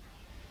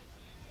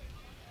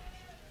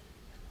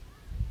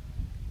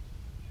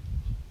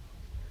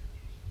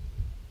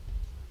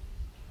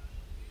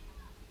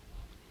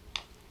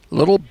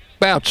 Little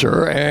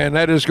bouncer, and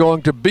that is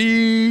going to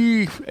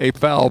be a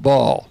foul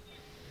ball.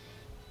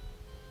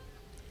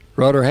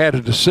 Rudder had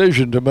a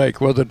decision to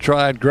make, whether to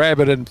try and grab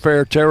it in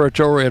fair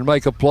territory and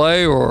make a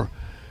play or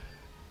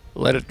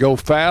let it go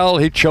foul.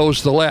 He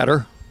chose the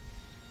latter,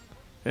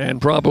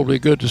 and probably a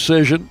good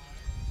decision.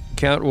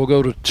 Count will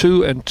go to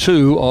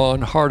 2-2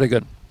 on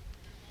Hardigan.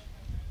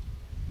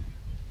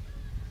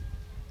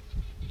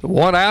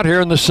 1 out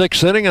here in the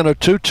 6th inning and a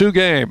 2-2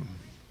 game.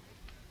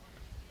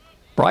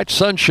 Bright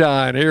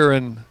sunshine here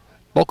in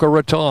Boca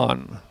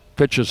Raton.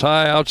 Pitch is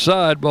high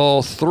outside,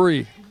 ball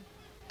 3.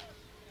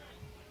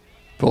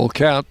 Full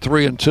count,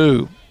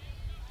 3-2.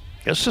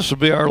 Guess this will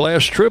be our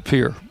last trip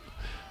here,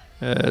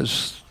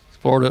 as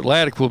Florida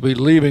Atlantic will be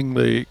leaving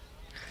the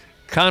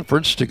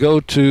conference to go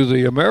to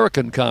the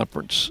American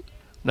Conference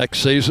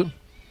next season.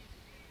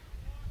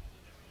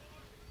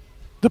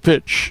 The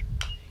pitch.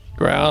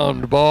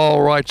 Ground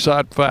ball, right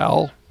side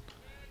foul.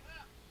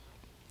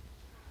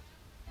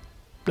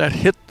 That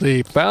hit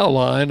the foul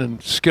line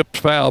and skipped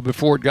foul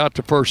before it got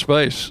to first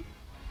base.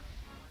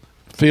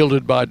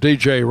 Fielded by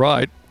DJ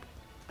Wright.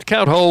 The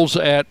count holds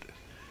at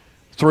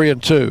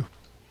 3-2.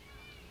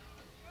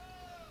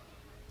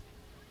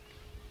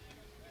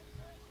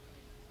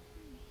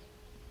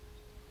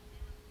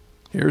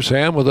 Here's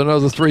Ham with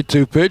another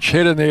 3-2 pitch,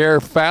 hit in the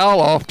air, foul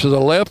off to the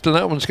left, and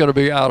that one's going to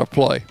be out of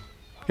play.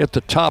 Hit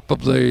the top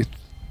of the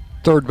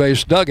third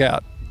base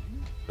dugout.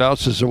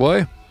 Bounces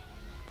away.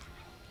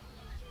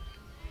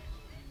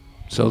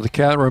 So the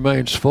count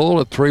remains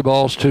full at 3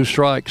 balls, 2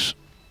 strikes.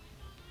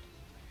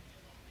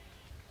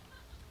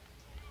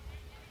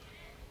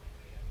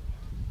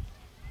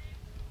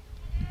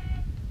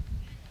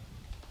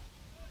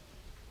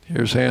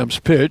 Here's Ham's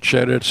pitch,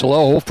 and it's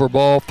low for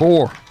ball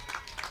 4.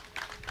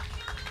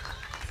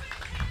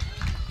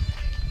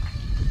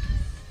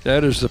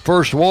 That is the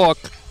first walk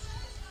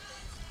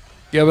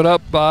given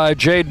up by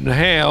Jaden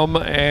Ham,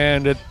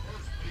 and it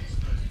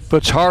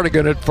puts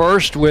Hardigan at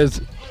first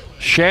with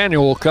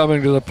Shanuel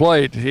coming to the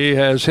plate. He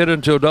has hit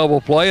into a double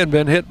play and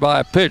been hit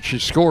by a pitch. He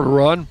scored a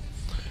run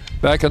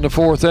back in the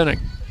 4th inning.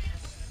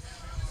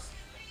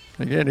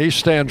 Again, he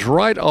stands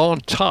right on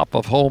top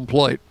of home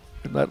plate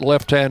in that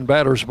left-hand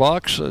batter's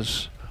box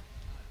as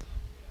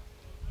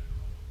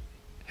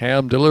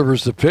Ham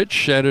delivers the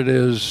pitch, and it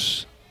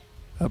is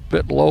a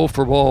bit low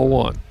for ball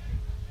 1.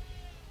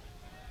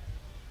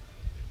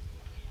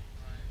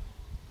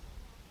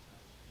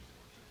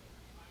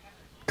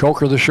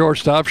 Coker, the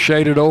shortstop,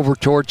 shaded over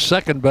towards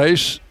second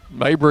base.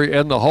 Mabry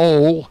in the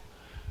hole.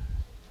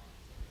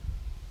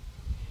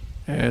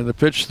 And the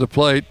pitch to the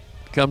plate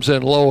comes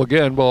in low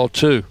again, ball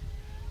 2.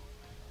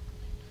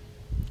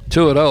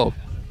 2-0.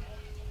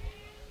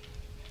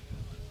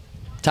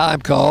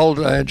 Time called,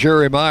 and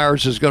Jerry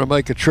Myers is going to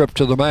make a trip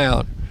to the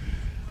mound.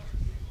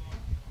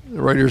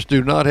 The Raiders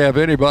do not have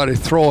anybody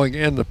throwing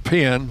in the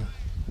pen.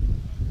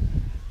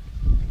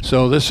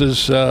 So this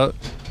is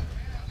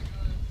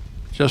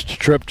just a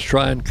trip to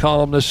try and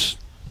calm this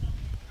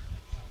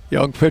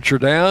young pitcher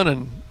down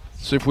and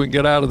see if we can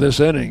get out of this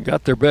inning.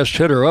 Got their best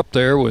hitter up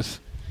there with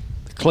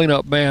the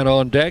cleanup man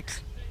on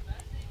deck,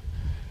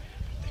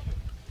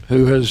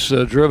 who has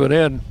driven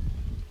in,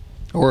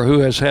 or who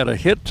has had a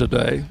hit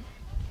today.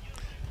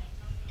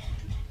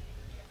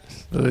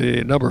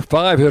 The number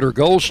 5 hitter,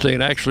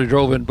 Goldstein, actually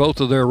drove in both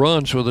of their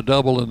runs with a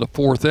double in the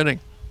 4th inning.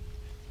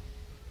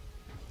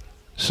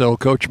 So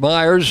Coach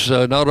Myers,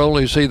 not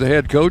only is he the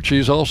head coach,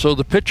 he's also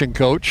the pitching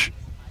coach,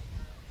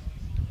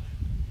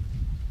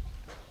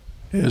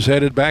 is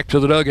headed back to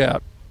the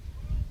dugout.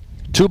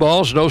 2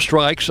 balls, no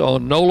strikes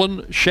on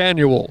Nolan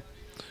Shanuel.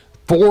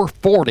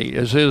 .440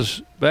 is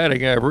his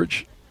batting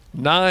average.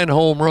 9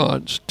 home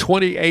runs,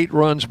 28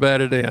 runs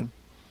batted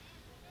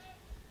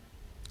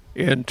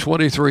in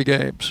 23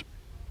 games.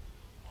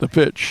 The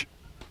pitch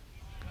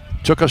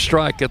took a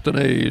strike at the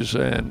knees,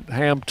 and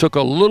Ham took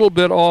a little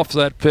bit off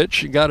that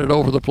pitch and got it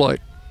over the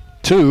plate.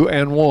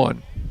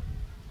 2-1.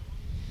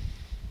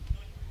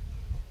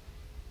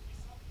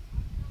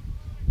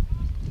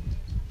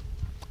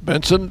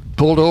 Benson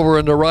pulled over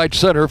into right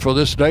center for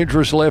this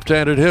dangerous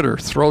left-handed hitter.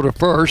 Throw to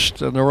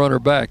first and the runner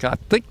back. I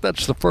think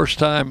that's the first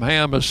time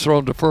Ham has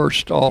thrown to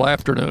first all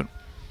afternoon.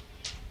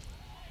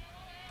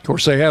 Of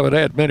course, they haven't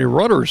had many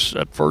runners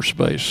at first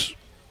base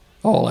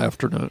all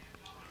afternoon.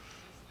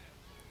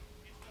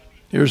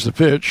 Here's the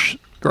pitch.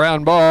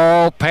 Ground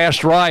ball,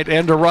 past right,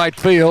 into right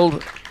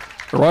field.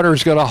 The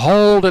runner's going to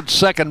hold at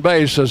second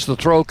base as the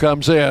throw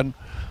comes in.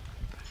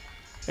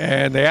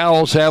 And the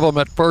Owls have him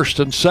at first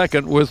and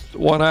second with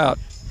 1 out.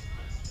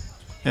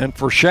 And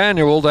for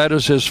Shanuel, that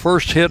is his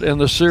first hit in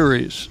the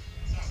series.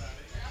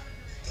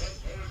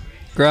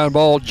 Ground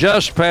ball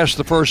just past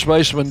the first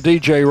baseman,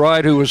 DJ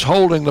Wright, who was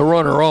holding the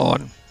runner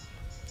on.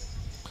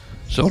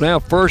 So now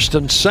first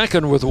and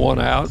second with 1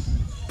 out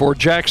for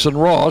Jackson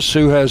Ross,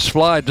 who has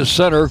flied to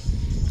center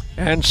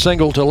and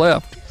singled to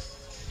left.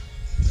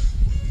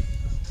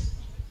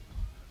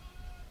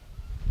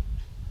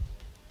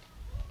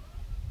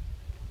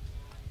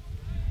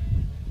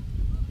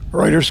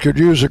 Raiders could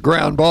use a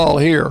ground ball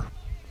here.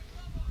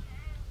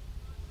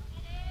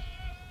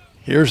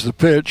 Here's the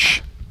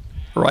pitch,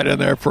 right in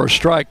there for a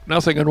strike,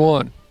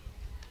 0-1.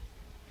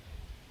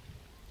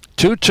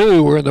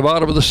 2-2, we're in the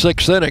bottom of the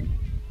 6th inning.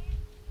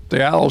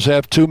 The Owls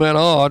have 2 men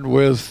on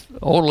with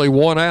only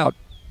 1 out.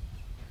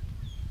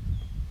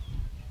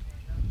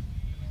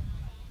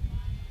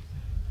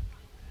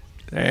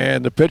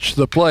 And the pitch to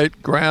the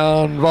plate,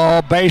 ground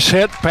ball, base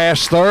hit,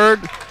 past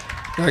third.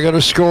 They're going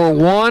to score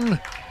 1.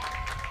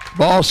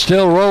 Ball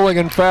still rolling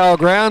in foul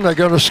ground. They're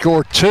going to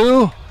score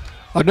 2.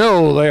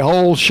 No, they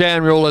hold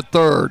Shanuel at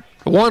third.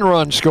 1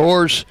 run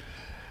scores.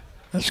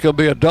 That's going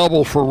to be a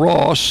double for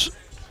Ross.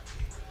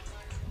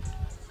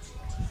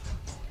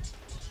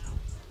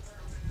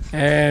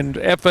 And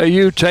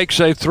FAU takes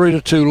a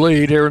 3-2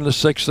 lead here in the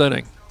 6th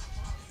inning.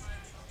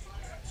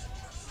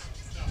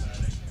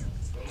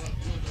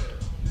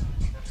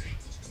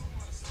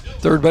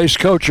 Third base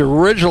coach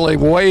originally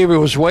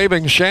was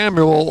waving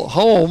Shanuel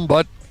home,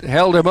 but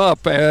held him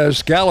up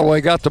as Galloway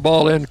got the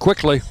ball in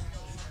quickly.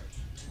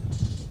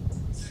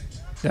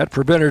 That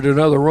prevented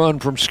another run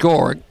from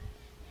scoring.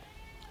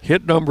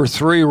 Hit number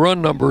 3,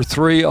 run number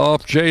 3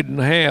 off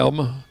Jaden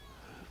Ham.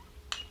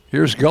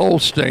 Here's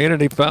Goldstein,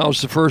 and he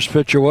fouls the first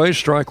pitch away,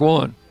 strike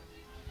 1.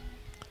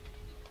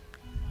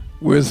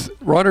 With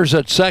runners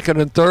at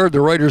second and third,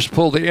 the Raiders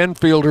pull the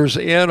infielders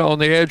in on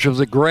the edge of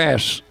the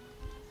grass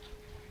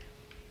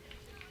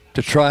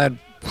to try and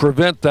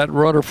prevent that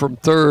runner from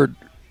third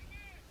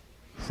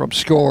from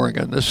scoring.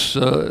 And this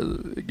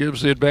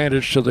gives the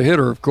advantage to the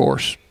hitter, of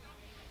course.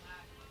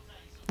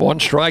 1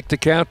 strike to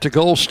count to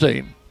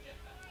Goldstein.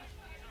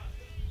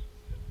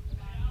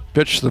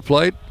 Pitch to the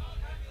plate,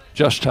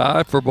 just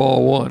high for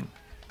ball 1.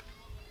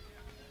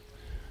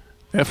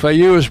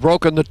 FAU has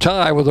broken the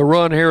tie with a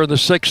run here in the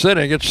 6th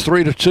inning. It's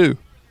 3-2.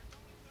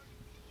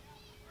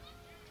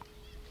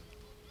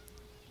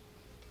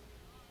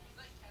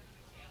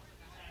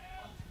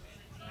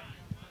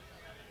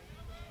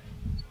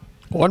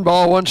 One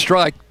ball, 1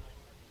 strike.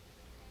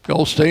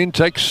 Goldstein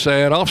takes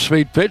an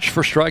off-speed pitch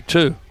for strike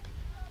 2.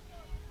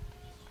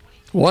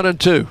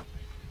 1-2.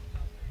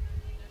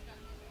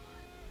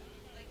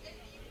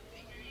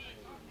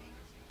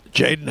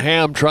 Jaden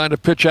Ham trying to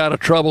pitch out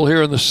of trouble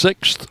here in the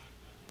 6th.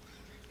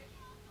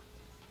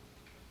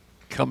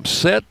 Comes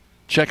set,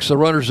 checks the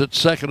runners at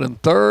second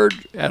and third,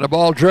 and a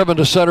ball driven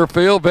to center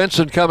field.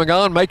 Vincent coming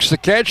on, makes the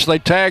catch. They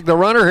tag the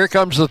runner. Here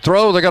comes the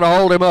throw. They're going to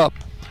hold him up.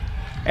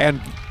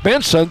 And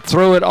Vincent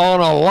threw it on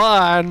a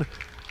line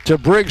to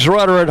Briggs'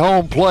 runner at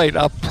home plate.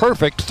 A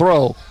perfect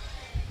throw.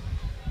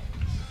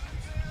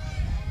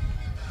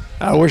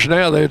 I wish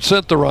now they had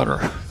sent the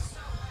runner.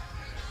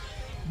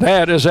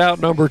 That is out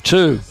number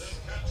 2.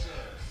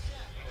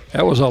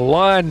 That was a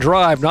line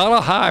drive, not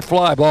a high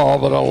fly ball,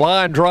 but a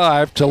line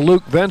drive to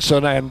Luke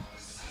Vincent. And,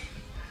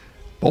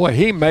 boy,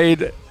 he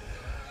made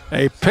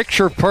a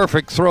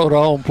picture-perfect throw to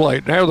home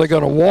plate. Now they're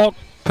going to walk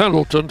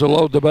Pendleton to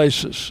load the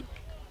bases.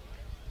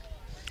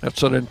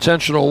 That's an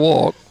intentional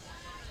walk.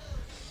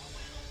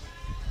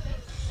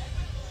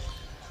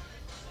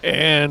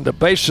 And the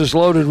base is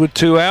loaded with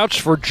 2 outs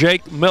for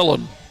Jake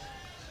Millen.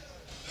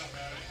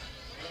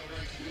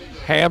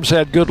 Ham's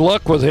had good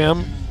luck with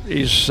him.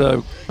 He's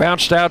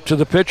bounced out to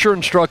the pitcher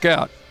and struck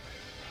out.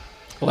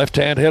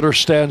 Left-hand hitter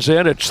stands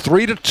in. It's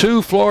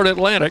 3-2 Florida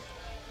Atlantic.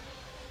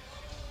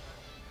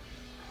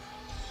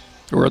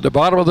 We're at the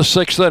bottom of the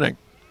 6th inning.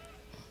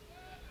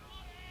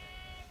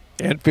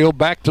 Infield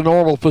back to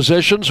normal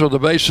positions with the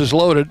bases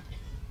loaded.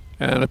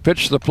 And the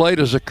pitch to the plate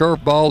is a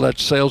curveball that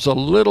sails a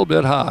little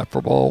bit high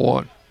for ball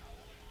 1.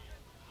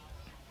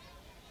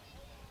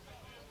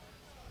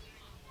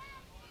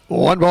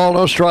 1 ball,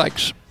 no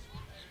strikes.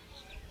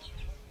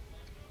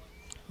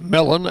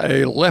 Millen,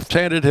 a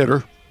left-handed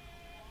hitter.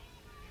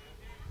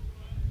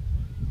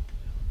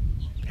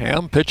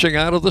 Ham pitching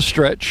out of the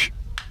stretch.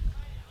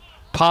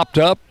 Popped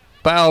up,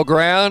 foul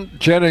ground.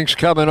 Jennings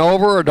coming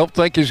over. I don't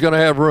think he's going to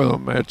have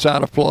room. It's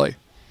out of play.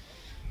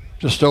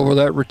 Just over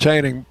that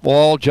retaining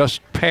wall,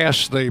 just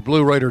past the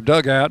Blue Raider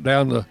dugout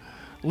down the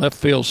left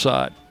field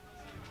side.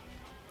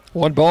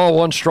 1 ball,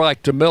 1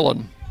 strike to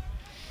Millen.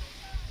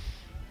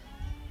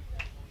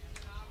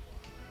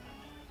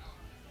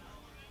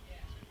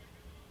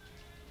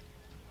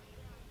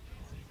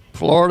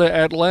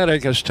 Florida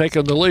Atlantic has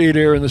taken the lead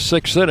here in the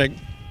 6th inning.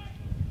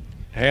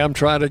 Ham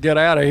trying to get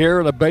out of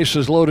here in a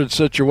bases loaded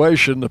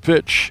situation. The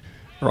pitch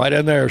right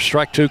in there,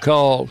 strike 2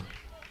 called.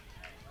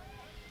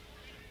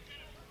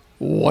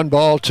 1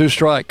 ball, 2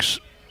 strikes.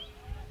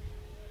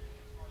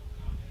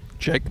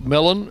 Jake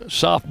Millen,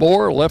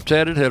 sophomore,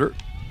 left-handed hitter.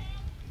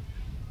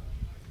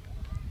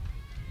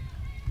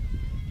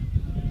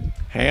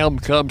 Ham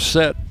comes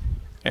set,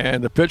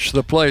 and the pitch to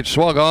the plate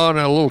swung on,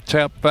 and a little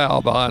tap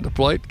foul behind the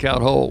plate.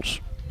 Count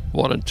holds.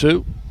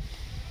 1-2.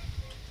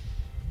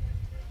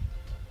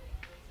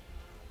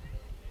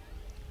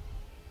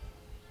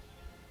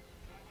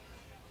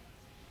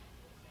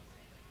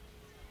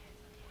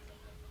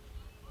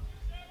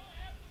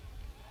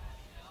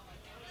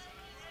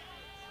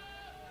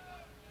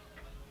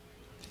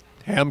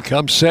 Ham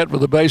comes set with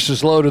the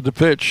bases loaded. The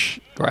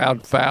pitch.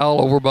 Ground foul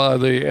over by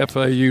the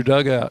FAU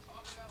dugout.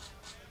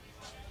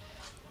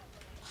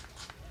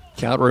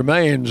 Count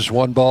remains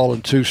 1 ball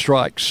and 2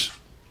 strikes.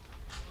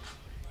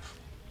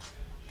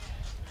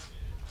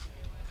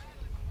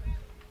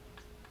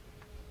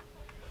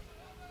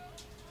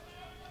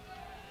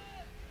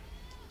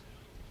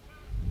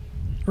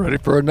 Ready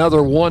for another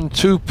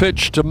 1-2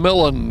 pitch to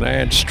Millen,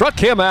 and struck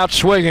him out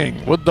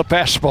swinging with the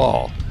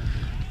fastball.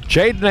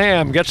 Jaden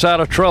Ham gets out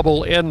of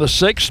trouble in the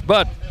 6th,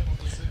 but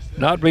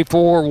not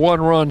before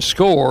 1 run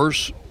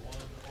scores.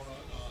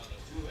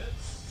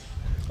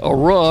 A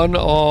run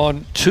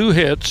on 2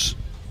 hits,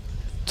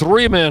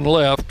 3 men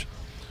left.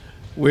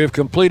 We have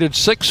completed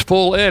 6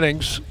 full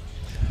innings,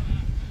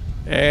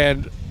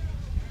 and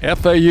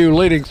FAU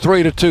leading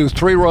 3-2.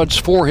 3 runs,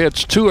 4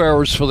 hits, 2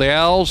 errors for the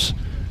Owls.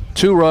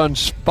 2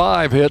 runs,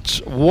 5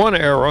 hits, 1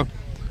 error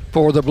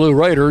for the Blue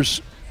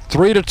Raiders.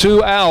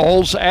 3-2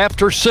 Owls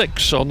after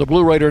 6 on the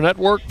Blue Raider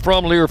Network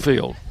from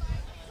Learfield.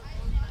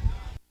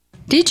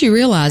 Did you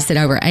realize that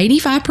over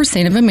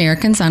 85% of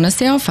Americans own a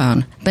cell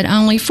phone, but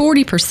only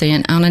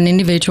 40% own an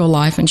individual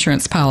life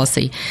insurance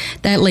policy?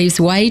 That leaves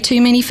way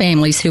too many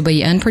families who'll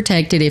be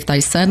unprotected if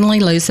they suddenly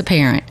lose a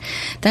parent.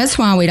 That's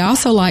why we'd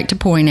also like to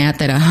point out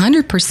that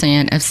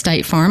 100% of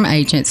State Farm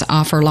agents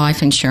offer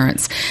life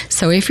insurance.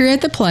 So if you're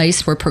at the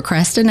place where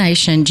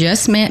procrastination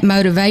just met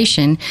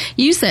motivation,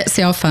 use that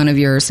cell phone of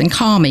yours and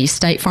call me,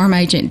 State Farm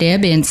agent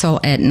Deb Insel,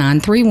 at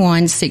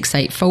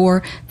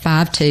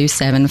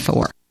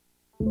 931-684-5274.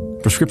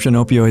 Prescription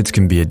opioids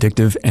can be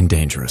addictive and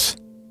dangerous.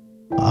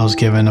 I was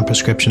given a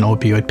prescription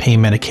opioid pain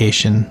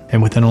medication,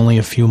 and within only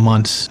a few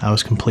months, I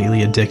was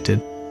completely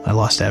addicted. I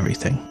lost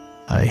everything.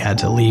 I had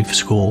to leave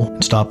school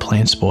and stop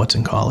playing sports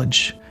in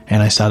college,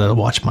 and I started to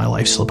watch my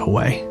life slip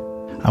away.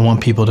 I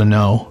want people to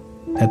know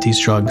that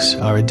these drugs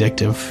are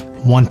addictive.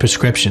 One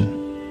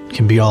prescription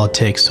can be all it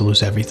takes to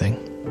lose everything.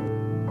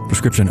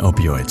 Prescription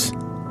opioids.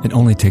 It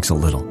only takes a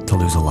little to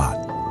lose a lot.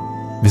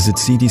 Visit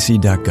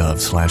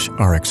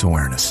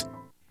cdc.gov/RxAwareness.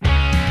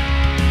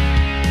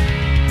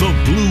 The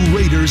Blue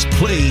Raiders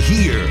play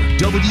here.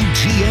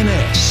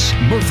 WGNS,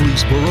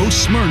 Murfreesboro,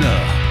 Smyrna.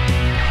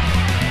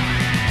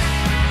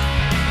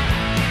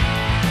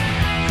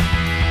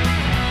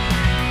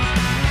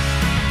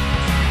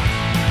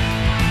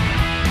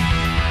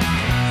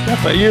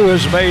 FAU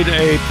has made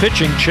a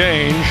pitching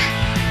change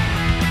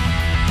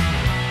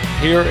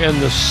here in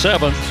the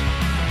 7th.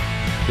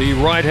 The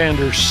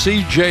right-hander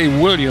C.J.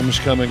 Williams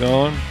coming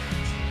on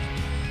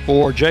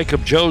for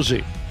Jacob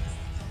Josie.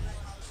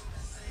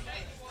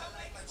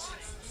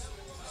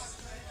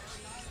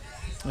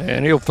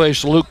 And he'll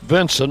face Luke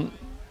Vincent.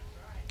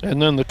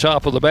 And then the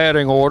top of the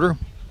batting order,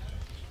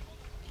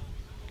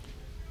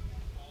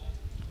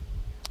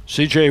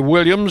 C.J.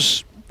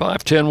 Williams,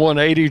 5'10",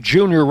 180,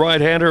 junior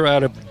right-hander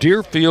out of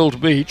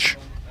Deerfield Beach.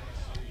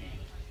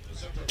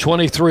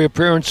 23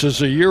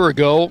 appearances a year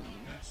ago.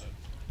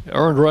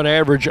 Earned run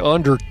average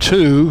under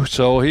 2,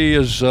 so he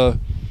is a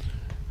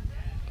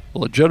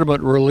legitimate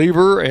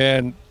reliever.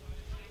 And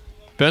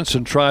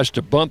Benson tries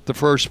to bunt the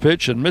first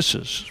pitch and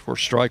misses for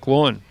strike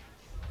one.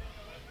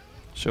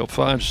 So he'll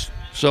find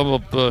some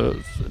of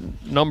the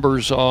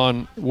numbers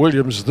on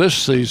Williams this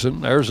season.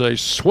 There's a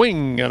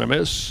swing and a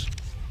miss.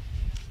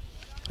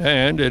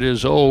 And it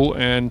is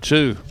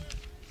 0-2.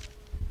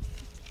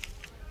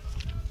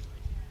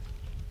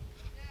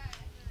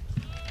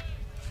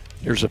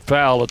 Here's a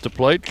foul at the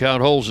plate.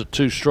 Count holds at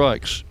 2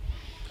 strikes.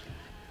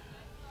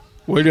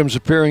 Williams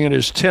appearing in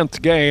his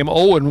 10th game,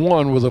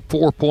 0-1 with a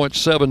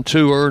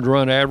 4.72 earned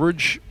run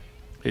average.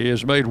 He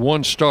has made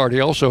 1 start. He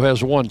also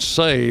has 1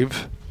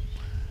 save.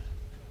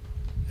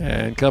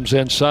 And comes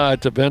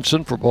inside to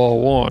Benson for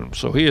ball 1.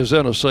 So he is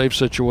in a safe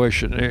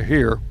situation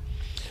here.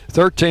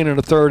 13 and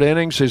a third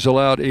innings. He's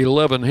allowed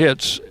 11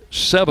 hits,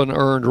 7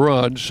 earned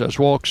runs, has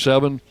walked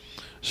 7,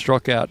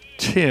 struck out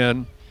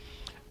 10,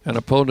 and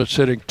opponents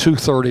hitting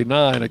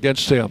 239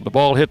 against him. The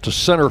ball hit to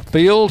center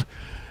field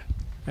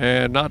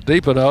and not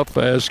deep enough,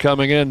 as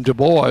coming in Du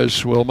Bois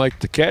will make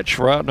the catch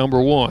for out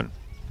number 1.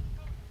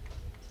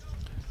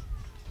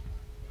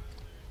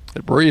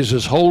 The Breeze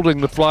is holding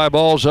the fly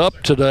balls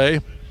up today.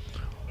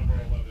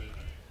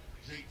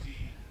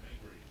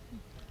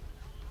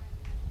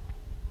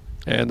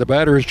 And the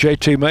batter is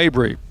J.T.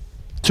 Mabry.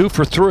 2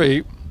 for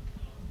 3.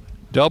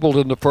 Doubled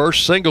in the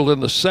first, singled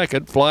in the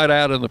second, flied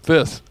out in the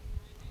 5th.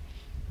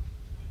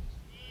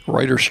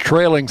 Raiders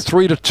trailing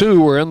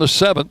 3-2. We're in the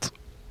 7th.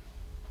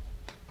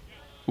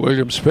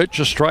 Williams pitch,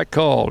 a strike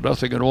call,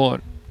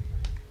 0-1.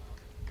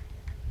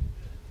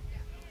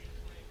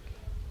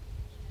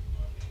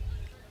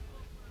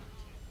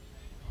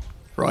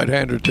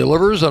 Right-hander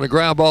delivers on a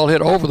ground ball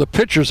hit over the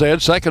pitcher's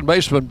head. Second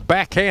baseman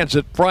backhands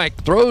it.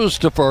 Frank throws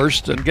to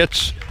first and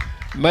gets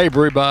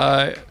Mabry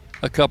by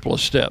a couple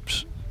of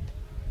steps.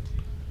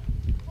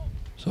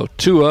 So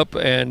 2 up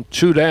and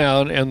 2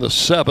 down in the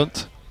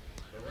 7th.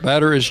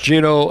 Batter is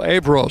Gino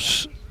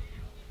Abros.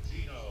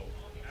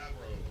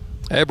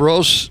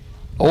 Abros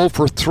 0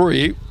 for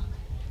 3.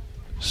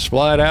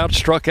 Slide out,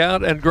 struck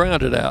out, and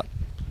grounded out.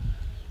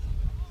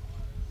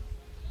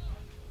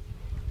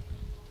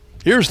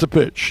 Here's the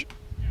pitch.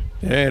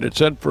 And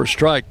it's in for a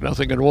strike,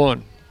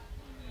 0-1.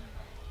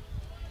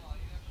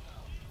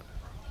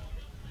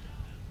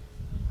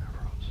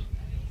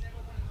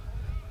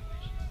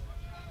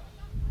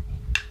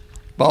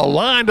 Ball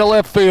line to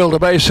left field, a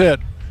base hit.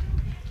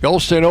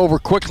 Goldstein over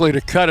quickly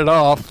to cut it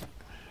off.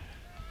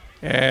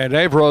 And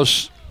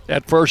Avros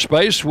at first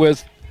base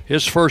with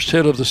his first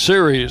hit of the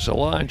series, a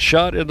line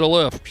shot into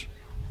left.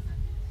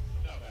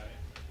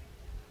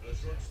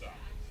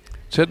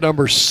 It's hit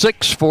number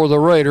 6 for the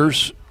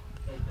Raiders.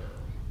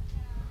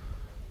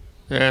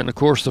 And, of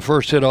course, the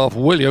first hit off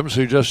Williams,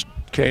 who just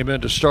came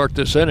in to start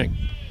this inning.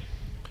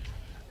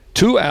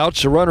 2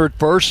 outs, a runner at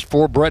first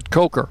for Brett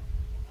Coker.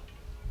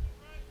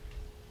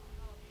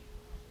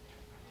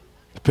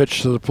 The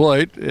pitch to the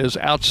plate is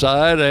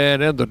outside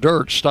and in the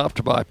dirt,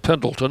 stopped by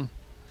Pendleton.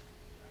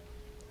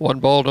 1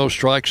 ball, no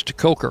strikes to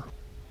Coker.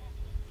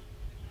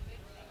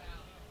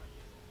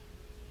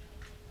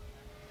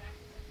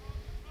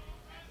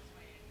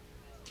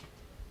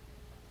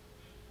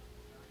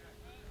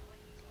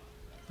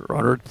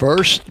 Runner at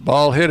first.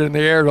 Ball hit in the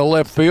air to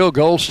left field.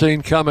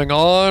 Goldstein coming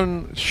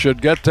on.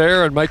 Should get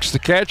there and makes the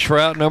catch for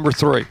out number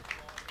 3.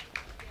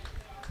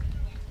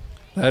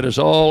 That is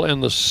all in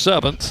the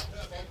 7th.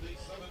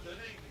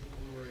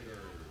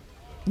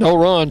 No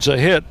runs, a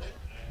hit.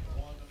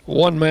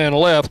 1 man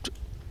left.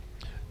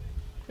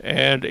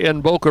 And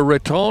in Boca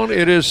Raton,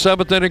 it is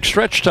 7th inning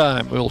stretch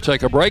time. We'll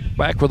take a break.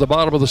 Back with the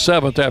bottom of the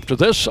 7th after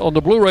this on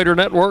the Blue Raider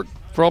Network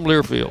from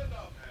Learfield.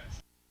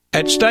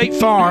 At State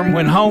Farm,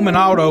 when home and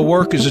auto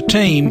work as a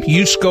team,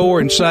 you score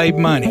and save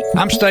money.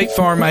 I'm State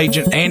Farm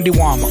agent Andy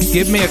Wama.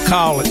 Give me a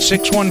call at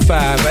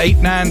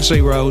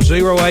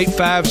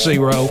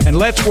 615-890-0850 and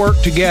let's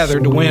work together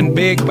to win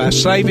big by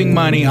saving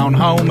money on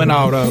home and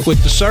auto.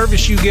 With the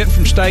service you get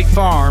from State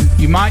Farm,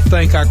 you might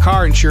think our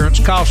car insurance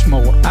costs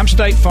more. I'm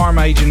State Farm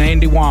agent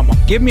Andy Wama.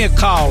 Give me a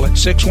call at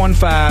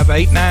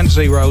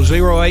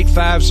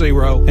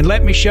 615-890-0850 and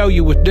let me show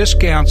you with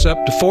discounts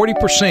up to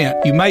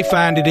 40%. You may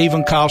find it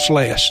even costs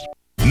less.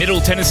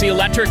 Middle Tennessee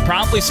Electric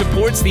proudly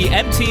supports the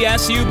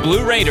MTSU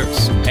Blue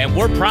Raiders, and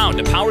we're proud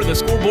to power the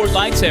scoreboard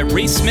lights at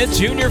Reese Smith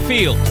Jr.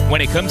 Field.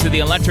 When it comes to the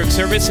electric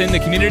service in the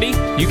community,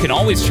 you can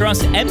always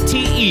trust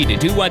MTE to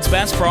do what's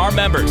best for our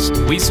members.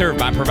 We serve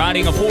by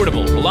providing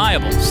affordable,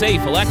 reliable,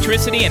 safe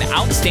electricity and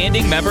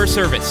outstanding member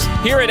service.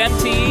 Here at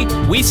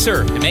MTE, we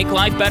serve to make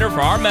life better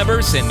for our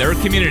members and their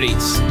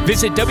communities.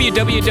 Visit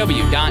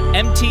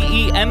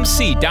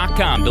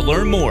www.mtemc.com to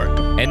learn more.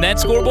 And that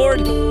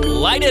scoreboard,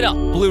 light it up,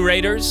 Blue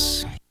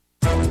Raiders.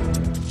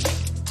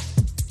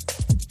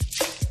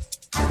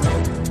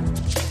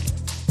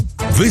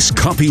 This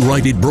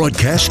copyrighted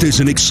broadcast is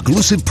an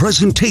exclusive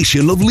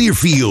presentation of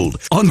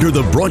Learfield under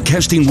the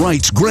broadcasting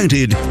rights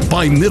granted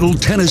by Middle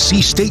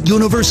Tennessee State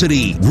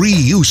University.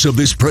 Reuse of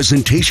this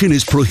presentation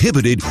is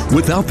prohibited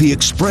without the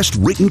expressed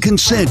written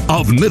consent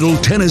of Middle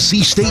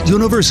Tennessee State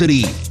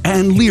University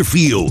and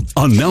Learfield.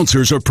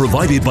 Announcers are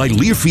provided by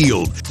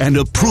Learfield and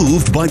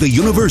approved by the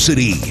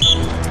university.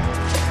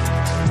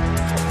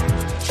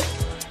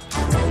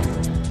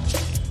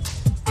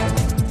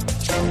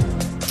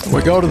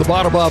 We go to the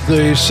bottom of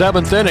the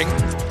 7th inning.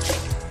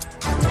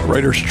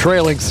 Raiders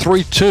trailing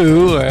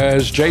 3-2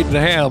 as Jaden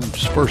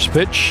Ham's first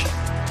pitch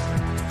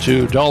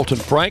to Dalton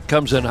Frank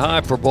comes in high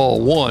for ball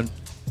 1.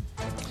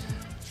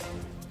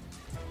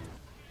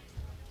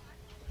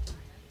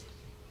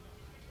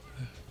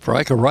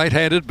 Frank, a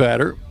right-handed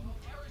batter,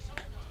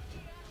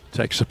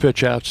 takes the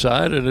pitch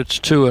outside, and it's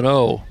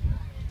 2-0.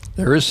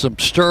 There is some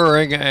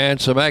stirring and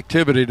some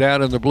activity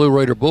down in the Blue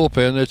Raider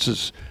bullpen. This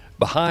is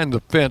behind the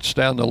fence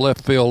down the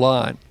left field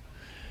line.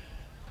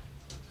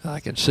 I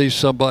can see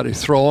somebody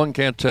throwing,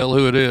 can't tell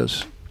who it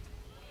is.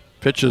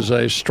 Pitch is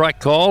a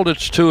strike called.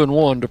 It's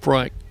 2-1 to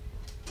Frank.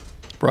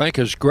 Frank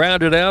has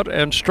grounded out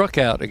and struck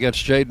out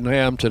against Jaden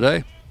Ham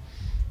today.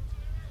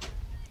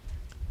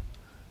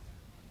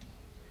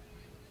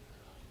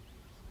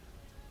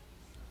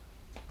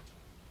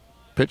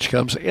 Pitch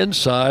comes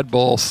inside,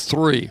 ball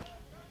 3.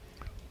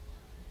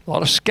 A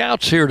lot of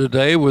scouts here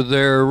today with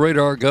their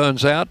radar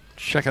guns out,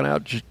 checking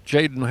out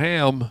Jaden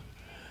Ham.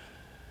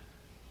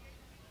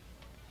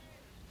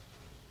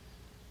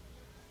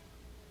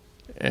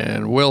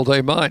 And well,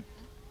 they might.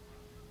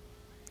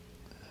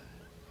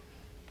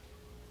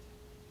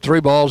 3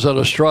 balls and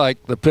a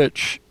strike, the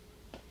pitch.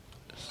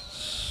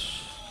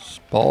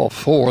 Ball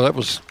 4, that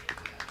was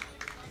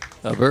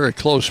a very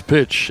close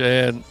pitch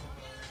and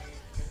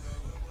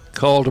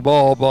called a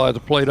ball by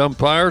the plate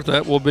umpire.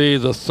 That will be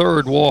the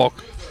 3rd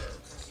walk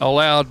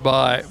allowed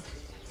by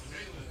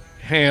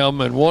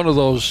Ham, and one of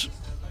those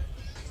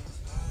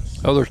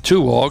other 2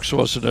 walks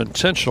was an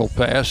intentional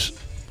pass.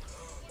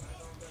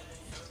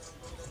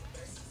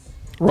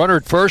 Runner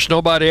at first,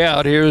 nobody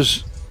out.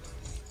 Here's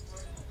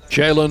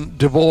Jalen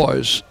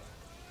DuBois.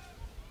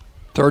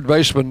 Third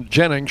baseman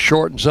Jennings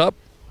shortens up.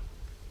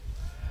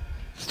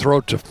 Throw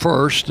to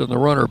first and the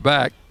runner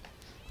back.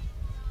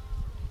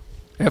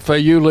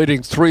 FAU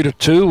leading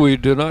 3-2. We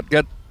do not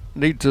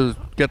need to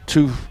get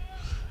two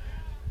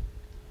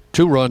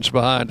runs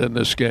behind in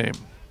this game.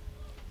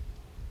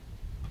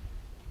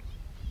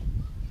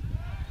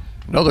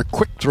 Another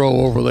quick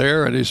throw over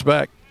there, and he's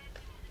back.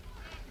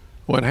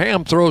 When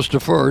Ham throws to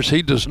first,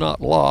 he does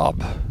not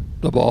lob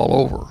the ball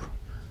over.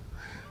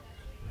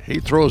 He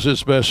throws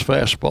his best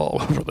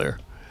fastball over there.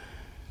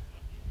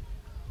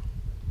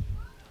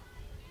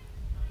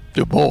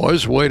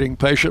 DuBois waiting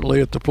patiently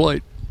at the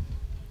plate.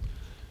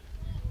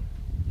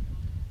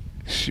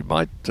 You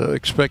might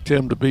expect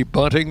him to be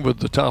bunting with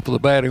the top of the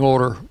batting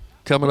order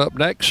coming up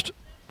next.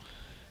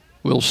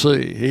 We'll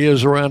see. He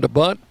is around a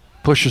bunt,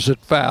 pushes it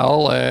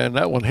foul, and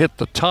that one hit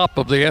the top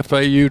of the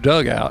FAU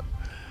dugout.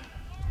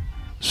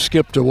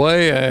 Skipped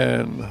away,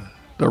 and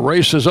the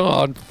race is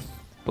on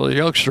for the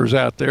youngsters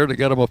out there to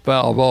get them a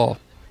foul ball.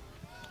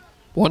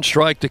 1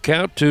 strike to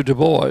count to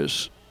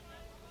DuBois.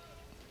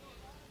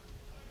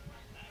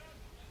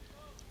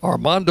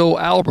 Armando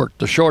Albert,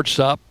 the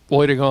shortstop,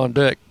 waiting on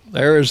deck.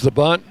 There is the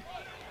bunt.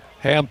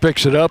 Ham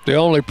picks it up. The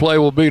only play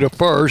will be to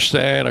first,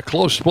 and a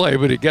close play,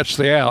 but he gets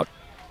the out.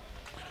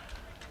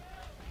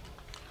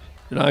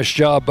 Nice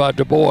job by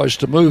Du Bois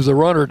to move the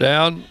runner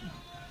down.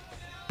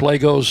 Play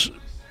goes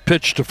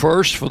pitch to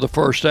first for the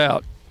first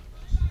out.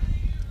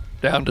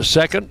 Down to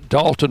second,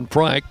 Dalton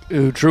Frank,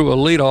 who drew a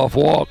leadoff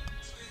walk.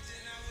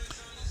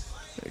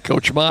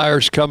 Coach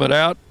Myers coming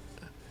out.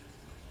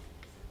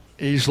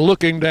 He's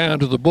looking down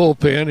to the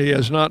bullpen. He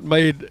has not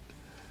made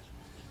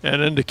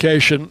an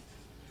indication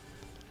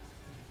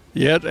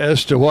yet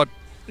as to what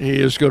he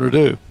is going to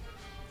do.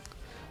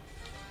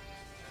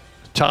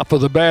 Top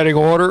of the batting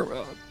order,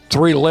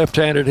 3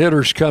 left-handed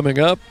hitters coming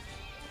up.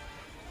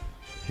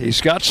 He's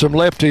got some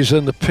lefties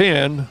in the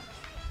pen,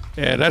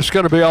 and that's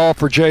going to be all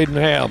for Jaden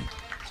Ham.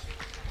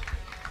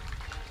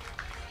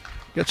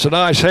 Gets a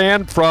nice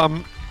hand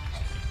from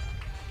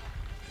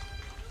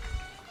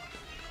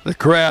the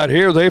crowd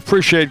here. They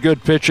appreciate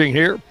good pitching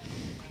here.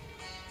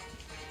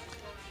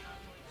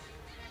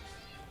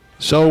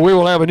 So we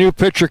will have a new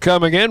pitcher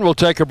coming in. We'll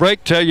take a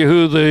break, tell you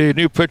who the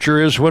new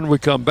pitcher is when we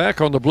come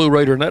back on the Blue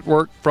Raider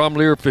Network from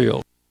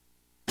Learfield.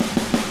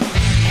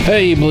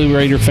 Hey, Blue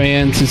Raider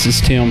fans, this is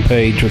Tim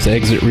Page with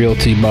Exit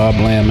Realty Bob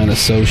Lamb and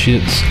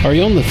Associates. Are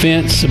you on the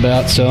fence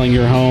about selling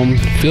your home?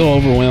 Feel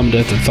overwhelmed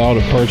at the thought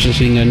of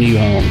purchasing a new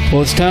home?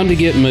 Well, it's time to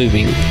get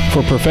moving.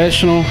 For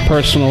professional,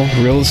 personal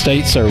real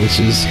estate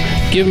services,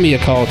 give me a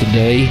call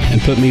today and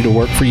put me to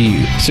work for you.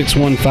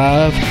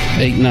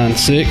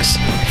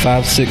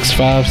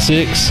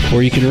 615-896-5656,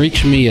 or you can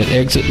reach me at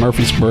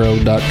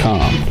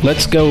exitmurfreesboro.com.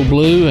 Let's go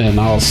Blue, and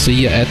I'll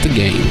see you at the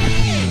game.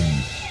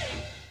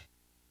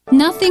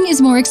 Nothing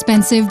is more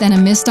expensive than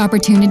a missed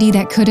opportunity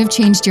that could have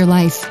changed your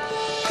life.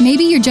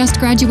 Maybe you're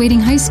just graduating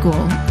high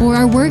school, or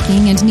are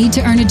working and need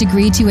to earn a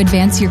degree to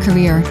advance your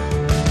career.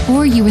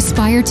 Or you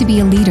aspire to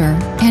be a leader,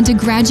 and a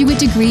graduate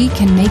degree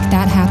can make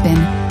that happen.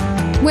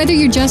 Whether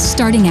you're just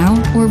starting out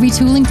or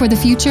retooling for the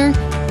future,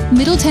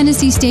 Middle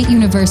Tennessee State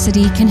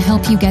University can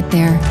help you get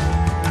there.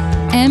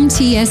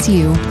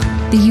 MTSU,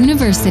 the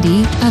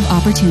University of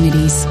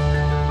Opportunities.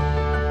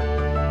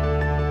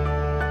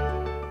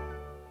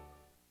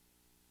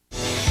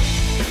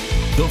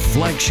 The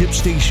flagship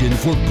station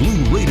for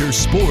Blue Raider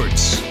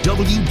sports,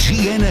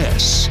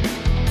 WGNS.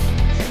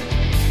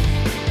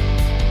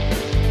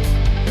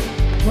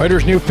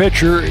 Raiders' new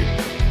pitcher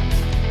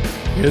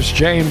is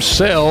James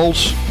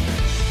Sells,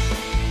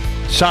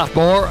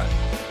 sophomore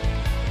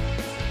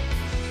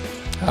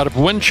out of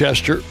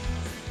Winchester.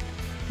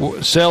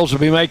 Sells will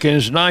be making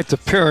his 9th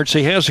appearance.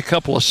 He has a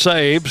couple of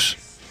saves,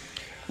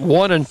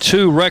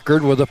 1-2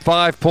 record with a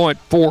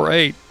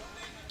 5.48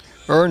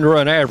 earned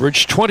run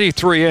average,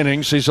 23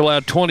 innings. He's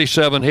allowed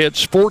 27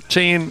 hits,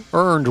 14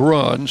 earned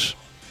runs.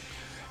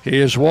 He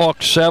has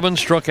walked 7,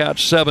 struck out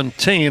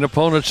 17.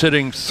 Opponents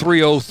hitting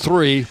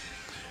 .303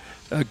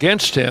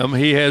 against him.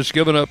 He has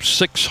given up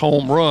 6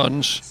 home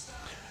runs,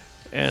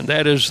 and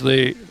that is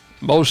the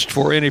most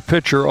for any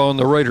pitcher on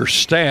the Raiders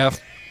staff.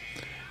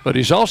 But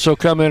he's also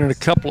come in a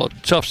couple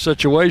of tough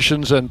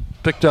situations and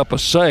picked up a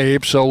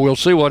save, so we'll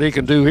see what he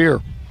can do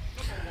here.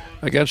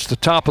 Against the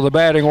top of the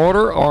batting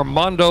order,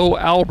 Armando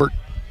Albert,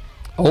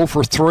 0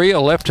 for 3, a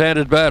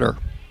left-handed batter.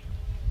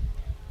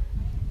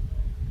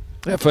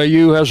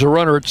 FAU has a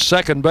runner at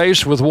second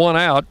base with 1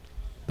 out.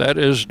 That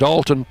is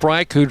Dalton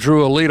Frank, who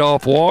drew a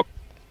leadoff walk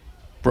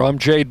from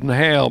Jaden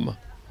Ham.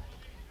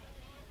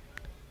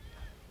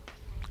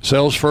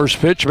 Sells first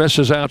pitch,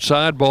 misses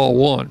outside, ball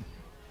 1.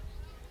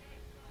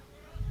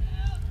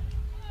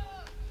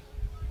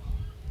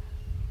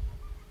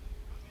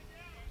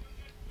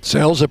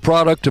 Sells, a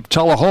product of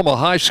Tullahoma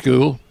High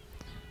School,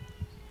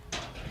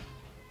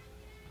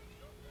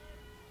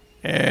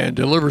 and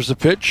delivers the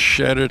pitch,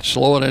 and it's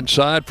low and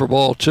inside for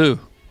ball 2.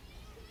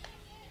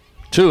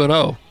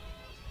 2-0.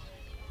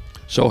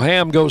 So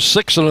Ham goes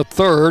 6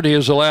 1/3. He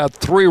has allowed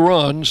 3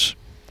 runs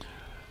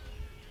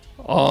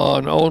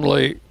on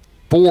only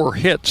 4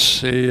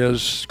 hits. He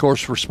is, of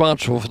course,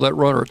 responsible for that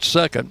runner at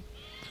second,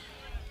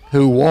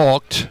 who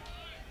walked.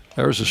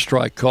 There's a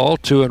strike call,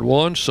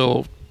 2-1.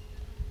 So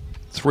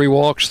 3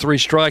 walks, 3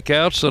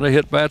 strikeouts, and a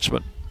hit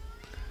batsman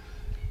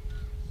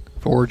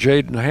for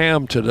Jaden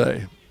Ham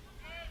today.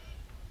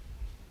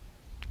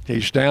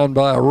 He's down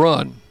by a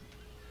run.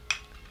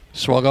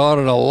 Swung on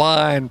in a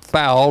line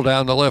foul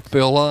down the left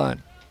field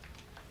line.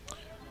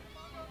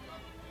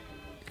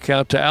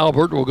 Count to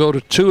Albert will go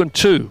to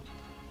 2-2.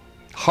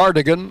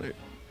 Hardigan,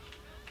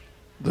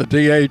 the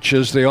DH,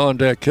 is the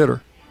on-deck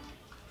hitter.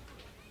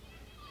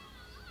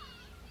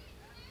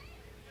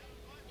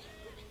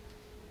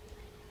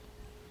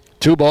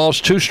 Two balls,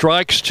 2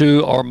 strikes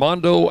to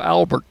Armando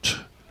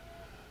Albert.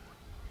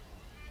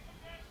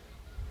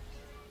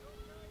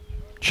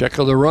 Check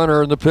of the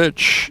runner and the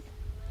pitch.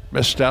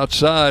 Missed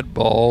outside,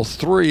 ball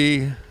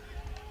 3.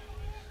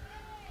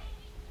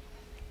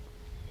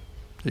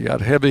 You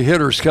got heavy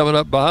hitters coming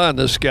up behind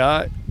this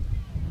guy.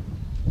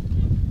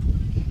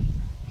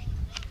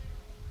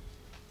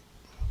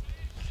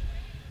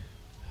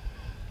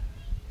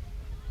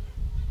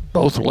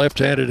 Both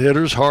left-handed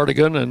hitters,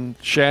 Hardigan and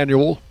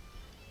Shanuel.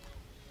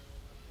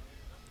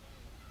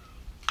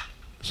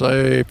 It's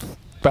a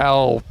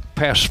foul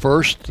past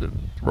first,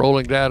 and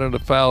rolling down into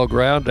foul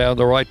ground down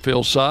the right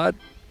field side.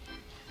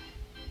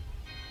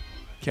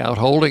 Count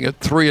holding at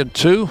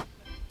 3-2.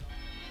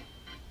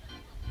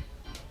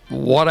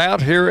 One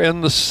out here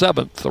in the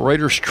seventh. The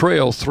Raiders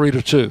trail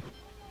 3-2.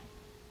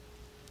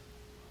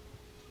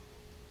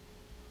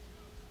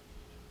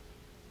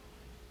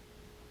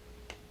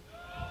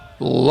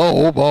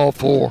 Low, ball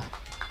 4.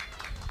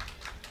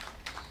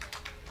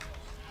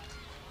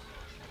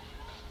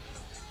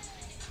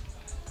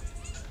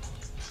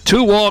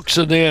 Two walks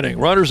in the inning.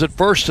 Runners at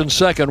first and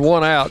second,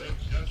 one out.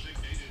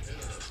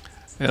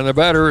 And the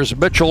batter is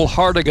Mitchell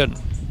Hardigan.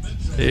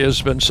 He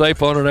has been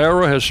safe on an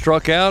error, has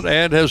struck out,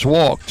 and has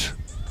walked.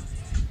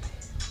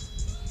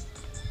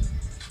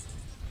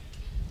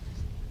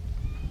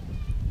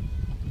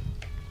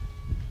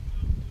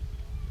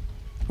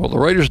 Well, the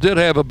Raiders did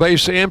have a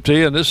base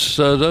empty, and this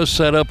does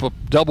set up a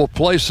double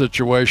play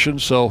situation,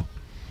 so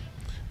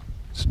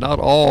it's not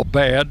all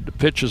bad. The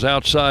pitch is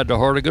outside to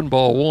Hardigan,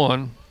 ball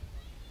 1.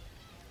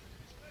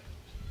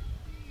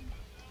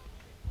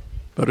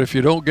 But if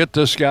you don't get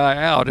this guy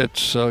out,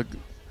 it's going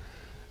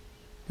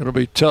to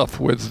be tough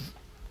with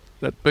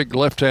that big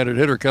left-handed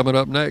hitter coming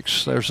up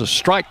next. There's a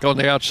strike on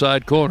the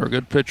outside corner.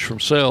 Good pitch from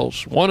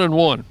Sells.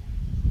 1-1.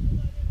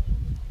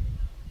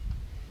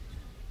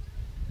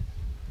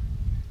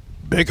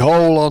 Big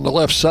hole on the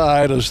left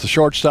side as the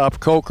shortstop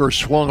Coker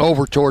swung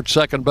over towards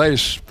second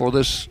base for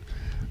this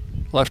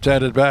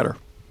left-handed batter.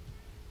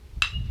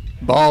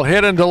 Ball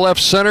hit into left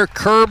center,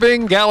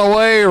 curving,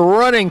 Galloway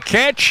running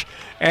catch,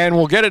 and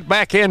will get it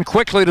back in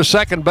quickly to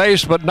second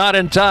base, but not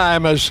in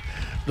time as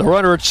the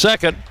runner at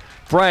second,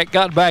 Frank,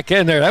 got back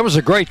in there. That was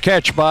a great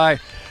catch by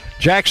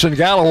Jackson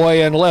Galloway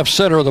in left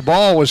center. The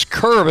ball was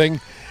curving,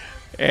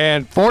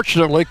 and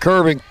fortunately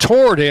curving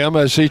toward him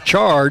as he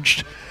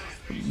charged,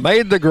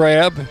 made the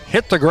grab,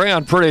 hit the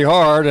ground pretty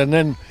hard, and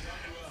then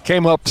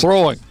came up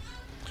throwing.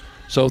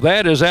 So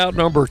that is out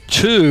number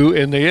 2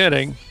 in the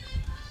inning.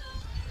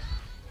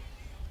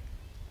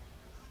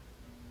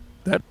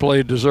 That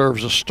play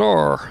deserves a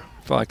star,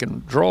 if I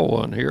can draw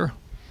one here.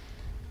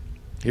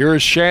 Here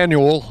is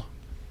Shanuel.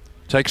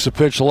 Takes the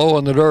pitch low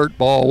in the dirt,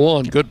 ball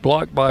 1. Good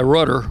block by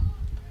Rudder.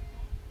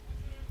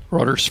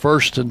 Rudder's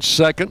first and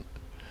second.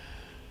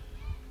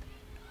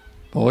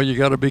 Boy, you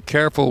got to be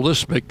careful of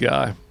this big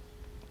guy.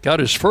 Got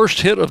his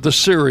first hit of the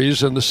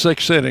series in the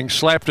 6th inning,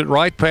 slapped it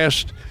right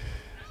past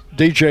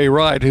DJ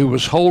Wright, who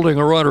was holding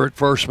a runner at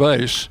first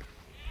base.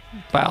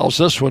 Fouls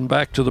this one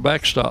back to the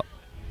backstop.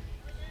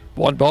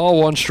 1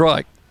 ball, 1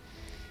 strike.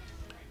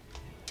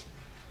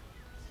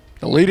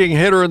 The leading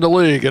hitter in the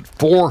league at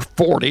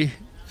 .440,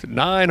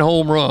 9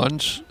 home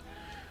runs,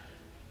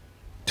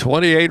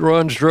 28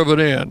 runs driven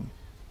in.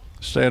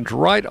 Stands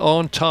right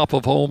on top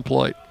of home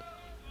plate.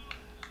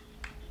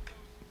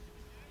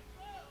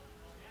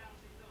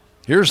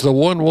 Here's the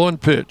 1-1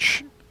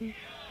 pitch.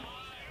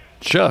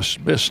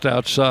 Just missed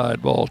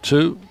outside, ball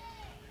 2.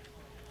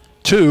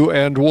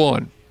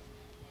 2-1.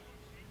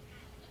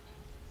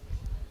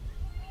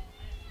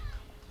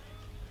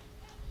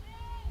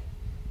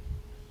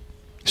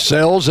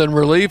 Sells in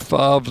relief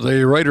of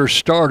the Raiders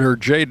starter,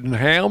 Jaden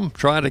Ham,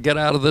 trying to get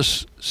out of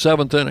this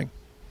 7th inning.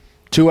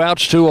 2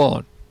 outs, 2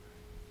 on.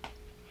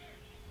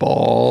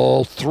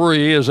 Ball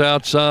 3 is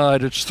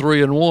outside. It's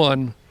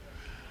 3-1.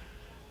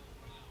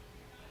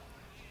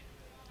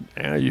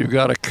 Now you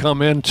got to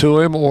come into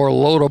him or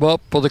load him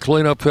up for the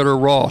cleanup hitter,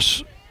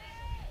 Ross.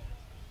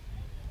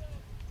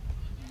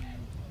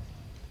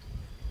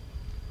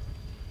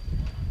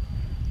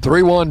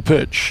 Three-1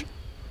 pitch.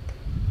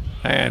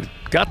 And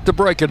got the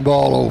breaking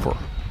ball over.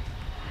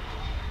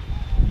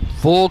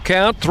 Full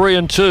count,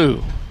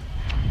 3-2.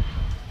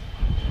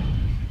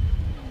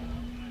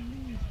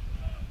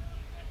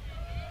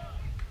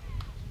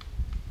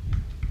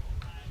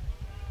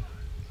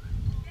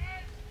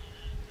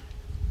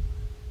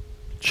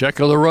 Check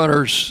of the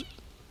runners.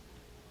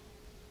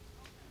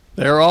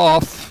 They're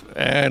off,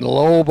 and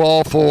low,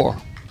 ball 4.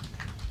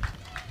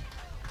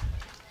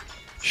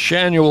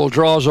 Shanuel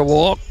draws a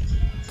walk.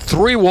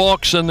 3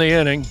 walks in the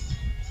inning.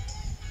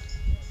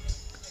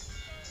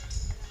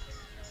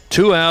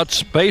 2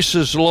 outs,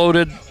 bases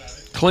loaded.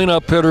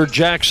 Cleanup hitter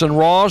Jackson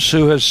Ross,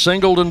 who has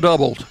singled and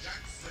doubled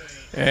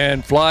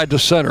and flied to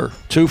center,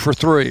 2 for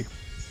 3.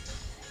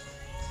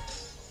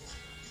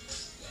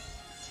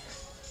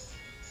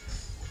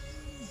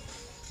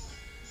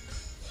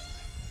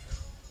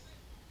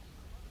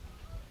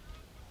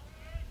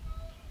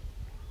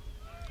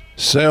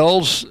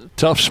 Sells,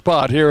 tough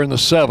spot here in the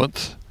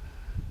 7th.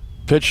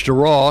 Pitch to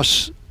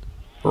Ross,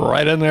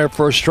 right in there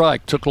for a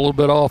strike. Took a little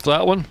bit off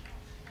that one.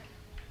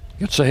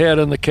 Gets ahead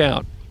in the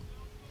count.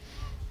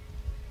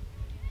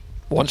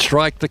 1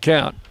 strike the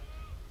count.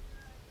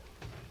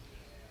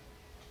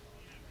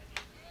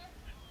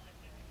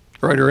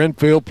 Raider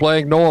infield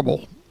playing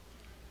normal,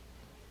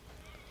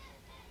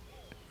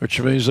 which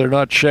means they're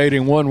not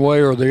shading one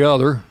way or the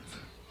other.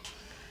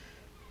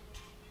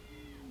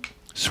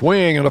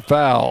 Swing and a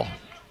foul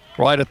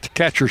right at the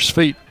catcher's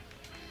feet.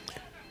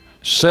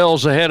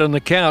 Sells ahead in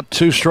the count,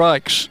 2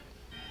 strikes.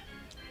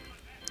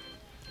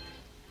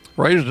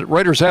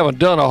 Raiders haven't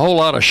done a whole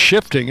lot of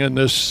shifting in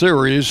this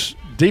series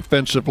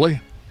defensively.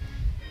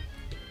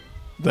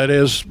 That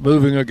is,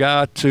 moving a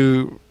guy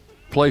to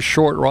play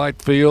short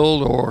right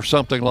field or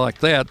something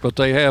like that, but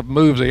they have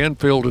moved the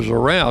infielders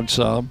around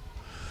some.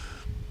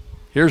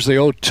 Here's the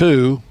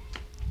 0-2.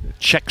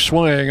 Check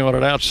swing on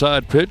an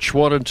outside pitch,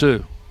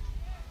 1-2.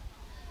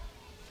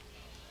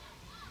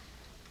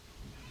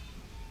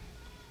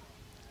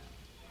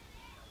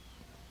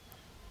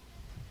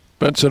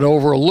 Benson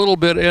over a little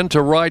bit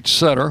into right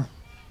center.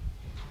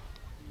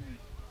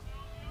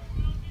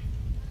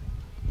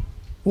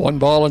 1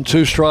 ball and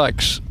 2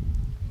 strikes.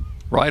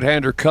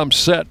 Right-hander comes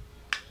set.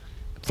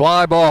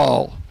 Fly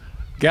ball.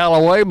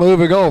 Galloway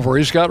moving over.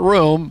 He's got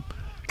room.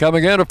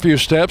 Coming in a few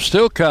steps,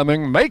 still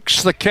coming.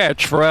 Makes the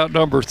catch for out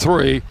number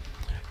 3.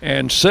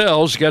 And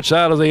Sells gets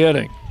out of the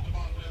inning.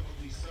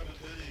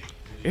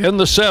 In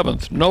the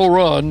 7th, no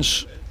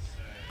runs,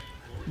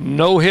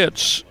 no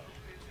hits.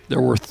 There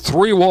were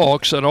 3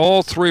 walks and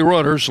all 3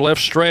 runners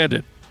left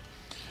stranded.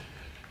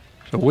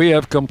 So we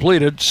have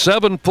completed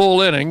 7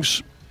 full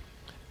innings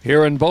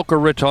here in Boca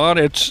Raton.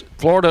 It's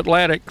Florida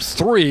Atlantic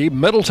 3,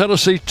 Middle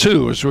Tennessee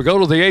 2 as we go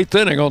to the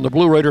 8th inning on the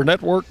Blue Raider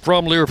Network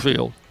from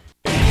Learfield.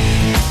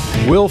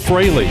 Will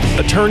Fraley,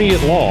 attorney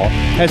at law,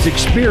 has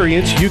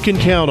experience you can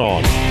count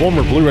on.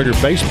 Former Blue Raider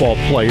baseball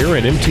player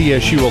and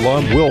MTSU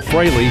alum Will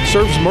Fraley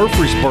serves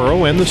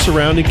Murfreesboro and the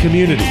surrounding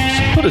communities.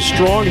 Put a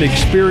strong and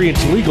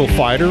experienced legal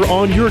fighter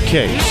on your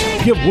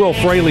case. Give Will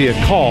Fraley a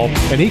call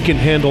and he can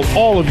handle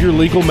all of your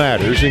legal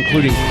matters,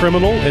 including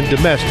criminal and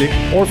domestic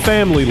or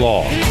family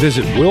law.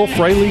 Visit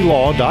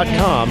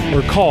willfraleylaw.com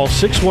or call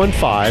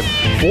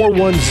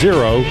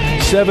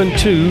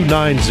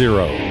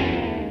 615-410-7290.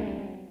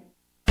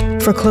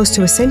 For close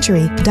to a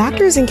century,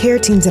 doctors and care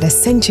teams at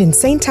Ascension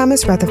St.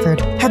 Thomas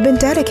Rutherford have been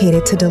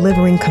dedicated to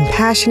delivering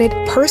compassionate,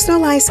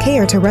 personalized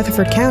care to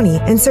Rutherford County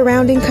and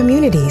surrounding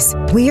communities.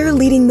 We are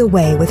leading the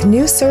way with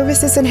new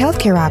services and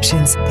healthcare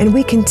options, and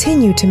we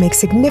continue to make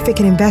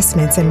significant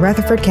investments in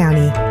Rutherford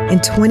County. In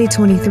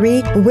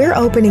 2023, we're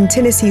opening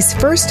Tennessee's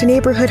first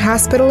neighborhood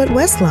hospital at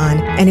West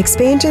Lawn, and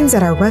expansions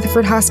at our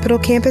Rutherford Hospital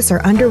campus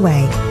are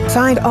underway.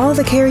 Find all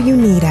the care you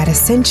need at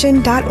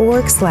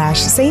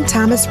ascension.org/St.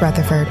 Thomas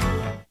Rutherford.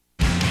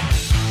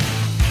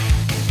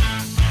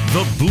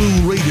 The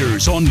Blue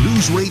Raiders on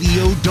News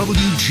Radio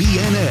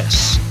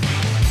WGNS.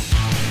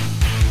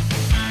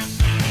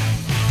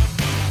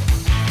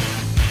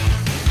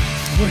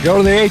 We go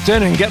to the 8th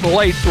inning, getting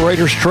late. The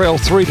Raiders trail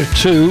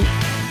 3-2.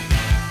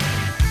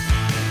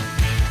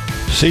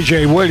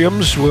 C.J.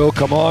 Williams will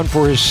come on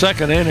for his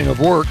 2nd inning of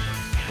work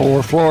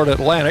for Florida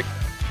Atlantic.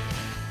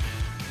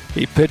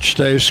 He pitched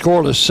a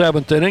scoreless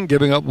 7th inning,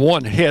 giving up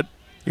 1 hit.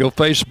 He'll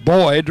face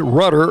Boyd,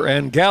 Rudder,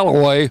 and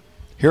Galloway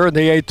here in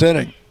the 8th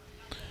inning.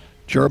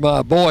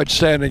 Jeremiah Boyd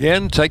standing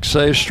in, takes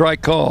a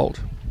strike called.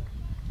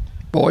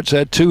 Boyd's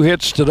had 2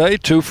 hits today,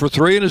 2 for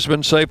 3, and has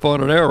been safe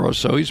on an error,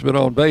 so he's been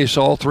on base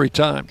all 3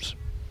 times.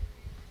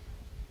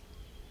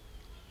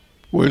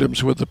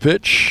 Williams with the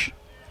pitch.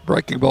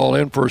 Breaking ball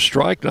in for a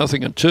strike,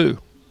 0-2.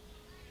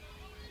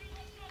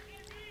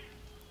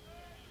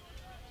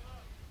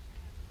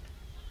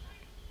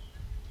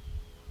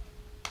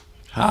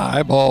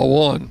 High, ball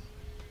 1.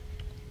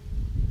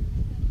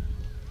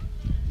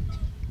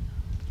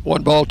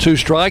 1 ball, 2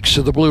 strikes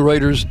to the Blue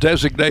Raiders'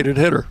 designated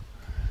hitter.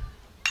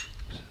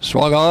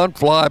 Swung on,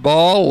 fly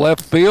ball,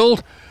 left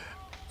field.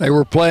 They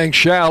were playing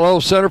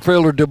shallow. Center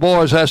fielder Du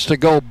Bois has to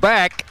go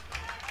back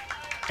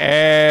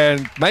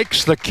and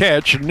makes the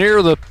catch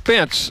near the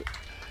fence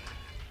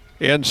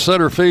in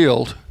center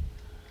field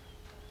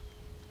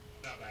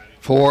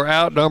for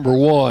out number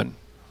 1.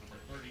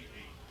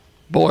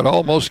 Boy, it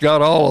almost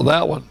got all of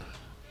that one.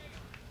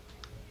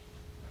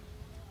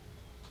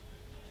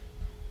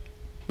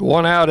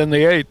 1 out in the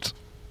 8th.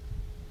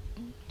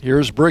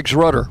 Here's Briggs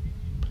Rudder.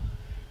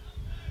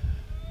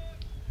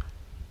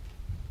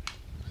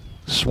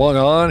 Swung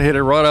on, hit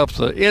it right off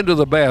the end of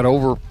the bat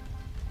over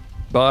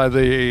by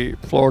the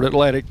Florida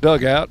Atlantic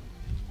dugout.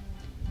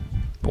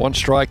 1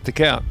 strike to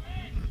count.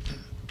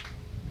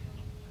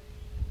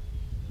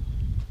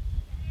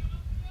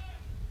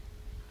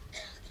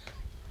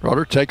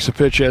 Rudder takes a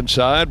pitch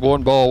inside.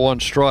 1 ball,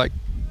 1 strike.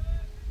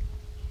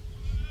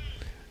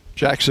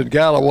 Jackson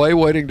Galloway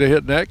waiting to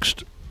hit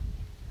next.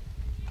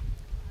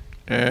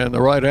 And the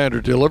right-hander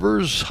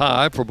delivers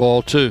high for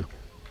ball 2.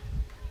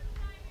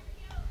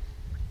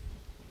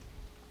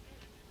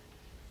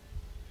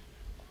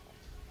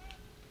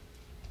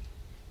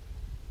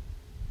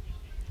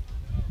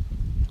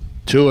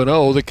 Two and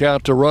 0, the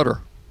count to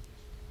Rudder.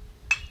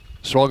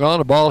 Swung on,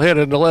 the ball hit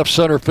into left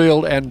center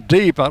field and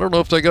deep. I don't know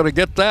if they're going to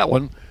get that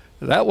one.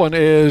 That one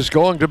is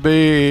going to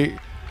be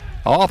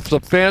off the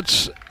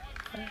fence,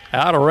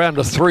 out around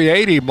the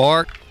 380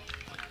 mark.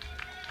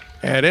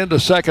 And into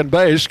second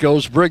base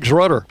goes Briggs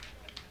Rudder.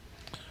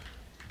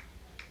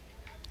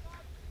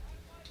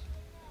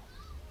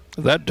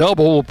 That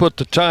double will put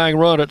the tying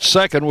run at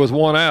second with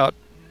 1 out.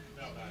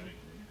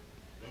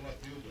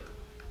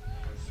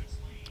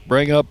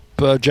 Bring up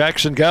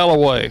Jackson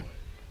Galloway.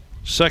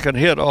 Second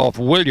hit off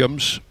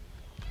Williams.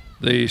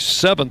 the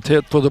 7th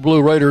hit for the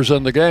Blue Raiders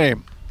in the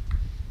game.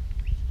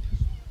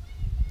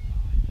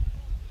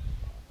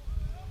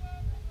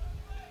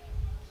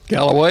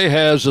 Galloway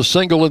has a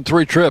single and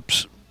 3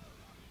 trips.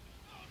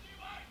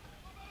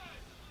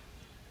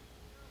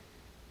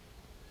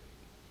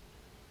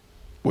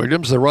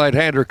 Williams, the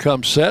right-hander,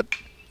 comes set,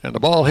 and the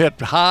ball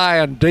hit high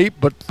and deep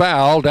but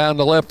foul down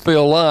the left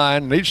field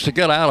line. Needs to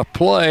get out of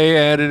play,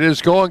 and it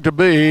is going to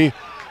be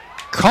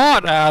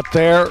caught out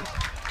there.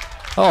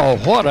 Oh,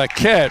 what a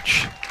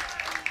catch.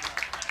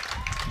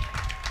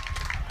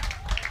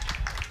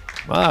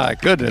 My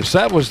goodness,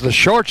 that was the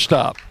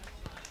shortstop.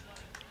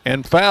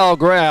 And foul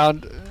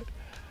ground.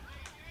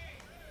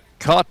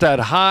 Caught that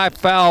high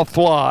foul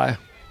fly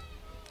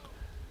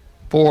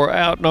for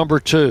out number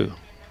 2.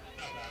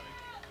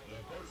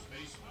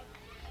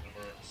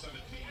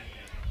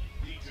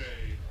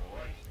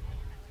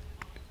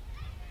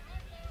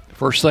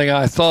 First thing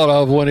I thought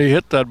of when he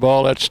hit that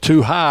ball, that's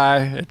too high.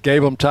 It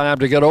gave him time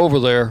to get over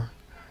there.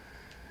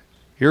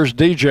 Here's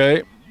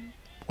DJ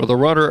with a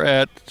runner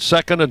at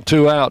second and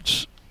 2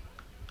 outs.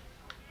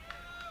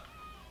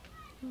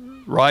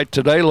 Right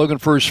today looking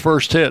for his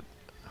first hit.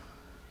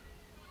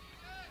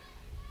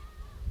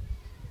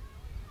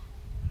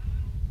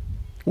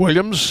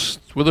 Williams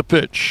with a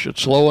pitch.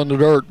 It's low in the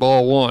dirt,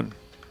 ball 1.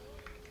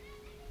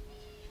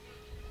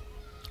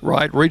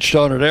 Wright reached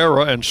on an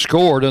error and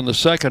scored in the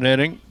 2nd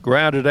inning,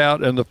 grounded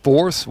out in the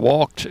 4th,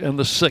 walked in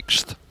the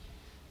 6th.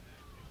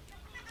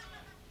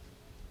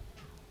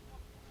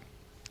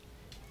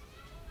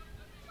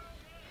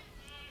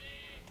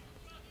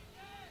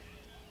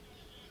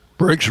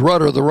 Briggs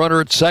Rudder, the runner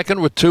at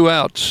second with 2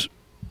 outs.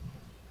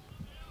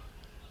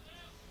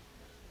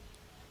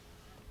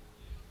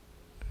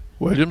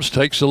 Williams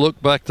takes a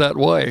look back that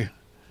way.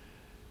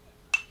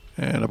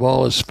 And the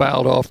ball is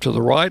fouled off to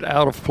the right,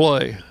 out of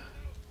play.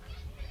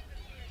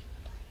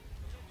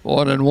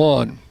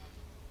 1-1.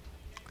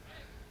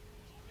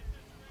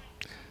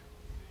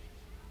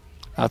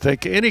 I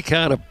think any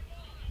kind of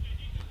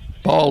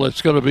ball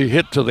that's going to be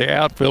hit to the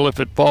outfield, if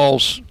it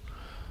falls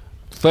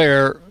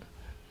fair,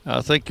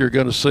 I think you're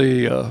going to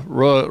see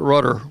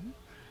Rudder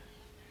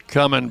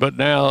coming, but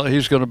now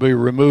he's going to be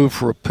removed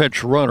for a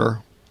pinch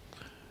runner.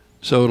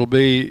 So it'll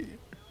be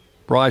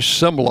Bryce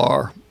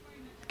Simlar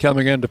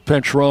coming in to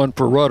pinch run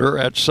for Rudder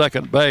at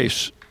second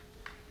base.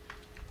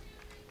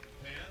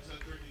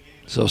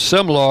 So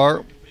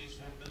Simlar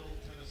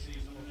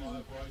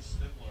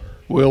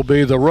will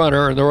be the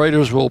runner, and the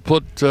Raiders will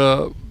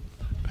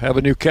have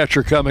a new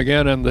catcher coming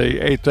in the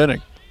 8th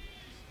inning.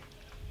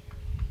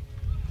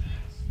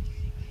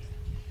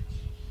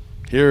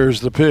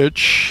 Here's the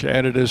pitch,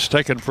 and it is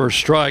taken for a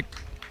strike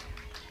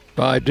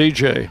by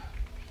DJ.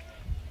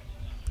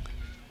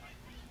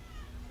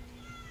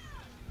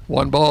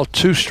 1 ball,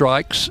 2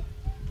 strikes.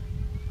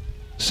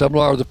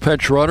 Simlar, the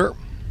pinch runner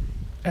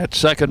at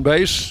second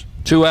base,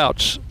 2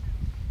 outs.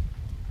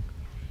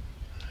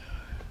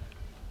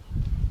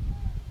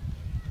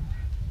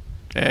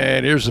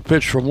 And here's the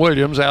pitch from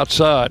Williams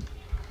outside.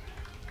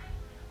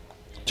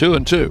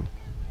 2-2.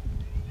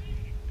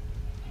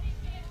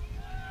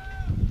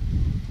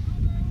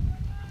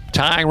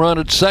 Tying run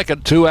at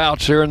second, 2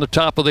 outs here in the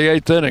top of the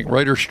 8th inning.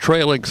 Raiders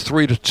trailing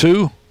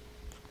 3-2.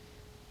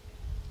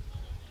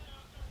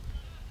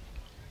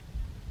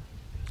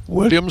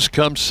 Williams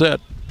comes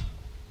set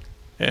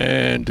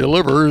and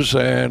delivers,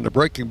 and the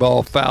breaking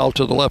ball foul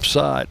to the left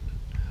side.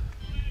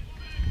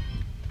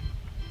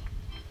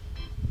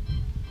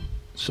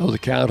 So the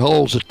count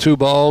holds at 2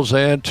 balls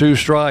and 2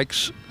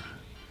 strikes.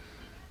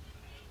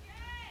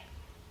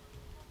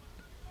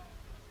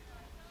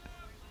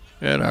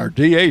 And our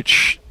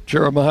DH,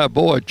 Jeremiah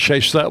Boyd,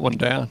 chased that one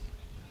down.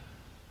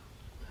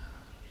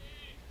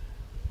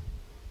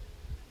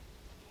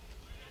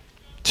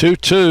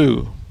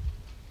 Two.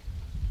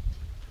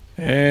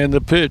 And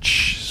the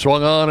pitch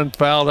swung on and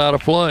fouled out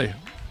of play.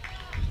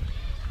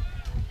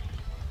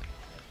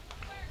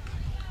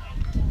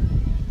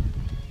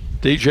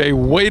 DJ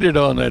waited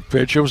on that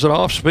pitch. It was an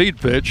off-speed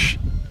pitch.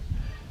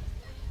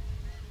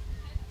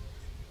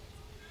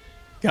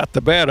 Got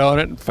the bat on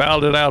it and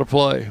fouled it out of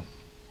play.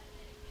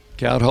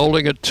 Count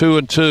holding at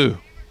 2-2.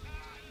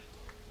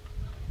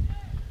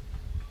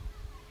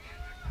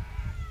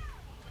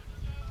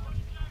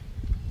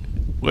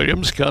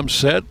 Williams comes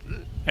set,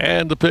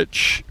 and the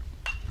pitch.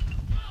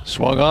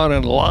 Swung on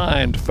and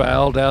lined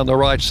foul down the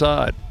right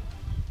side.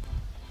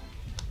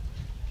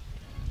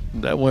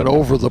 That went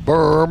over the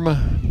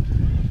berm.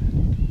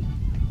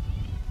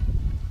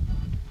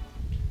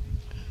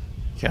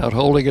 Count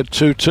holding at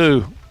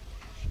 2-2.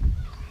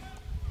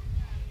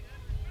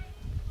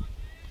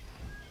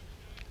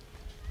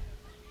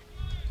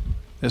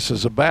 This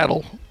is a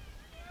battle.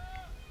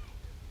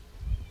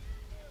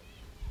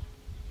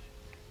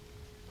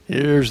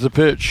 Here's the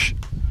pitch.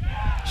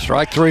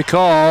 Strike 3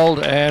 called,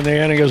 and the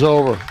inning is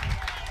over.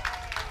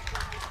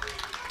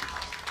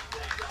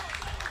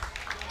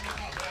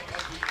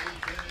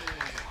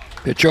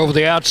 Pitch over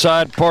the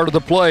outside part of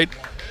the plate.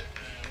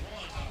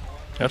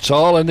 That's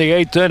all in the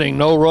 8th inning.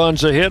 No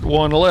runs, a hit,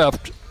 1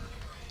 left.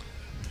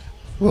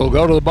 We'll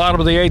go to the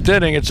bottom of the 8th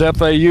inning. It's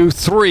FAU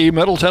 3,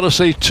 Middle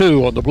Tennessee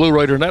 2 on the Blue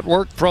Raider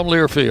Network from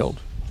Learfield.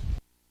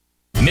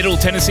 Middle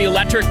Tennessee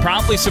Electric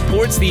proudly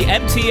supports the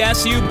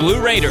MTSU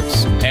Blue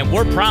Raiders, and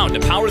we're proud to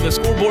power the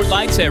scoreboard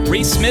lights at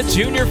Reese Smith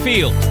Junior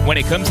Field. When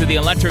it comes to the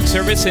electric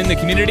service in the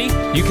community,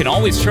 you can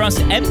always trust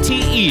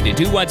MTE to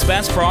do what's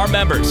best for our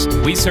members.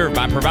 We serve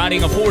by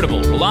providing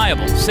affordable,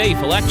 reliable, safe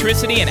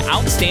electricity and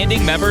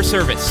outstanding member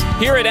service.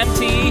 Here at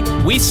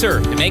MTE, we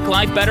serve to make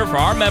life better for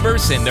our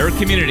members and their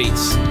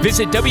communities.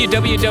 Visit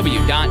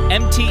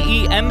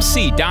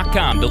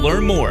www.mtemc.com to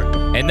learn more.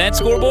 And that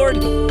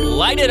scoreboard,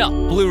 light it up,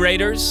 Blue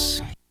Raiders.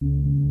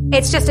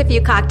 It's just a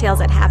few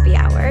cocktails at happy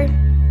hour.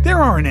 There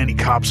aren't any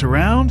cops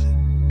around.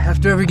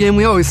 After every game,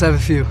 we always have a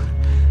few.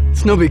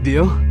 It's no big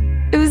deal.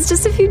 It was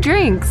just a few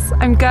drinks.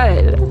 I'm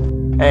good.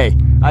 Hey,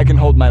 I can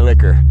hold my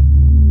liquor.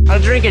 I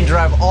drink and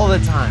drive all the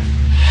time.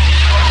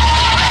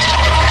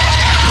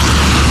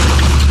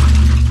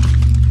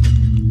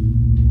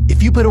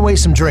 If you put away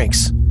some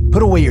drinks,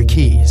 put away your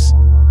keys.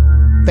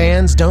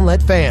 Fans don't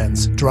let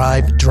fans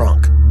drive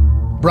drunk.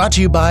 Brought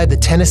to you by the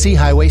Tennessee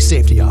Highway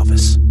Safety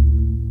Office.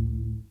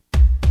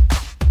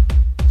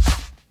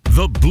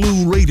 The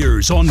Blue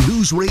Raiders on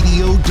News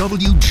Radio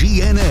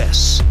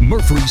WGNS,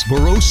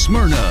 Murfreesboro,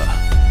 Smyrna.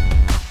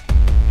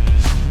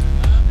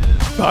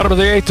 Bottom of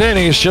the 8th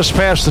inning is just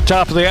past the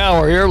top of the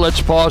hour here.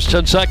 Let's pause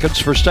 10 seconds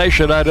for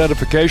station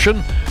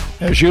identification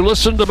as you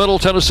listen to Middle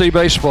Tennessee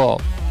baseball.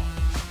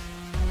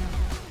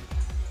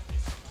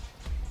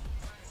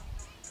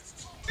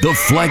 The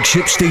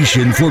flagship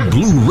station for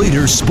Blue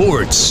Raider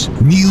sports.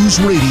 News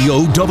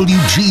Radio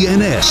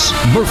WGNS,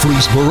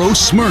 Murfreesboro,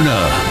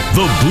 Smyrna.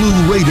 The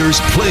Blue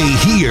Raiders play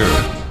here.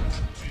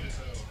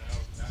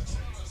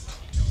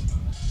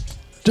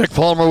 Dick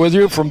Palmer with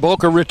you from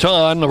Boca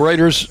Raton. The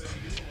Raiders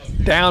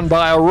down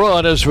by a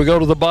run as we go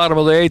to the bottom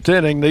of the 8th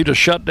inning. Need a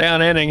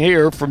shutdown inning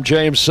here from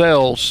James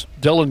Sells.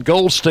 Dylan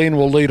Goldstein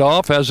will lead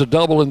off, has a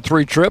double in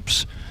 3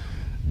 trips.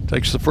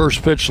 Takes the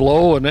first pitch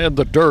low and in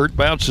the dirt,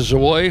 bounces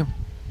away.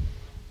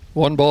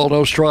 1 ball,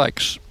 no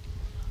strikes.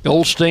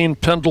 Goldstein,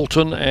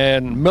 Pendleton,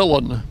 and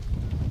Millen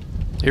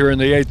here in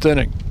the 8th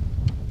inning.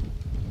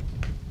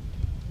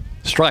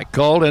 Strike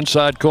called,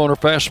 inside corner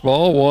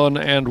fastball,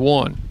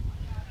 1-1.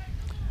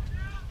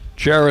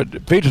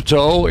 Jared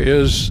Petito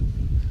is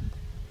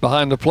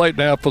behind the plate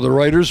now for the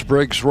Raiders.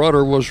 Briggs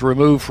Rudder was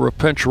removed for a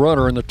pinch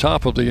runner in the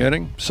top of the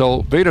inning.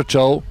 So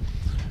Petito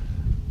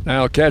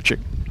now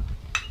catching.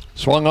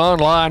 Swung on,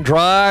 line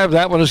drive.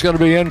 That one is going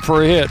to be in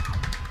for a hit.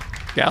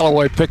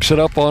 Galloway picks it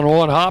up on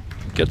one hop,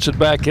 gets it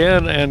back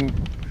in,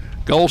 and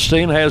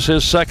Goldstein has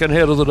his second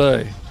hit of the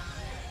day.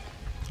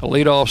 A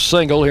leadoff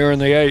single here in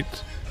the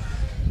 8th.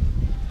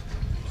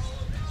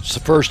 It's the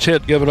first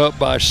hit given up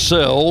by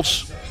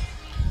Sells,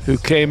 who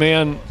came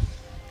in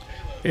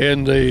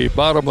the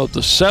bottom of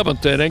the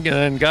 7th inning and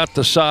then got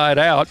the side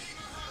out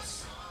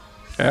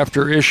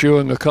after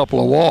issuing a couple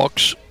of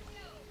walks.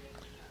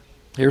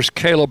 Here's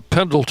Caleb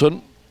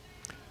Pendleton.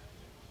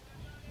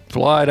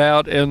 Flied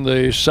out in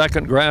the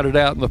 2nd, grounded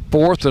out in the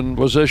 4th, and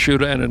was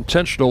issued an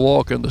intentional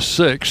walk in the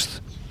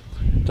 6th.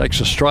 Takes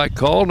a strike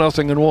call,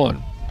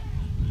 0-1.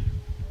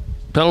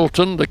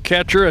 Pendleton, the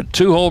catcher, had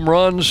 2 home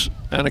runs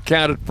and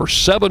accounted for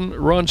 7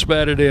 runs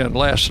batted in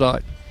last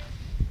night.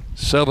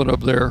 7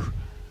 of their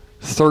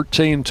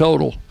 13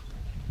 total.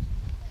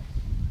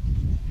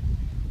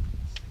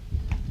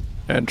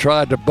 And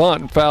tried to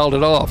bunt and fouled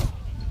it off.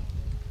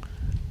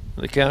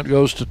 The count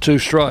goes to 2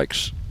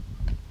 strikes.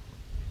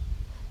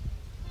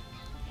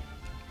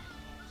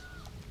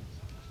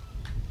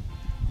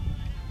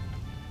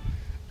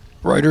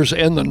 Raiders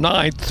in the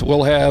 9th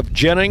will have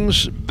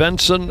Jennings,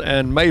 Benson,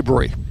 and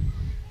Mabry.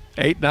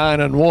 8,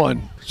 9, and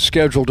 1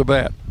 scheduled to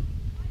bat.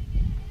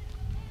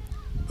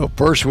 But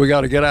first, we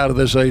got to get out of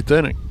this 8th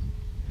inning.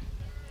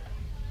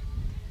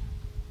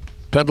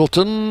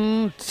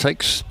 Pendleton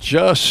takes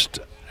just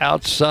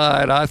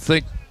outside. I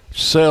think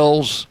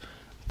Sells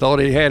thought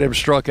he had him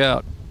struck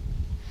out.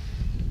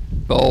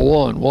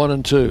 Ball 1,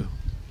 1-2.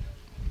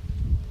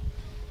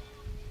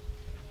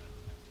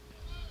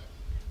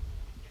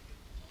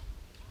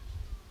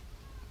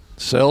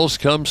 Sells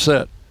comes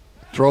set.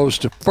 Throws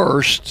to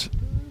first.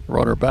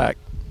 Runner back.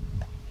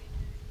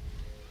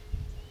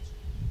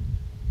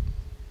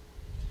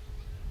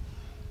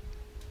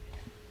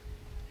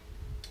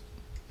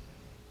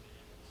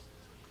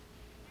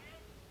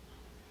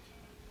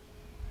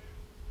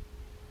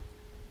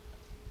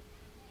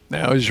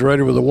 Now he's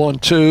ready with a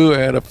 1-2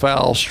 and a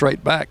foul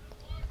straight back.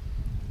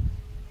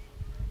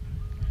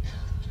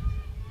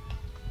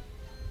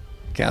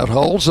 Count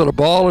holds at a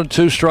ball and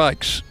 2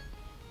 strikes.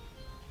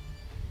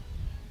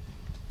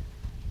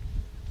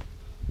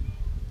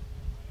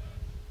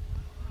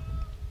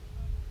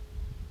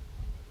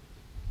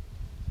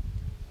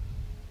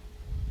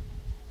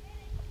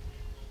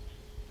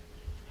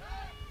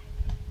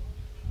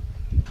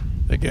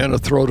 Again, a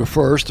throw to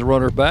first, the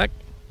runner back.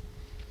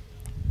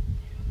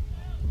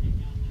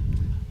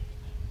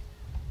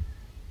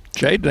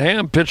 Jaden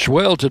Ham pitched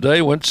well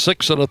today, went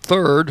 6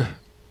 1/3.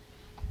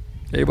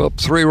 Gave up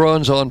 3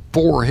 runs on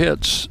 4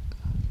 hits.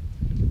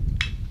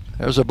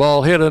 There's a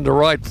ball hit into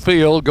right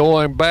field.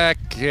 Going back,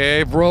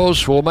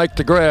 Avros will make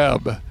the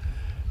grab.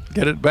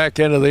 Get it back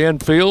into the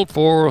infield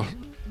for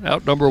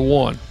out number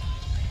 1.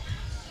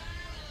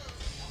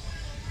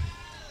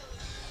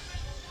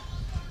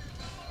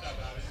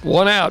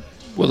 One out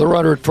with a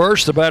runner at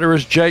first. The batter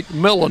is Jake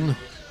Millen.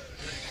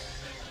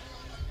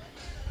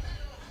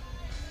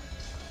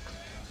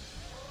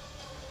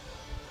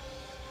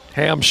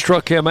 Ham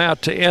struck him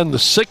out to end the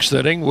 6th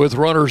inning with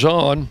runners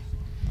on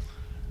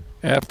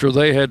after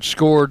they had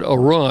scored a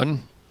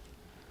run.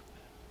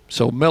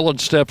 So Millen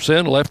steps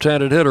in,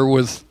 left-handed hitter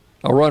with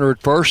a runner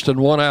at first and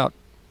 1 out.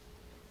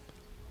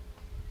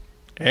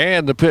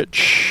 And the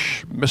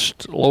pitch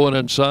missed low and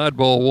inside,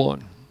 ball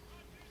 1.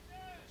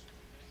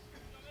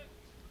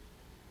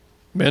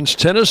 Men's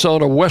tennis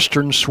on a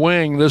Western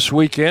swing this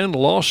weekend.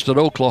 Lost at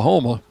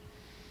Oklahoma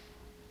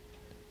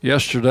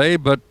yesterday,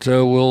 but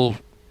we'll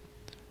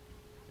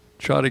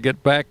try to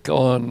get back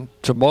on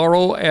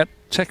tomorrow at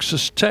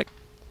Texas Tech.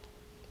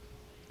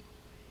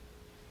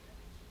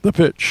 The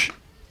pitch.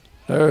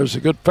 There's a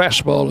good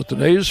fastball at the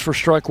knees for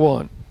strike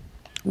 1.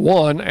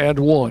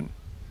 1-1.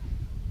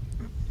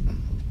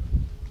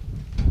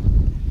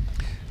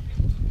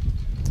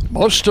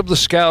 Most of the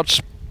scouts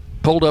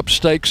pulled up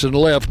stakes and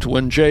left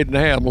when Jaden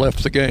Ham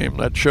left the game.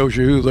 That shows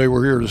you who they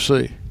were here to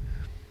see.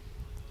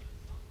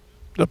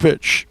 The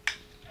pitch.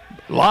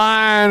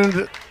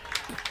 Lined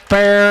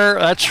fair.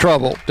 That's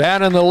trouble.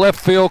 Down in the left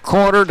field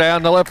corner,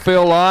 down the left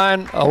field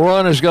line. A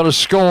run is going to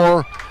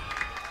score.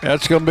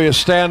 That's going to be a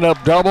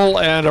stand-up double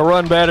and a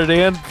run batted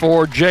in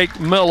for Jake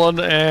Millen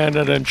and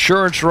an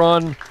insurance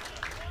run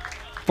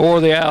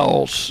for the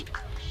Owls.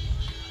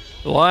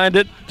 Lined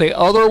it the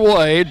other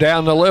way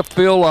down the left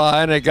field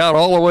line. It got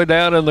all the way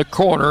down in the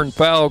corner and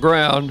foul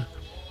ground.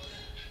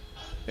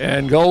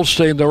 And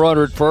Goldstein, the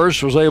runner at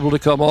first, was able to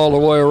come all the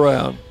way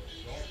around.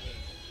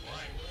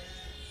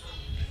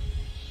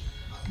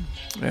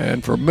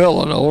 And for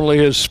Millen, only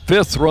his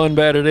 5th run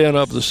batted in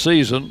of the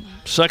season.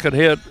 Second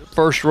hit,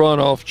 first run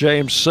off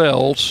James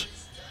Sells.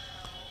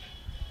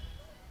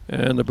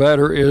 And the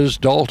batter is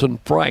Dalton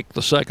Frank,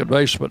 the second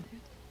baseman.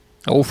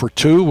 0 for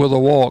 2 with a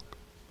walk.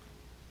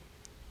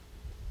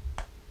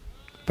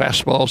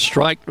 Fastball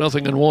strike,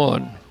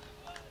 0-1.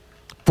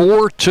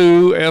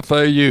 4-2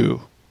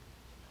 FAU.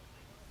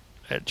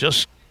 It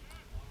just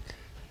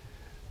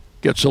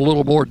gets a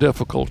little more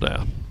difficult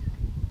now.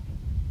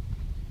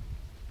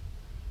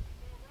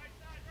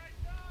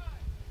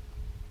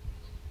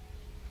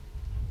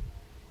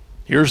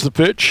 Here's the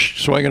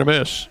pitch, swing and a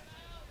miss.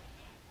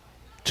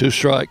 2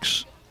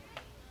 strikes.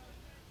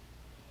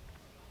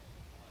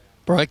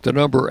 Frank, the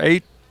number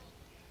 8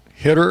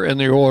 hitter in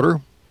the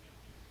order.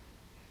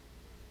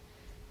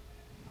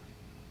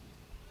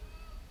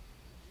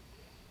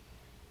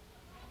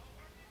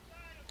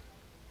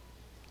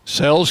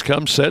 Sells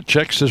comes set,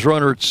 checks his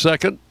runner at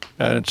second,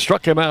 and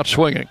struck him out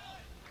swinging.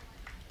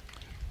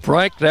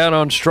 Frank down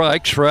on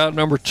strikes for out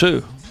number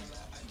 2.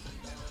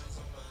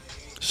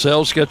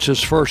 Sells gets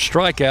his first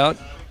strikeout.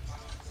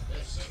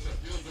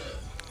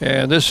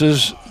 And this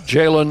is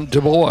Jalen Du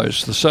Bois,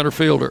 the center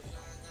fielder.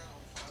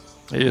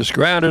 He is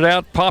grounded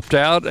out, popped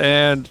out,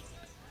 and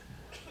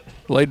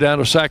laid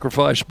down a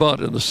sacrifice bunt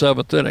in the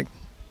 7th inning.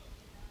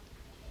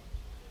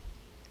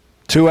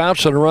 2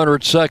 outs and a runner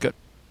at second.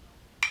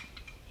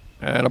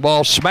 And a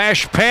ball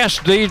smashed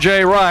past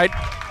DJ Wright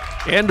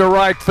into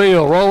right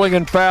field, rolling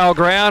in foul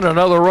ground.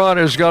 Another run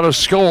is going to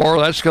score.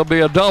 That's going to be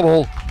a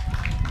double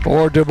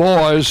for Du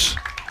Bois.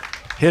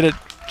 Hit it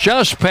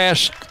just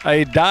past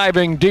a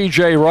diving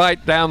DJ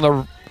Wright down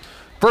the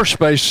first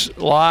base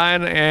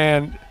line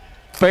and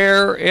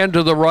fair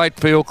into the right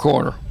field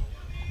corner.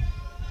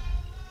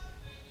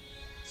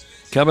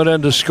 Coming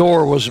in to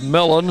score was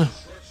Millen.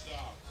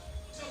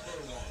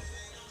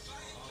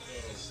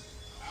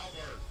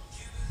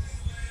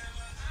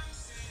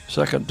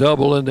 Second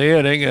double in the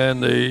inning,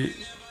 and the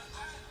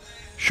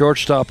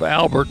shortstop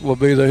Albert will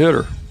be the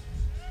hitter.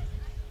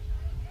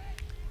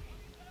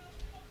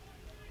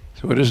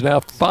 So it is now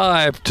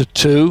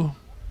 5-2.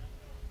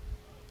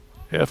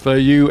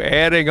 FAU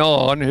adding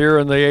on here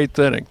in the 8th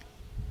inning.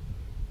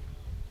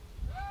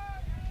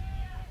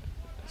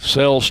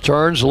 Sells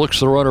turns, looks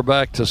the runner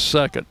back to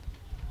second.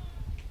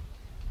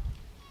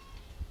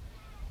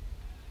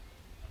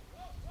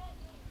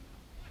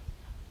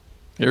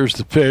 Here's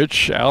the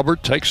pitch.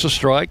 Albert takes the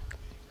strike.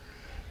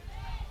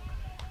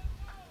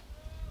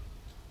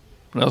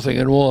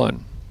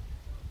 0-1.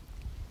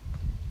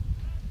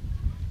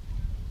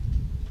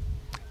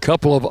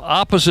 Couple of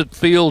opposite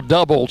field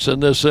doubles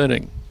in this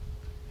inning.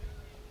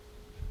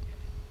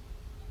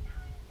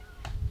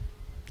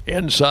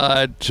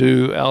 Inside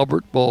to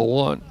Albert, ball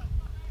 1.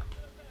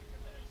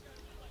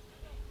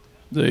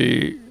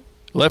 The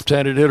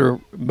left-handed hitter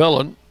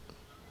Millen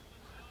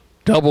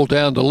doubled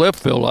down the left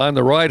field line.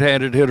 The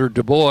right-handed hitter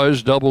Du Bois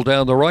doubled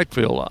down the right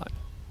field line.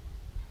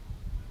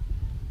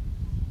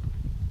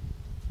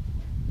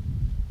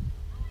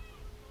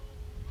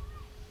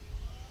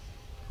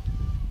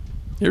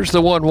 Here's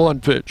the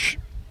 1-1 pitch.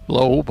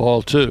 Low,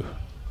 ball 2.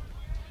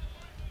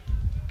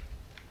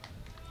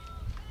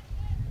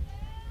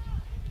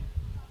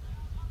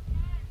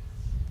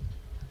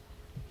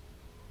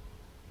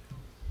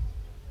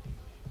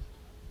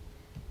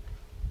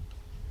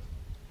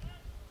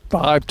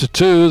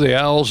 5-2, the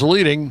Owls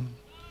leading.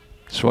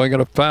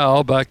 Swinging a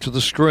foul back to the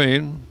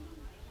screen.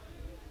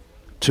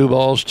 2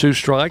 balls, 2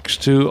 strikes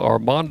to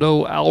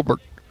Armando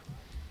Albert.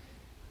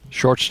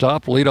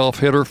 Shortstop, leadoff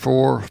hitter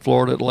for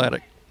Florida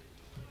Atlantic.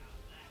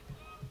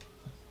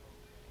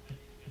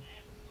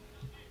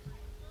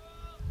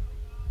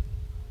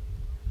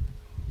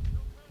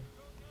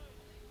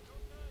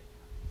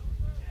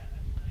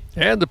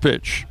 And the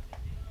pitch.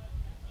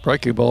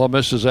 Breaking ball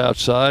misses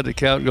outside. The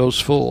count goes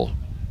full.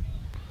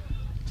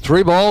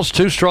 3 balls,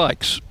 2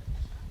 strikes.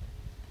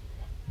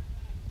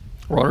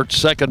 Runner at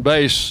second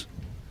base,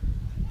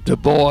 Du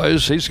Bois.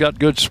 He's got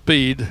good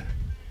speed.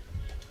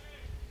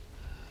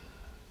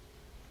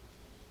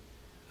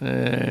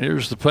 And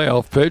here's the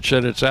payoff pitch,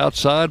 and it's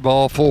outside,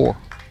 ball 4.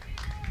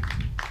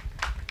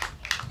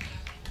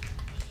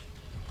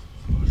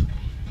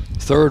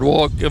 Third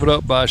walk given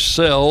up by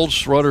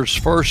Sells. Runners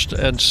first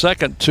and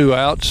second, 2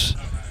 outs.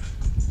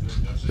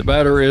 The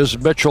batter is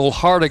Mitchell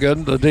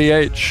Hardigan, the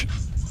DH.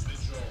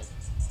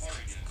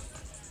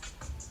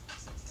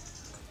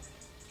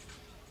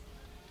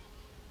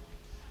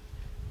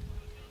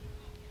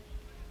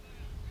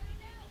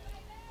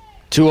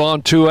 Two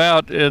on, 2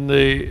 out in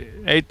the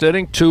 8th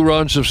inning. 2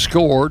 runs have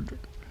scored.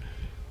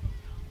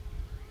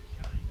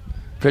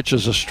 Pitch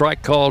is a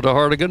strike call to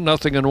Hardigan,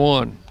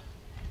 0-1.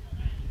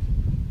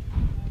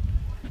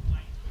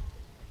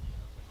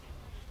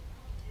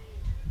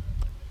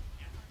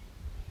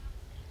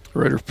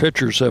 Raiders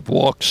pitchers have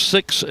walked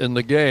 6 in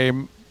the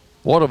game.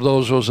 One of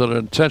those was an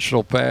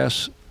intentional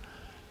pass.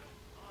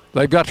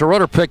 They've got the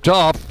runner picked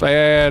off,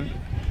 and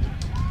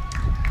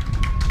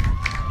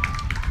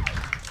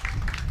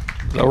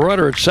the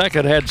runner at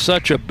second had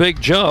such a big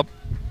jump.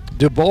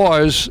 Du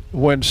Bois,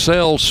 when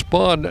Sells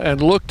spun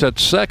and looked at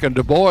second,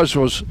 Du Bois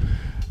was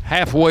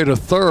halfway to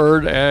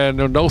third, and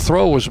no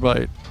throw was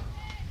made.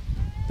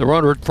 The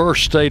runner at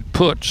first stayed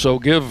put, so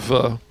give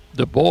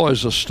Du Bois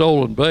a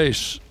stolen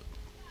base.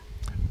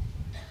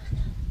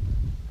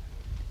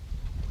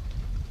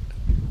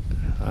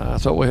 I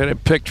thought we had him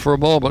picked for a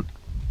moment.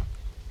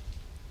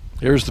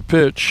 Here's the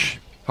pitch.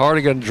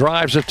 Hardigan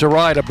drives it to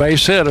right, a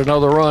base hit,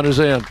 another run is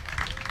in.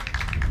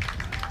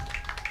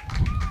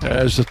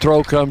 As the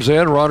throw comes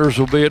in, runners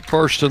will be at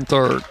first and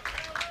third.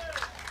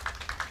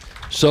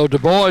 So Du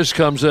Bois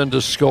comes in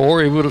to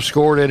score. He would have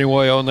scored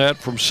anyway on that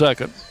from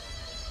second.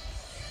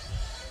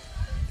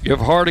 Give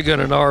Hardigan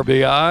an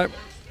RBI.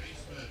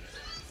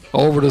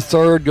 Over to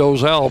third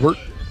goes Albert.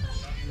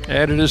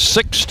 And it is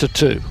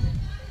 6-2.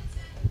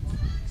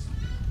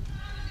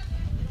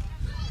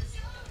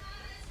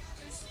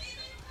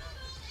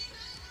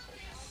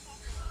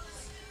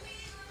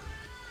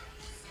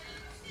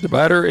 The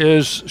batter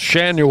is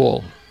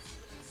Shanuel.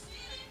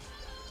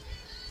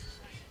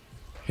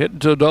 Hit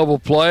into a double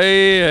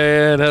play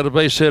and had a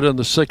base hit in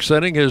the 6th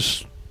inning.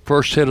 His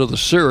first hit of the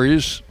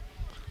series.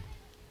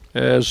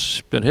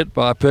 Has been hit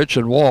by a pitch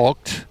and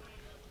walked.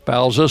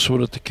 Fouls this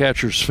one at the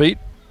catcher's feet.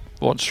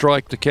 1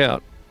 strike to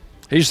count.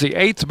 He's the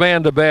 8th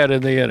man to bat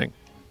in the inning.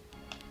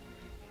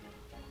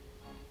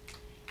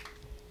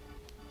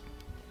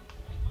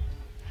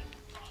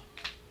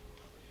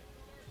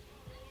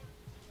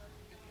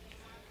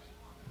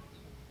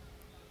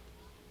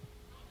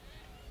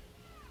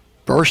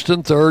 First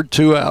and third,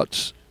 2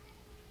 outs.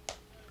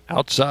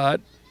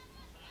 Outside.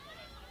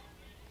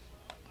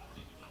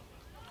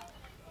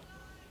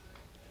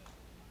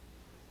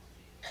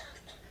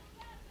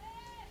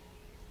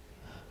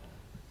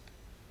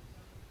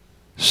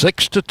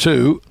 Six to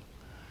 2.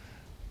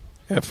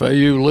 FAU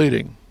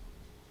leading.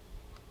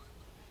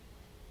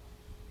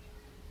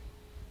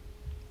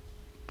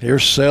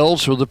 Here's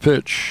Sells with the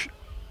pitch.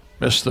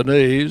 Missed the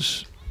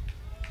knees.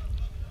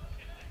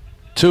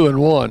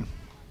 2-1.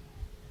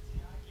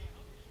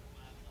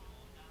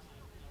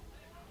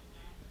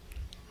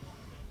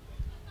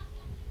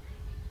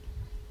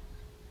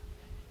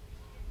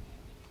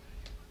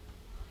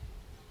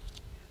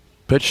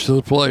 Pitch to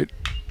the plate.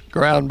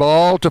 Ground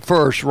ball to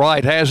first.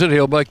 Wright has it.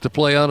 He'll make the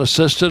play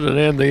unassisted and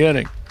end the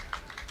inning.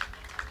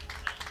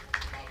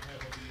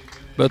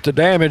 But the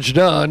damage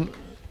done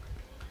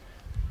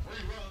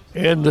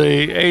in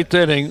the 8th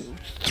inning.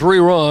 3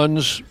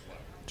 runs.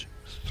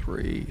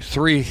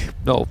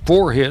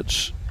 4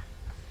 hits.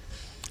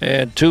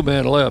 And 2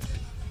 men left.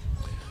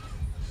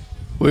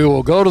 We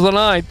will go to the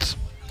 9th.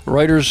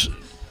 Raiders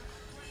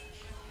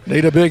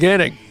need a big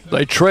inning.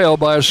 They trail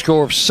by a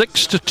score of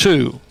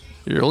 6-2.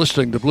 You're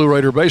listening to Blue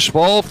Raider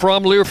Baseball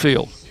from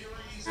Learfield.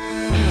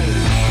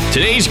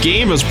 Today's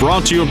game is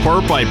brought to you in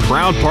part by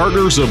proud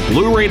partners of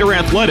Blue Raider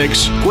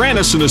Athletics,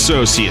 Grannis &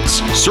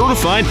 Associates,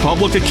 certified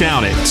public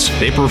accountants.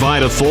 They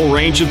provide a full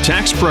range of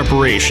tax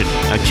preparation,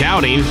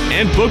 accounting,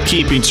 and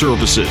bookkeeping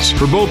services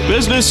for both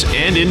business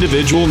and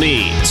individual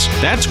needs.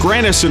 That's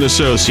Grannis &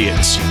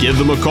 Associates. Give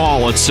them a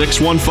call at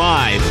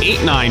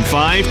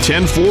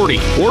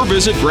 615-895-1040 or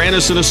visit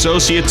Grannis &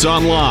 Associates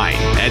online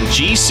at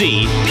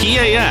gcpas.com.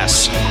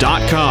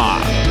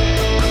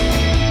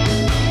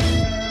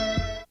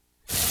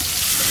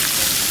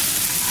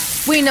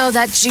 We know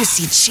that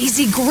juicy,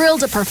 cheesy,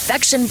 grilled to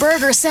perfection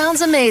burger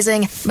sounds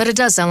amazing, but it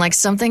does sound like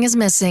something is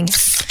missing.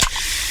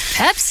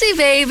 Pepsi,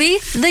 baby!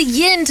 The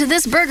yin to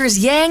this burger's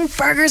yang.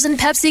 Burgers and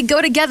Pepsi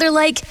go together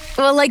like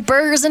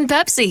burgers and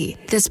Pepsi.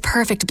 This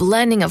perfect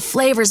blending of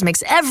flavors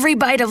makes every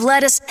bite of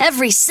lettuce,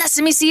 every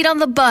sesame seed on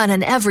the bun,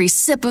 and every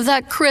sip of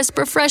that crisp,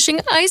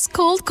 refreshing,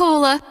 ice-cold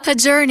cola a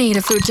journey to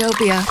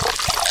Foodtopia.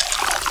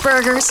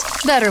 Burgers,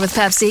 better with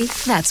Pepsi.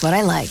 That's what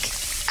I like.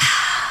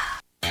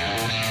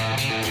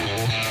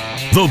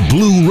 The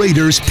Blue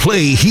Raiders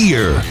play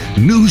here.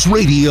 News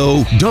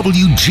Radio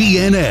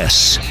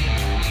WGNS.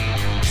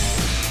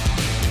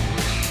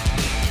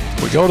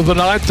 We go to the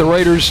ninth. The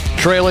Raiders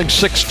trailing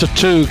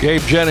 6-2.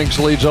 Gabe Jennings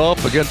leads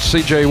off against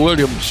C.J.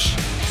 Williams.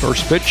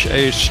 First pitch,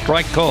 a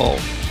strike call.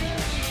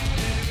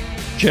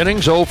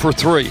 Jennings 0 for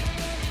 3.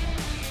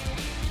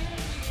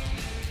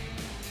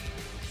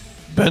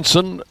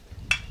 Benson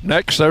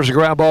next. There's a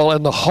ground ball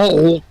in the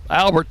hole.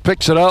 Albert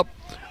picks it up.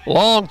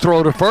 Long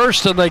throw to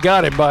first, and they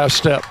got him by a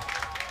step.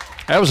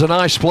 That was a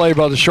nice play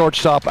by the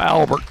shortstop,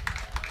 Albert.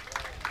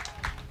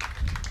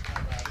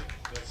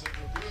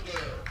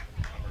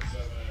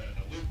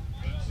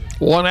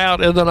 One out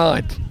in the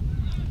ninth.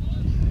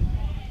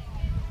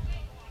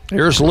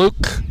 Here's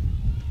Luke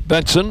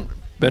Benson.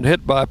 Been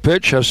hit by a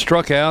pitch, has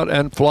struck out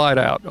and flied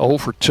out. 0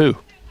 for 2.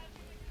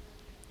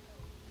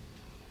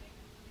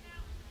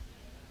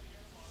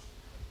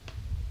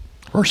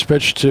 First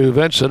pitch to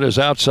Vincent is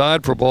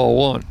outside for ball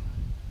 1.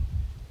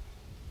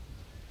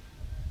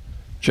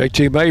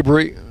 JT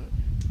Mabry,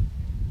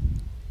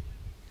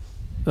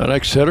 the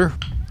next hitter.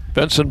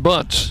 Vincent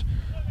bunts.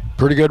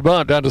 Pretty good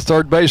bunt down to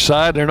third base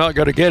side. They're not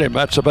going to get him.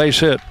 That's a base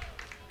hit.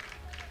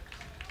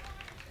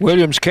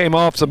 Williams came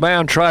off the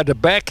mound, tried to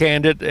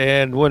backhand it,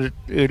 and when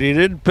he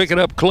didn't pick it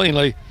up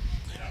cleanly,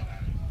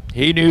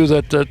 he knew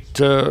that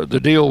the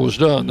deal was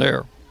done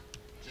there.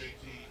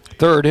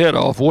 Third hit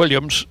off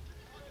Williams.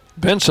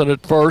 Benson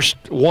at first,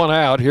 1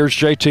 out. Here's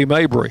JT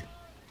Mabry.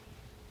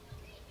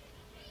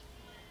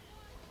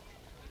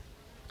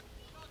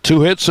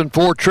 2 hits and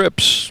 4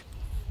 trips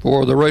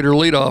for the Raider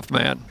leadoff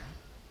man.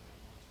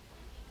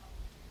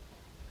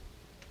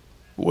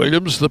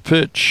 Williams the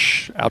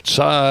pitch,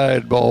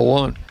 outside, ball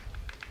 1.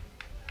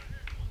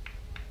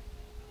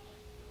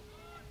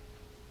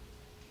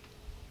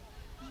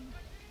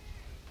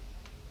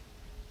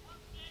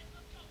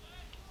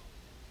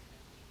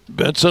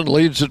 Benson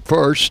leads at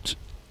first.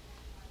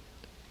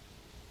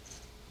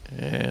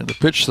 And the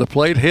pitch to the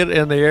plate, hit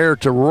in the air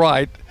to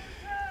right.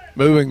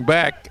 Moving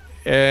back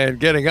and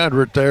getting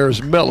under it there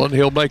is Millen.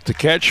 He'll make the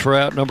catch for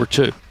out number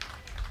 2.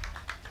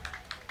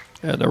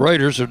 And the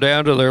Raiders are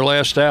down to their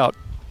last out.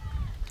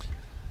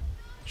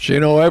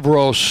 Gino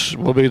Evros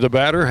will be the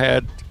batter.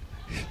 Had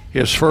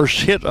his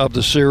first hit of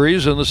the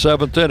series in the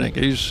 7th inning.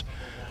 He's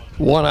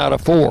 1 out of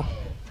 4.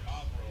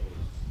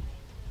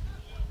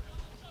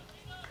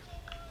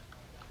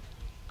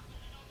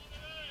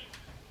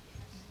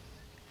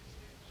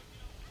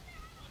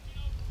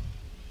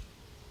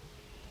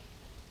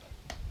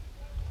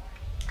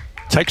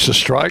 Takes a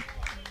strike.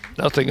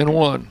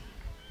 0-1.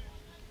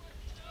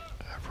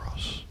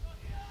 Evros.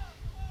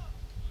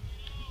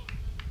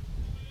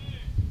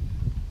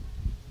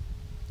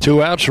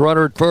 Two outs,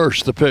 runner at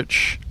first. The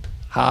pitch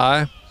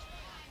high.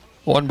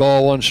 1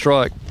 ball, 1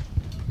 strike.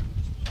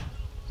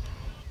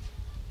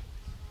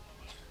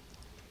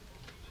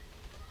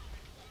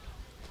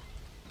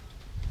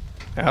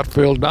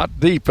 Outfield not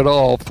deep at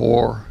all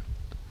for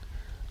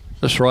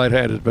this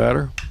right-handed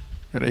batter.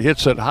 And he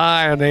hits it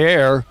high in the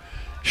air.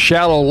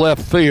 Shallow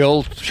left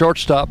field.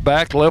 Shortstop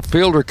back. Left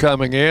fielder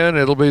coming in.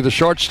 It'll be the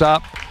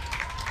shortstop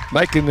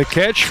making the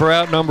catch for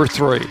out number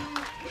 3.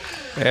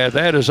 And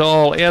that is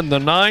all in the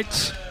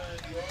 9th.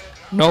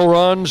 No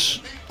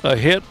runs, a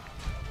hit,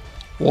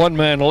 1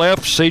 man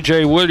left.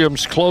 C.J.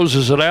 Williams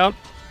closes it out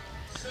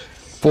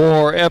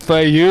for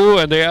FAU,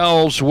 and the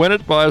Owls win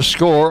it by a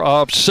score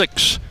of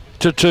 6-2.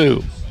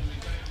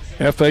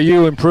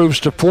 FAU improves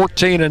to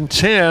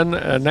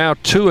 14-10 and now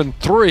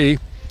 2-3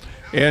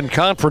 in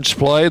conference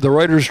play. The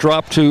Raiders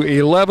drop to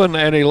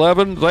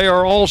 11-11. They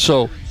are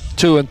also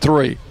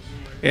 2-3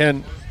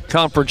 in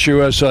Conference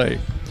USA.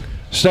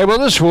 Stay with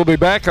us. We'll be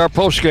back. Our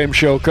postgame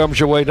show comes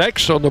your way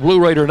next on the Blue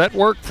Raider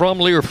Network from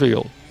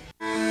Learfield.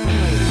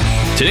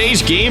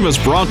 Today's game is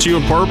brought to you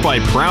in part by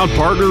proud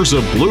partners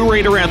of Blue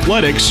Raider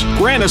Athletics,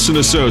 Granis &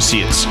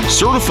 Associates,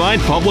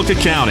 certified public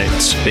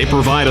accountants. They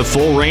provide a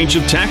full range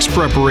of tax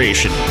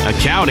preparation,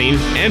 accounting,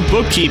 and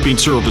bookkeeping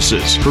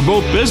services for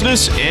both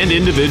business and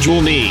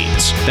individual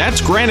needs. That's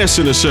Granis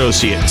 &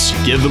 Associates.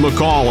 Give them a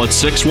call at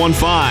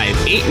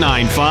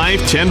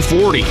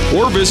 615-895-1040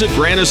 or visit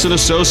Granis &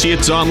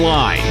 Associates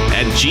online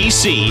at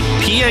gcpas.com.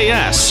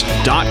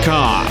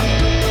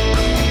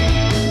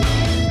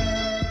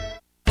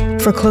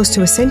 For close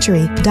to a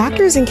century,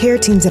 doctors and care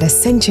teams at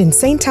Ascension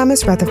St.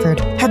 Thomas Rutherford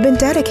have been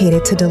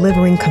dedicated to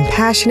delivering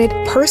compassionate,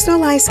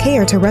 personalized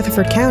care to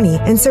Rutherford County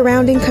and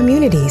surrounding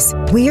communities.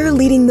 We are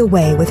leading the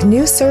way with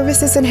new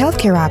services and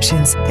healthcare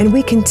options, and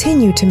we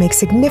continue to make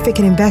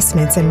significant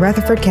investments in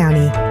Rutherford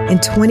County. In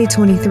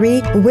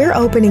 2023, we're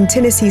opening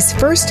Tennessee's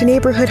first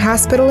neighborhood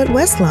hospital at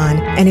West Lawn,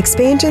 and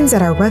expansions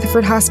at our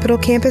Rutherford Hospital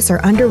campus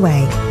are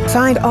underway.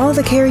 Find all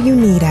the care you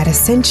need at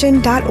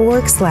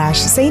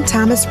ascension.org/St.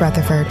 Thomas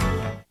Rutherford.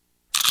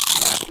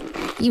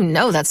 You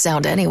know that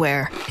sound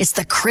anywhere. It's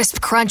the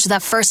crisp crunch of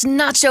that first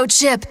nacho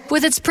chip.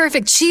 With its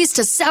perfect cheese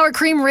to sour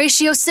cream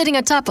ratio sitting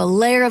atop a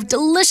layer of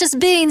delicious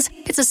beans,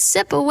 it's a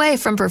sip away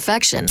from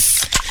perfection.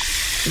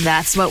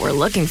 That's what we're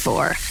looking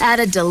for. Add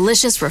a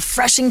delicious,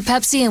 refreshing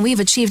Pepsi and we've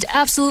achieved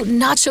absolute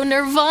nacho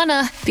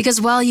nirvana. Because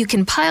while you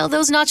can pile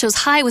those nachos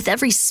high with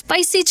every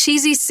spicy,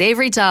 cheesy,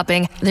 savory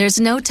topping, there's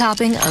no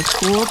topping a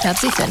cool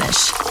Pepsi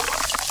finish.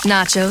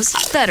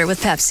 Nachos, better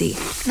with Pepsi.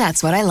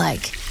 That's what I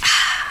like.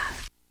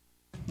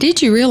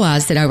 Did you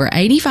realize that over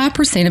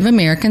 85% of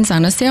Americans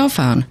own a cell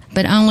phone,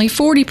 but only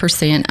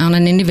 40% own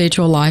an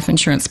individual life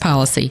insurance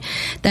policy?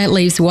 That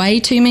leaves way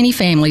too many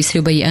families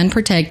who'll be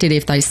unprotected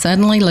if they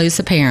suddenly lose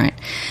a parent.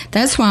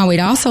 That's why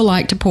we'd also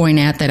like to point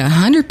out that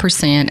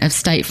 100% of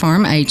State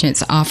Farm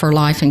agents offer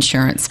life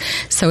insurance.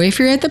 So if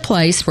you're at the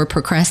place where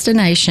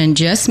procrastination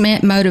just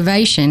met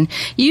motivation,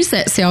 use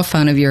that cell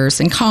phone of yours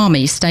and call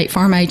me, State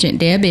Farm agent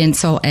Deb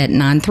Insel, at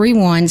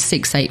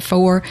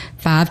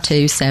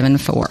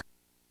 931-684-5274.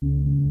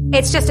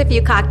 It's just a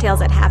few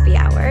cocktails at happy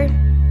hour.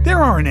 There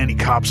aren't any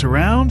cops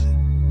around.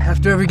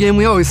 After every game,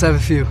 we always have a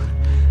few.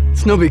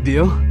 It's no big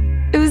deal.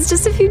 It was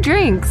just a few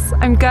drinks.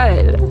 I'm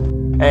good.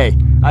 Hey,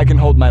 I can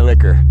hold my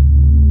liquor.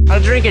 I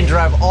drink and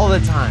drive all the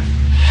time.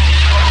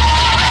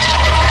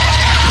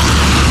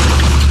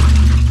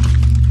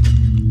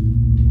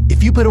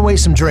 If you put away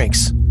some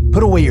drinks,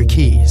 put away your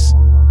keys.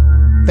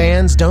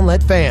 Fans don't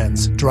let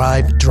fans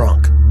drive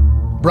drunk.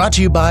 Brought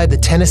to you by the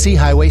Tennessee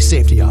Highway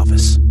Safety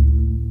Office.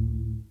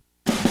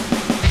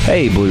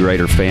 Hey Blue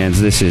Raider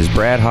fans, this is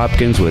Brad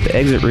Hopkins with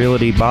Exit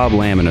Realty Bob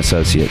Lamb &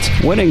 Associates.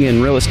 Winning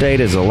in real estate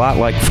is a lot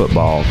like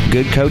football.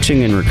 Good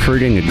coaching and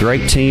recruiting a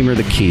great team are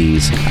the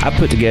keys. I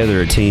put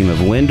together a team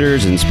of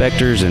lenders,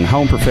 inspectors, and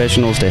home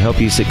professionals to help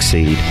you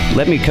succeed.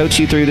 Let me coach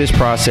you through this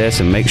process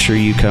and make sure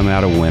you come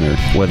out a winner.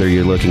 Whether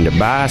you're looking to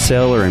buy,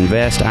 sell, or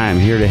invest, I am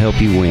here to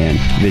help you win.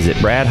 Visit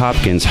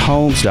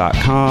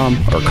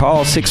BradHopkinsHomes.com or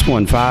call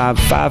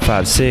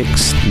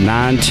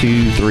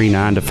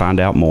 615-556-9239 to find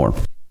out more.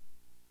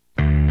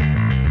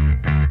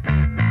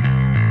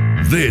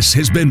 This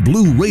has been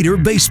Blue Raider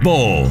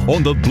Baseball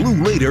on the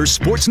Blue Raider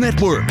Sports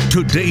Network.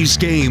 Today's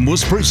game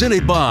was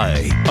presented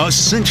by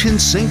Ascension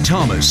St.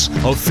 Thomas,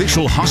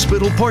 official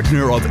hospital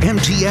partner of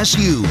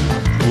MTSU.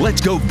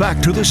 Let's go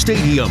back to the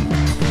stadium.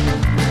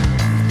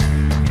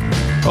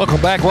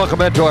 Welcome back.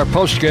 Welcome into our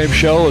post-game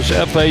show as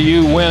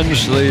FAU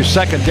wins the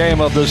second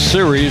game of this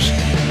series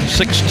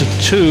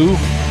 6-2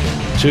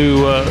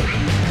 to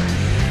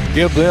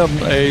give them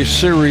a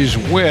series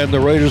win. The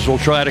Raiders will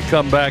try to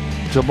come back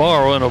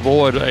tomorrow and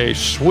avoid a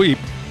sweep.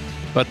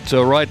 But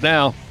right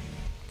now,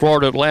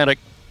 Florida Atlantic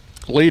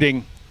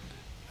leading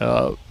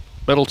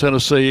Middle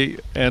Tennessee,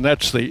 and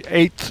that's the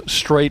 8th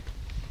straight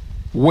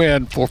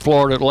win for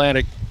Florida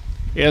Atlantic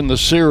in the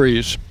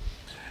series.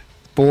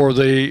 For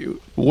the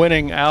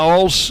winning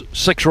Owls,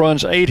 6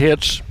 runs, 8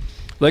 hits.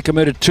 They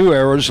committed 2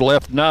 errors,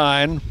 left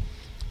 9.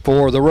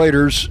 For the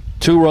Raiders,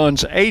 2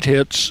 runs, 8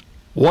 hits,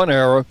 1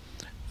 error.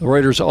 The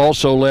Raiders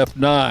also left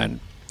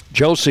 9.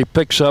 Josie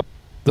picks up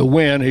the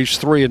win. He's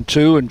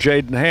 3-2, and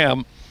Jaden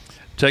Ham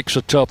takes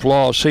a tough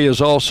loss. He is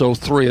also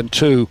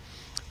 3-2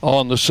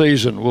 on the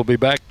season. We'll be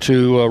back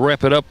to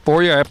wrap it up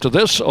for you after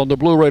this on the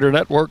Blue Raider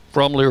Network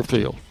from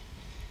Learfield.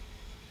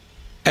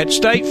 At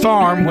State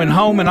Farm, when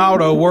home and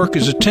auto work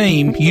as a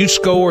team, you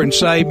score and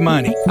save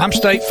money. I'm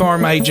State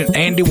Farm agent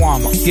Andy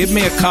Wama. Give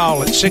me a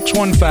call at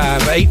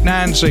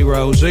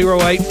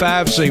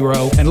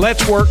 615-890-0850 and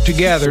let's work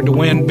together to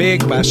win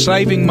big by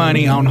saving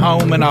money on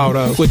home and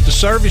auto. With the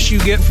service you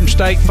get from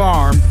State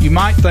Farm, you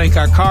might think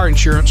our car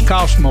insurance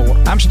costs more.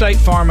 I'm State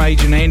Farm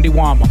agent Andy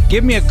Wama.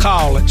 Give me a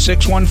call at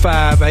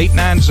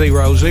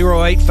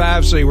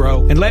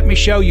 615-890-0850 and let me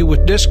show you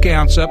with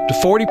discounts up to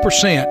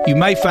 40%. You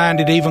may find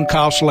it even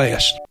costs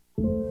less.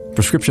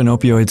 Prescription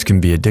opioids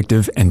can be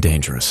addictive and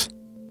dangerous.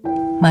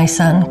 My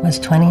son was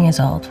 20 years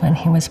old when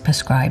he was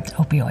prescribed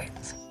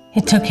opioids.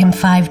 It took him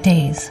 5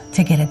 days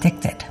to get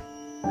addicted.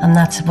 I'm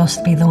not supposed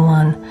to be the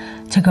one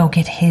to go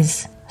get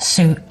his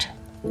suit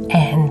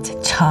and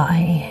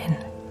tie and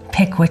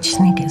pick which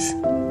sneakers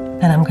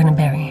that I'm going to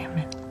bury him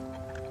in.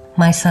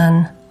 My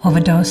son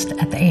overdosed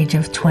at the age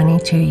of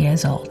 22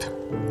 years old.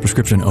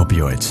 Prescription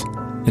opioids.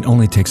 It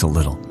only takes a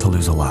little to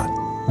lose a lot.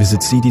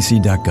 Visit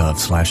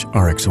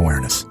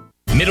cdc.gov/RxAwareness.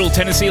 Middle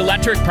Tennessee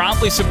Electric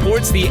proudly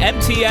supports the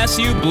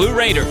MTSU Blue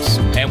Raiders,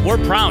 and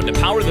we're proud to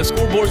power the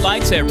scoreboard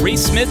lights at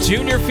Reese Smith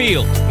Junior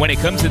Field. When it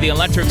comes to the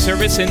electric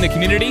service in the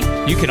community,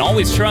 you can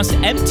always trust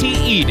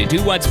MTE to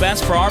do what's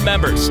best for our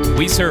members.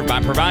 We serve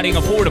by providing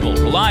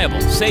affordable, reliable,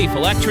 safe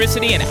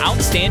electricity and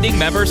outstanding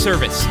member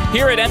service.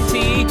 Here at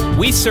MTE,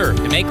 we serve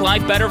to make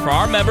life better for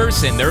our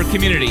members and their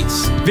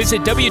communities.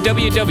 Visit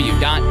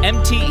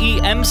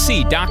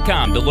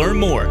www.mtemc.com to learn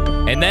more.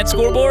 And that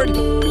scoreboard,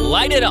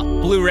 light it up,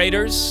 Blue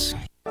Raiders.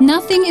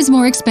 Nothing is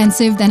more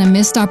expensive than a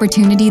missed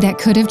opportunity that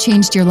could have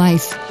changed your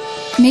life.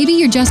 Maybe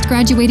you're just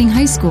graduating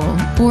high school,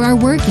 or are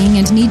working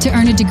and need to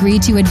earn a degree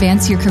to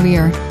advance your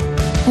career.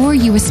 Or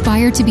you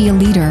aspire to be a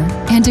leader,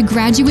 and a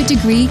graduate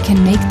degree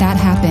can make that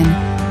happen.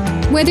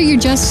 Whether you're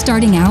just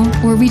starting out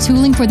or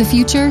retooling for the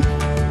future,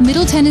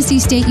 Middle Tennessee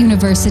State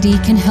University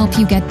can help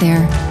you get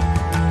there.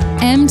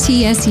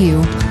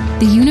 MTSU,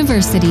 the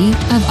University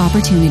of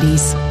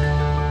Opportunities.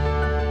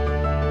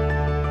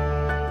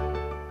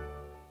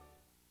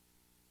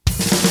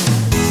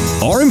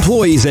 Our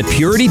employees at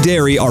Purity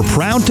Dairy are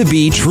proud to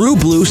be true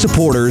blue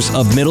supporters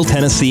of Middle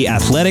Tennessee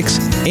athletics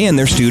and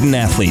their student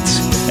athletes.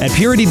 At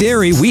Purity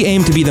Dairy, we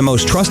aim to be the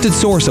most trusted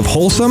source of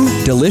wholesome,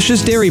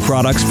 delicious dairy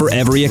products for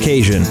every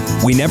occasion.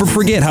 We never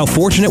forget how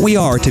fortunate we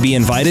are to be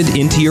invited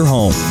into your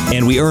home,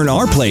 and we earn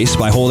our place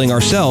by holding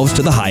ourselves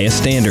to the highest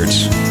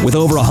standards. With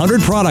over 100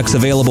 products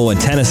available in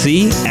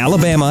Tennessee,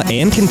 Alabama,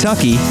 and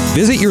Kentucky,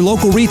 visit your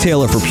local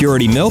retailer for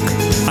Purity milk,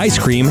 ice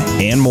cream,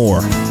 and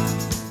more.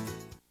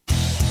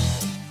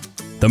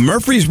 The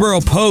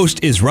Murfreesboro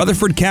Post is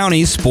Rutherford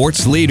County's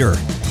sports leader.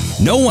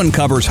 No one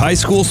covers high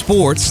school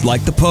sports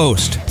like the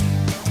Post.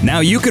 Now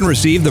you can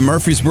receive the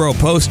Murfreesboro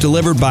Post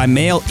delivered by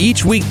mail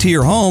each week to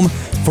your home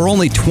for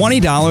only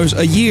 $20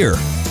 a year.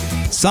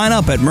 Sign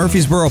up at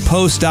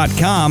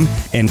murfreesboropost.com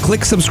and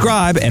click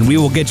subscribe, and we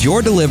will get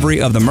your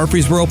delivery of the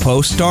Murfreesboro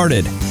Post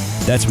started.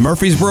 That's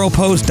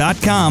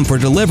murfreesboropost.com for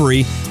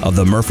delivery of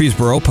the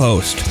Murfreesboro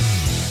Post.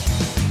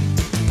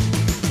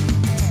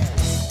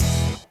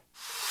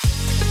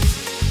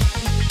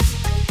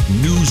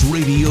 News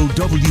Radio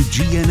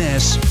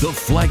WGNS, the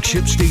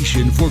flagship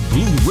station for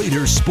Blue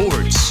Raider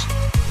sports.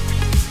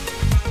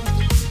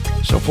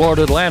 So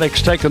Florida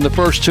Atlantic's taken the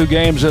first two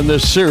games in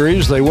this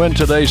series. They win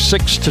today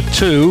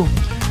 6-2.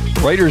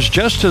 Raiders,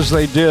 just as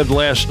they did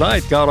last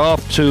night, got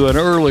off to an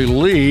early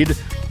lead,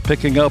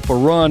 picking up a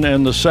run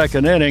in the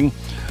second inning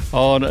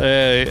on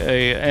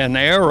an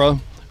error,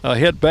 a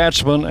hit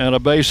batsman, and a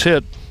base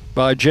hit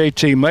by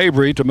J.T.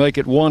 Mabry to make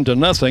it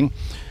 1-0.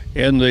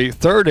 In the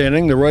third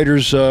inning, the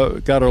Raiders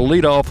got a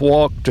leadoff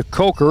walk to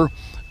Coker.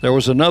 There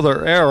was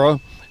another error,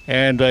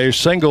 and a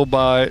single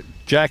by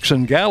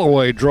Jackson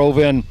Galloway drove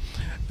in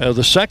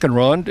the second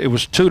run. It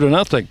was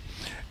 2-0,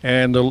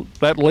 and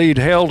that lead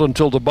held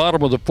until the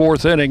bottom of the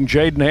fourth inning.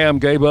 Jaden Ham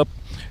gave up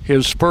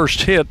his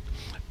first hit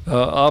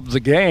of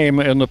the game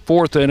in the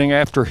fourth inning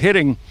after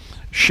hitting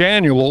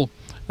Shanuel.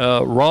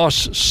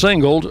 Ross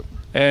singled,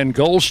 and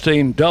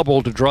Goldstein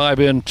doubled to drive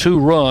in 2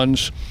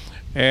 runs,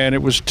 and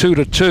it was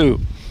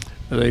 2-2.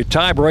 The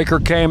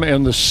tiebreaker came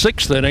in the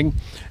sixth inning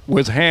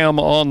with Ham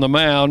on the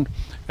mound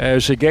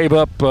as he gave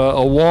up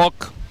a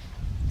walk,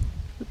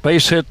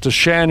 base hit to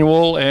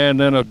Shanuel, and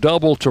then a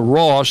double to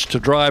Ross to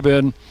drive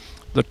in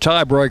the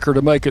tiebreaker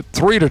to make it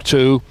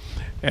 3-2.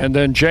 And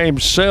then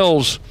James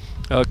Sells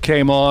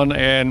came on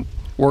and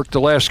worked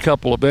the last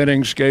couple of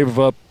innings, gave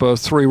up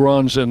 3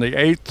 runs in the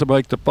eighth to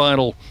make the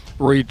final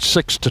read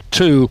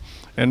 6-2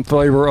 in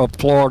favor of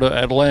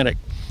Florida Atlantic.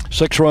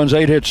 6 runs,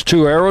 8 hits,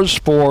 2 errors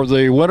for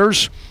the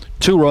winners.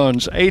 2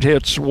 runs, 8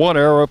 hits, 1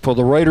 error for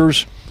the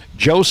Raiders.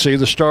 Josie,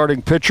 the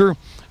starting pitcher,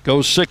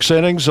 goes 6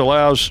 innings,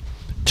 allows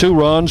 2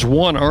 runs,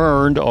 1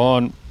 earned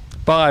on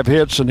 5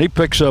 hits, and he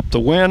picks up the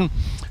win.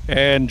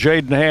 And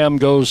Jaden Ham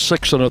goes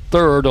 6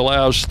 1/3,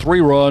 allows 3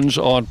 runs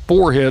on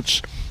 4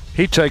 hits.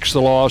 He takes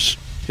the loss.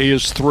 He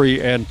is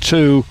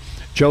 3-2.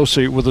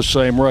 Josie with the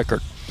same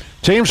record.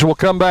 Teams will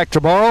come back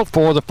tomorrow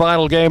for the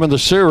final game of the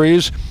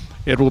series.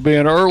 It will be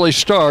an early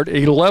start,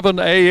 11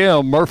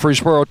 a.m.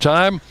 Murfreesboro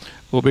time.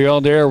 We'll be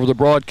on the air with the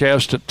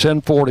broadcast at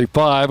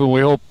 10:45, and we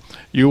hope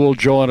you will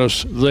join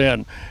us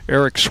then.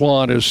 Eric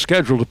Swan is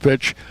scheduled to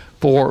pitch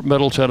for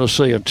Middle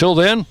Tennessee. Until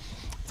then,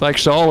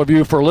 thanks to all of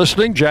you for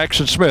listening.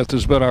 Jackson Smith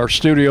has been our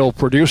studio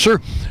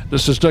producer.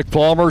 This is Dick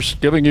Palmer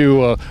giving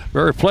you a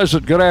very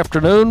pleasant good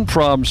afternoon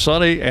from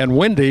sunny and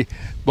windy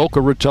Boca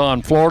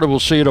Raton, Florida. We'll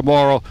see you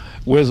tomorrow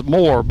with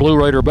more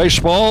Blue Raider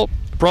baseball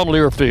from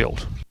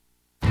Learfield.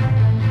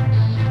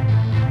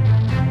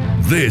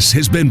 This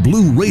has been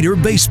Blue Raider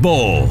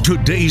Baseball.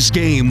 Today's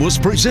game was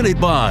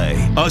presented by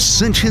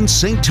Ascension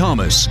St.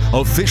 Thomas,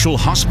 official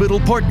hospital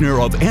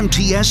partner of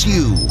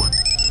MTSU.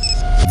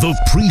 The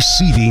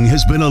preceding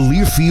has been a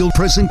Learfield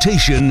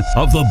presentation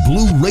of the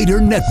Blue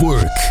Raider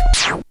Network.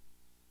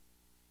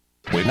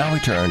 We now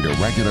return to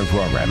regular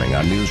programming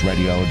on News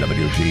Radio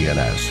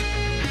WGNS.